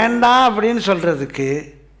பாஷை வேண்டாம் அப்படின்னு சொல்கிறதுக்கு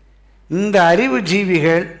இந்த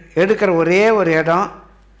அறிவுஜீவிகள் எடுக்கிற ஒரே ஒரு இடம்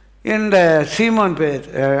இந்த சீமோன்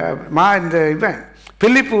இந்த இவன்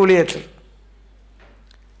பிலிப்பு ஊழியத்தில்.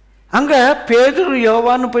 அங்கே பேதுரு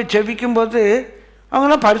யோவான்னு போய் செபிக்கும்போது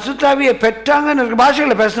அவங்களாம் பரிசுத்தாவியை பெற்றாங்கன்னு இருக்கு.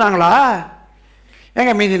 பாஷைகளை பேசுனாங்களா?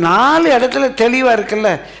 ஏங்க மீதி 4 இடத்துல தெளிவாக இருக்குல்ல.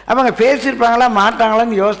 அவங்க பேசியிருப்பாங்களா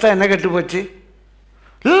மாட்டாங்களான்னு யோசித்தா என்ன கெட்டு போச்சு?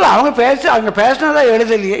 இல்லை, அவங்க பேசினதா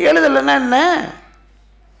எழுதலையே. எழுதலைன்னா என்ன?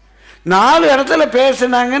 4 இடத்துல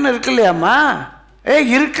பேசுனாங்கன்னு இருக்கு இல்லையாம்மா?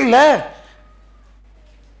 இருக்குல்ல.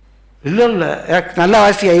 இல்லை இல்லை, நல்லா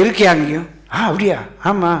வாசியா இருக்கியா அங்கேயும்? அப்படியா?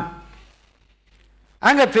 ஆமாம்.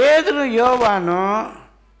 அங்கே பேதுரும் யோவானும்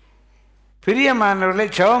பிரியமானவர்களை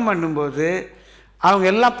ஜெபம் பண்ணும்போது அவங்க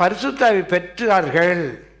எல்லாம் பரிசுத்தாவி பெற்றார்கள்.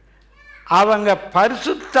 அவங்க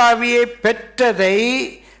பரிசுத்தாவியை பெற்றதை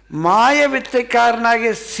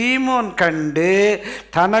மாயவித்தைக்காரனாகிய சீமோன் கண்டு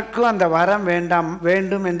தனக்கும் அந்த வரம்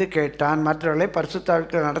வேண்டும் என்று கேட்டான். மற்றவர்களை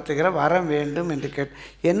பரிசுத்தாவிக்கு நடத்துகிற வரம் வேண்டும் என்று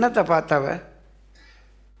என்னத்தை பார்த்தவ?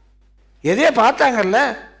 எதையோ பார்த்தாங்கல்ல.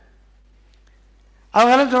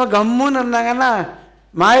 அவங்கெல்லாம் சும்மா கம்முன்னு இருந்தாங்கன்னா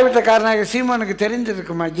மாயவித்தைக்காரனாகிய சீமோனுக்கு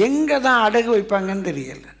தெரிஞ்சிருக்குமா? எங்கே தான் அடகு வைப்பாங்கன்னு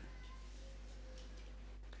தெரியல.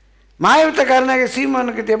 மாயவித்தைக்காரனாகிய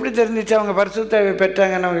சீமோனுக்கு எப்படி தெரிஞ்சிச்சு அவங்க பரிசுத்தாவியை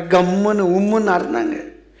பெற்றாங்கன்னு? அவங்க கம்முன்னு உம்முன்னு இருந்தாங்க.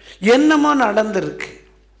 என்னமோ நடந்திருக்கு.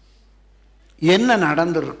 என்ன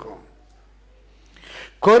நடந்திருக்கும்?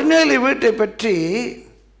 கொர்நேலி வீட்டை பற்றி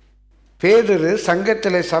பேதுரு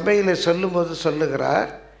சங்கத்தில் சபையில் சொல்லும்போது சொல்லுகிறார்,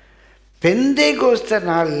 பெந்தேகோஸ்தே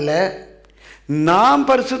நாளில் நாம்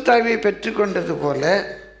பரிசுத்தாவியை பெற்றுக்கொண்டது போல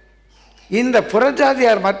இந்த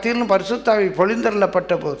புறஜாதியார் மத்தியிலும் பரிசுத்தாவி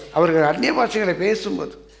பொழிந்தருளப்பட்ட போது அவர்கள் அந்நிய பாஷைகளை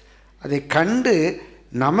பேசும்போது அதை கண்டு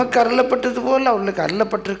நமக்கு அருளப்பட்டது போல் அவர்களுக்கு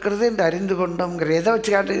அருளப்பட்டிருக்கிறது என்று அறிந்து கொண்டோங்கிற எதை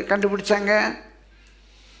வச்சு கண்டுபிடிச்சாங்க?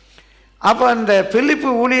 அப்போ அந்த பிலிப்பு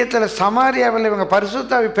ஊழியத்தில் சமாரியாவில் இவங்க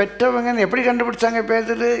பரிசுத்தாவி பெற்றவங்கன்னு எப்படி கண்டுபிடிச்சாங்க?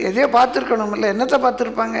 பேதுரு எதையோ பார்த்துருக்கணும் இல்லை? என்னத்தை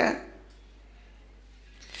பார்த்துருப்பாங்க?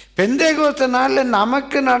 பெந்தேகோஸ்தே நாளில்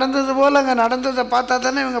நமக்கு நடந்தது போல் அங்கே நடந்ததை பார்த்தா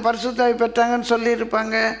தானே இவங்க பரிசுத்தாவி பெற்றாங்கன்னு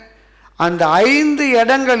சொல்லியிருப்பாங்க. அந்த 5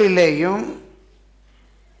 இடங்களிலேயும்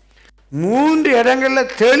 3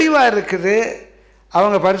 இடங்களில் தெளிவாக இருக்குது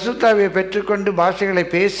அவங்க பரிசுத்தாவியை பெற்றுக்கொண்டு பாஷைகளை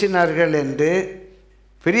பேசினார்கள் என்று.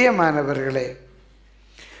 பிரியமானவர்களே,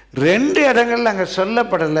 2 இடங்களில் அங்கே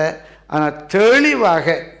சொல்லப்படலை. ஆனால்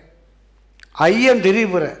தெளிவாக ஐயம்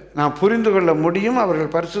திரிபுர நான் புரிந்து கொள்ள முடியும்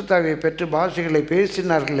அவர்கள் பரிசுத்தாவியை பெற்று பாஷைகளை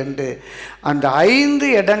பேசினார்கள் என்று. அந்த 5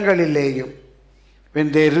 இடங்களிலேயும் when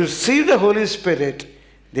they received the Holy Spirit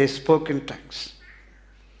they spoke in tongues.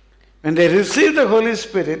 When they received the Holy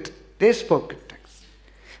Spirit they spoke in tongues.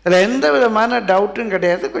 அதில் எந்த விதமான டவுட்டும்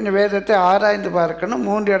கிடையாது. கொஞ்சம் வேதத்தை ஆராய்ந்து பார்க்கணும்.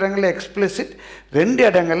 3 இடங்களில் எக்ஸ்பிளிசிட், 2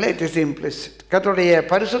 இடங்களில் இட் இஸ் இம்ப்ளிசிட். கர்த்தருடைய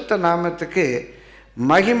பரிசுத்த நாமத்துக்கு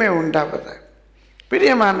மகிமை உண்டாவதாக.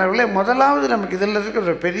 பிரியமானவர்களே, முதலாவது நமக்கு இதில் இருக்கிற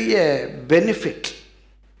ஒரு பெரிய பெனிஃபிட்,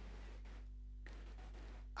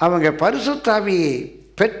 அவங்க பரிசுத்தாவியை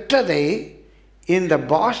பெற்றதை இந்த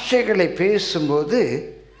பாஷைகளை பேசும்போது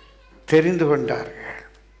தெரிந்து கொண்டார்கள்.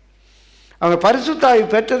 அவங்க பரிசுத்தாவி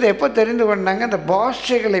பெற்றதை எப்போ தெரிந்து கொண்டாங்க? அந்த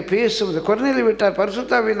பாஷைகளை பேசுவது. கொர்நேலி வீட்டார்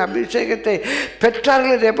பரிசுத்தாவியின் அபிஷேகத்தை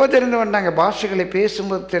பெற்றார்கள். இதை எப்போ தெரிந்து கொண்டாங்க? பாஷைகளை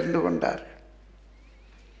பேசும்போது தெரிந்து கொண்டார்கள்.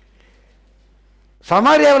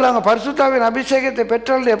 சமாரியாவில் அவங்க பரிசுத்தாவின் அபிஷேகத்தை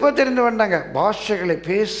பெற்றார்கள். எப்போ தெரிந்து கொண்டாங்க? பாஷைகளை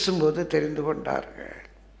பேசும்போது தெரிந்து கொண்டார்கள்.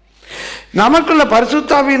 நமக்குள்ள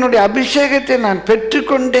பரிசுத்தாவியினுடைய அபிஷேகத்தை நான்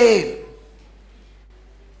பெற்றுக்கொண்டேன்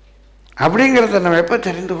அப்படிங்கிறத நம்ம எப்போ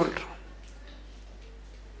தெரிந்து கொள்கிறோம்?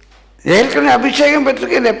 ஏற்கனவே அபிஷேகம்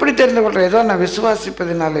பெற்றிருக்கேன் எப்படி தெரிந்து கொள்கிறேன்? ஏதோ நான்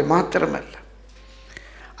விசுவாசிப்பதினாலே மாத்திரமல்ல,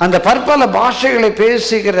 அந்த பற்பல பாஷைகளை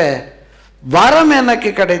பேசுகிற வரம்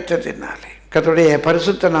எனக்கு கிடைத்ததினாலே. கர்த்தருடைய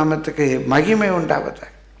பரிசுத்த நாமத்துக்கு மகிமை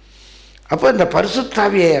உண்டாவதாக. அப்போ இந்த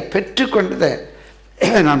பரிசுத்தாவியை பெற்றுக்கொண்டதை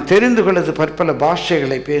நாம் தெரிந்து கொள்வது பற்பல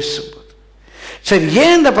பாஷைகளை பேசும்போது. சரி,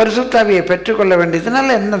 ஏன் இந்த பரிசுத்தாவியை பெற்றுக்கொள்ள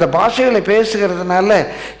வேண்டியதுனால என்ன? இந்த பாஷைகளை பேசுகிறதுனால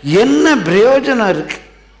என்ன பிரயோஜனம் இருக்குது?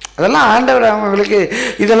 அதெல்லாம் ஆண்டவர் அவங்களுக்கு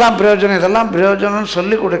இதெல்லாம் பிரயோஜனம்னு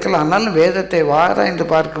சொல்லி கொடுக்கலாம். ஆனாலும் வேதத்தை ஆராய்ந்து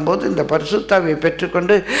பார்க்கும்போது இந்த பரிசுத்தாவியை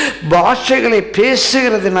பெற்றுக்கொண்டு பாஷைகளை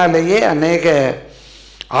பேசுகிறதுனாலேயே அநேக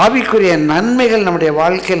ஆவிக்குரிய நன்மைகள் நம்முடைய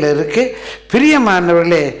வாழ்க்கையில் இருக்குது.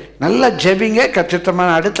 பிரியமானவர்களே, நல்லா ஜெபிங்க.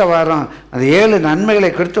 கச்சித்தமான அடுத்த வாரம் அந்த 7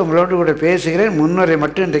 நன்மைகளை குறித்து உங்களோடு கூட பேசுகிறேன். முன்னுரை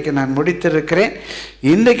மட்டும் இன்றைக்கு நான் முடித்திருக்கிறேன்.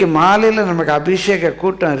 இன்றைக்கு மாலையில் நமக்கு அபிஷேக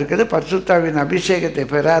கூட்டம் இருக்குது. பரிசுத்தாவின் அபிஷேகத்தை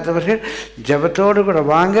பெறாதவர்கள் ஜெபத்தோடு கூட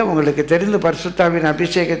வாங்க. உங்களுக்கு தெரிந்து பரிசுத்தாவின்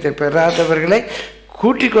அபிஷேகத்தை பெறாதவர்களை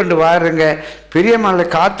கூட்டிக் கொண்டு வாருங்க. பிரியமான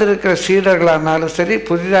காத்திருக்கிற சீடர்களானாலும் சரி,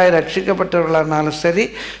 புதிதாக ரட்சிக்கப்பட்டவர்களானாலும் சரி,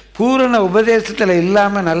 பூரண உபதேசத்தில்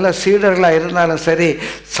இல்லாமல் நல்ல சீடர்களாக இருந்தாலும் சரி,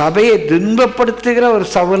 சபையை துன்பப்படுத்துகிற ஒரு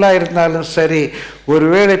சவுலாக இருந்தாலும் சரி,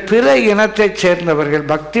 ஒருவேளை பிற இனத்தைச் சேர்ந்தவர்கள்,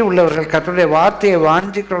 பக்தி உள்ளவர்கள், கர்த்தருடைய வார்த்தையை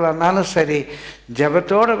வாஞ்சிக்கிறவர்களானாலும் சரி,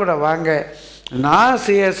 ஜெபத்தோடு கூட வாங்க. நான்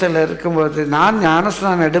சிஎஸ்எல் இருக்கும்போது நான்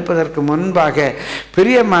ஞானஸ்நானம் எடுப்பதற்கு முன்பாக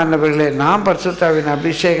பிரியமானவர்களே, நான் பரிசுத்தாவின்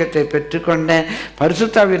அபிஷேகத்தை பெற்றுக்கொண்டேன்.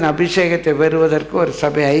 பரிசுத்தாவின் அபிஷேகத்தை பெறுவதற்கு ஒரு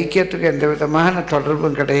சபை ஐக்கியத்துக்கு எந்த விதமான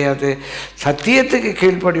தொடர்பும் கிடையாது. சத்தியத்துக்கு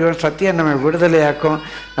கீழ்ப்படிவோம், சத்தியம் நம்ம விடுதலையாக்கும்.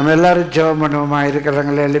 நம்ம எல்லாரும் ஜெபம் பண்ணுவோமா?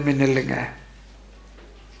 இருக்கிறவங்களே எழுப்பி நில்லுங்க.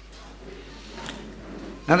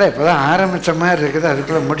 அதான் இப்போ தான் ஆரம்பித்த மாதிரி இருக்குது,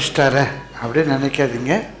 அதுக்குள்ளே முடிச்சிட்டார அப்படின்னு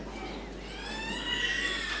நினைக்காதீங்க.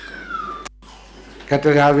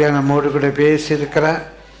 கர்த்தருடைய ஆவியானவர் நம்மோடு கூட பேசியிருக்கிறார்.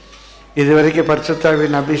 இதுவரைக்கும்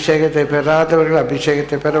பரிசுத்தாவின் அபிஷேகத்தை பெறாதவர்கள்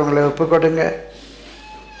அபிஷேகத்தை பெற உங்களை ஒப்புக் கொடுங்க.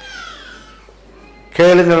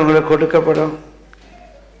 கேளுங்கள், உங்களுக்கு கொடுக்கப்படும்.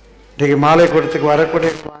 இன்றைக்கு மாலை கூட்டத்துக்கு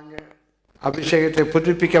வரக்கூடிய வாங்க, அபிஷேகத்தை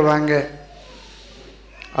புதுப்பிக்க வாங்க.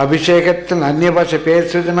 அபிஷேகத்தில் அந்நிய பாஷை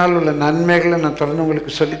பேசுவதனால் உள்ள நன்மைகளை நான் தொடர்ந்து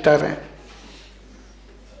உங்களுக்கு சொல்லித்தரேன்.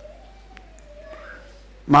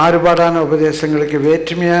 மாறுபாடான உபதேசங்களுக்கு,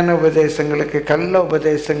 வேற்றுமையான உபதேசங்களுக்கு, கள்ள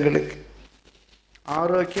உபதேசங்களுக்கு,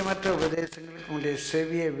 ஆரோக்கியமற்ற உபதேசங்களுக்கு உங்களுடைய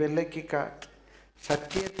செவியை விலக்கி காத்து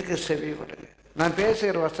சத்தியத்துக்கு செவி விடுங்க. நான்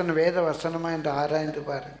பேசுகிற வசனம் வேத வசனமா என்று ஆராய்ந்து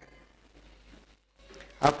பாருங்க.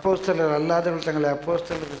 அப்போஸ்தலர் அல்லாதவர்கள் தங்களை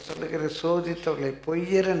அப்போஸ்தலர் சொல்லுகிற சோதித்தவர்களை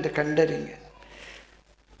பொய்யர் என்று கண்டறிங்க.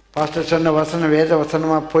 பாஸ்டர் சொன்ன வசனம் வேத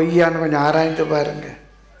வசனமா பொய்யான்னு கொஞ்சம் ஆராய்ந்து பாருங்க.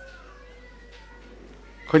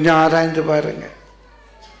 கொஞ்சம் ஆராய்ந்து பாருங்க.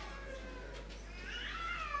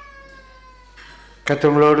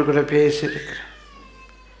 கத்தவங்களோடு கூட பேசியிருக்கிறேன்.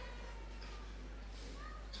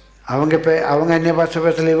 அவங்க அந்நிய பாஷை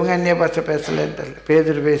பேசலை, இவங்க அந்நிய பாஷை பேசலைன்றல.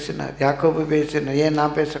 பேதுரு பேசினார், யாக்கோபு பேசினார், ஏன்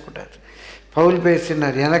நான் பேசக்கூடாது? பவுல்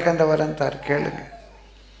பேசினார், எனக்கு அந்த வரம் தார், கேளுங்க.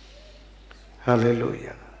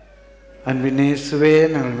 ஹல்லேலூயா. அன்பின் இயேசுவே,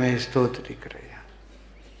 நாங்கள் மே ஸ்தோத்திரிக்கிறோம்.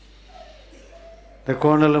 இந்த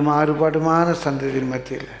கோணலும் மாறுபாடுமான சந்ததியின்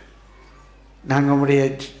மத்தியில் நாங்கள் உடைய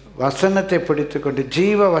வசனத்தை பிடித்துக்கொண்டு,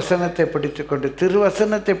 ஜீவ வசனத்தை பிடித்துக்கொண்டு,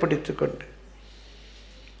 திருவசனத்தை பிடித்துக்கொண்டு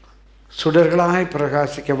சுடர்களாய்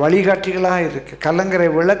பிரகாசிக்க, வழிகாட்டிகளாக இருக்க, கலங்கரை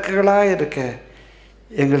விளக்குகளாக இருக்க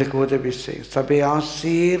எங்களுக்கு உதவி செய்யும். சபையை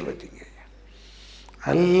ஆசீர்வதிங்க.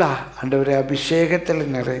 அல்லாஹ் ஆண்டவரே அபிஷேகத்தில்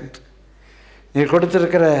நிறைந்து நீர்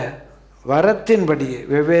கொடுத்திருக்கிற வரத்தின்படியே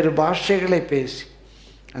வெவ்வேறு பாஷைகளை பேசி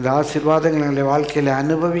அந்த ஆசீர்வாதங்களை எங்களுடைய வாழ்க்கையில்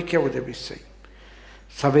அனுபவிக்க உதவி செய்யும்.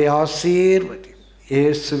 சபை ஆசீர்வதி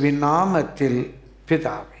இயேசுவின் நாமத்தில்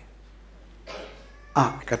பிதாவே.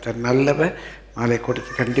 கர்த்தர் நல்லவர். மாலை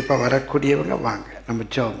கூட்டத்துக்கு கண்டிப்பாக வரக்கூடியவங்க வாங்க, நம்ம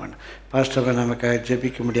ஜெபம் பண்ணணும். பாஸ்டரை நமக்கு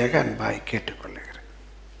ஜெபிக்க முடியாத அன்பாய் கேட்டுக்கொள்ளுகிறேன்.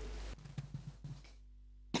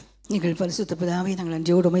 எங்கள் பரிசுத்த பிதாவே, நாங்கள்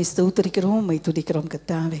நன்றியோடுமை ஸ்தோத்திரிக்கிறோம், மை துதிக்கிறோம்.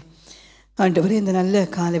 கர்த்தாவே ஆண்டவரே, இந்த நல்ல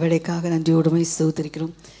கால வேளைக்காக நன்றியோடுமை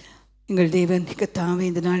ஸ்தோத்திரிக்கிறோம். எங்கள் தேவன் கர்த்தாவே,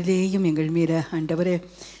 இந்த நாளிலேயும் எங்கள் மீது ஆண்டவரே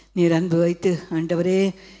நீர் அன்பு வைத்து ஆண்டவரே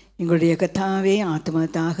எங்களுடைய கர்த்தாவே ஆத்ம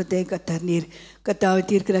தாகத்தை கர்த்தர் நீர் கர்த்தாவை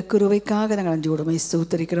தீர்க்கிற கிருபைக்காக நாங்கள் நன்றியோடுமை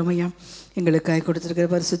ஸ்தோத்திரிக்கிறோம். ஐயா, எங்களுக்காக கொடுத்திருக்கிற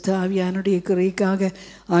பரிசுத்த ஆவியானுடைய கிருபைக்காக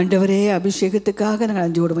ஆண்டவரே அபிஷேகத்துக்காக நாங்கள்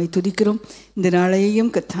நன்றியோடுமை துதிக்கிறோம். இந்த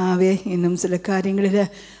நாளையும் கர்த்தாவே இன்னும் சில காரியங்களில்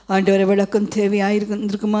ஆண்டவரை விளக்கம்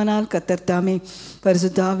தேவையாயிருக்குமானால் கர்த்தர் தாமே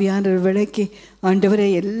பரிசுத்த ஆவியான விளக்கி ஆண்டவரை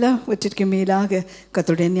எல்லாவற்றிற்கும் மேலாக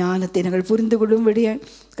கர்த்தருடைய ஞானத்தை நாங்கள் புரிந்து கொள்ளும்படியாய்,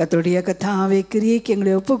 கர்த்தருடைய கர்த்தாவே கிரியைக்கு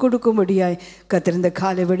எங்களை ஒப்புக் கொடுக்கும்படியாய் கர்த்தர் இந்த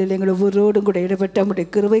காலை வேளையில் எங்கள் ஒவ்வொருவரோடும் கூட இடப்பட்ட நம்முடைய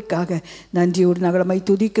கிருபைக்காக நன்றியோடு நாங்கள் மை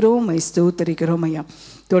துதிக்கிறோம், மை ஸ்தோத்திரிக்கிறோம். ஐயா,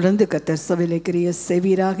 தொடர்ந்து கர்த்தர் சபையிலே கிரிய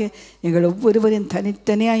செய்வீராக. எங்கள் ஒவ்வொருவரின்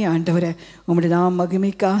தனித்தனியாய் ஆண்டவரை உம்முடைய நாம்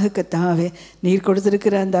மகிமைக்காக கர்த்தாவே நீர்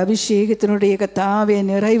கொடுத்திருக்கிற அந்த அபிஷேகத்தினுடைய கர்த்தாவே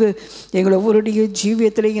நிறைவு எங்கள் ஒவ்வொருடைய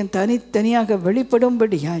ஜீவியத்திலேயும் தனித்தனியாக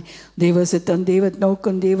வெளிப்படும்படியாய் தெய்வ சித்தம், தெய்வ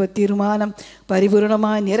நோக்கம், தெய்வ தீர்மானம்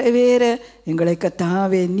பரிபூரணமாய் நிறைவேற எங்களை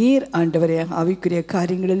கர்த்தாவே நீர் ஆண்டவரே ஆவிக்குரிய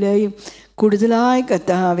காரியங்களிலேயும் கூடுதலாய்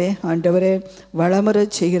கர்த்தாவே ஆண்டவரே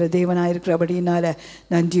வளமரச் செய்கிற தேவனாயிருக்கிறபடியினால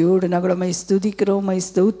நன்றியோடு நகுலமை ஸ்துதிக்கிறோம், மை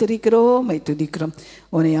ஸ்தோத்திரிக்கிறோம், மை துதிக்கிறோம்.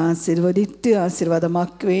 உன்னை ஆசீர்வதித்து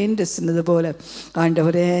ஆசீர்வாதமாக்குவேன் என்று சொன்னது போல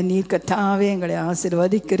ஆண்டவரே நீர் கர்த்தாவே எங்களை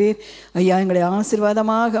ஆசீர்வதிக்கிறீர் ஐயா, எங்களை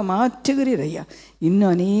ஆசீர்வாதமாக மாற்றுகிறீர் ஐயா.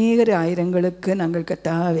 இன்னும் அநேகர் ஆயிரங்களுக்கு நாங்கள்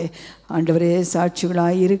கர்த்தாவே ஆண்டவரே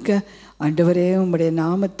சாட்சிகளாய் இருக்க ஆண்டவரே உம்முடைய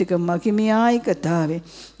நாமத்துக்கு மகிமையாய் கர்த்தாவே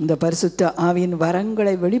இந்த பரிசுத்த ஆவியின்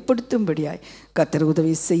வரங்களை வெளிப்படுத்தும்படியாய் கர்த்தர்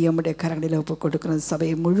உதவி செய்ய உம்முடைய கரங்களில் ஒப்புக் கொடுக்கிற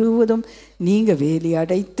சபையை முழுவதும் நீங்கள் வேலி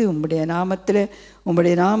அடைத்து உம்முடைய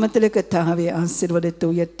நாமத்தில் கர்த்தாவே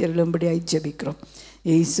ஆசீர்வதித்து உயர்த்தியருளும்படியாய் ஜெபிக்கிறோம்.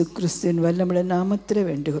 இயேசு கிறிஸ்துவின் வல்லமுள்ள நாமத்தில்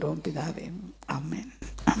வேண்டுகிறோம் பிதாவே. ஆமென்.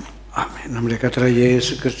 ஆமென். நம்முடைய கர்த்தர்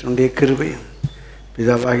இயேசு கிறிஸ்துவினுடைய கிருபையும்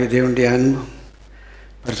பிதாவாகிய தேவனுடைய அன்பும்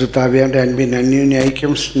பரிசுத்த ஆவியானவருடைய அன்பின் அந்யோன்ய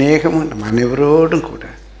ஐக்கியம் ஸ்நேகமும் நம்ம அனைவரோடும் கூட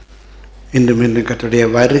இன்றும் இன்றும் கர்த்தருடைய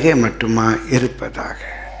வருகை மட்டுமா இருப்பதாக.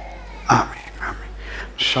 ஆமென். ஆமென்.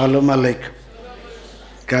 ஷாலோம் அலைக்கும்.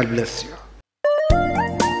 God bless you.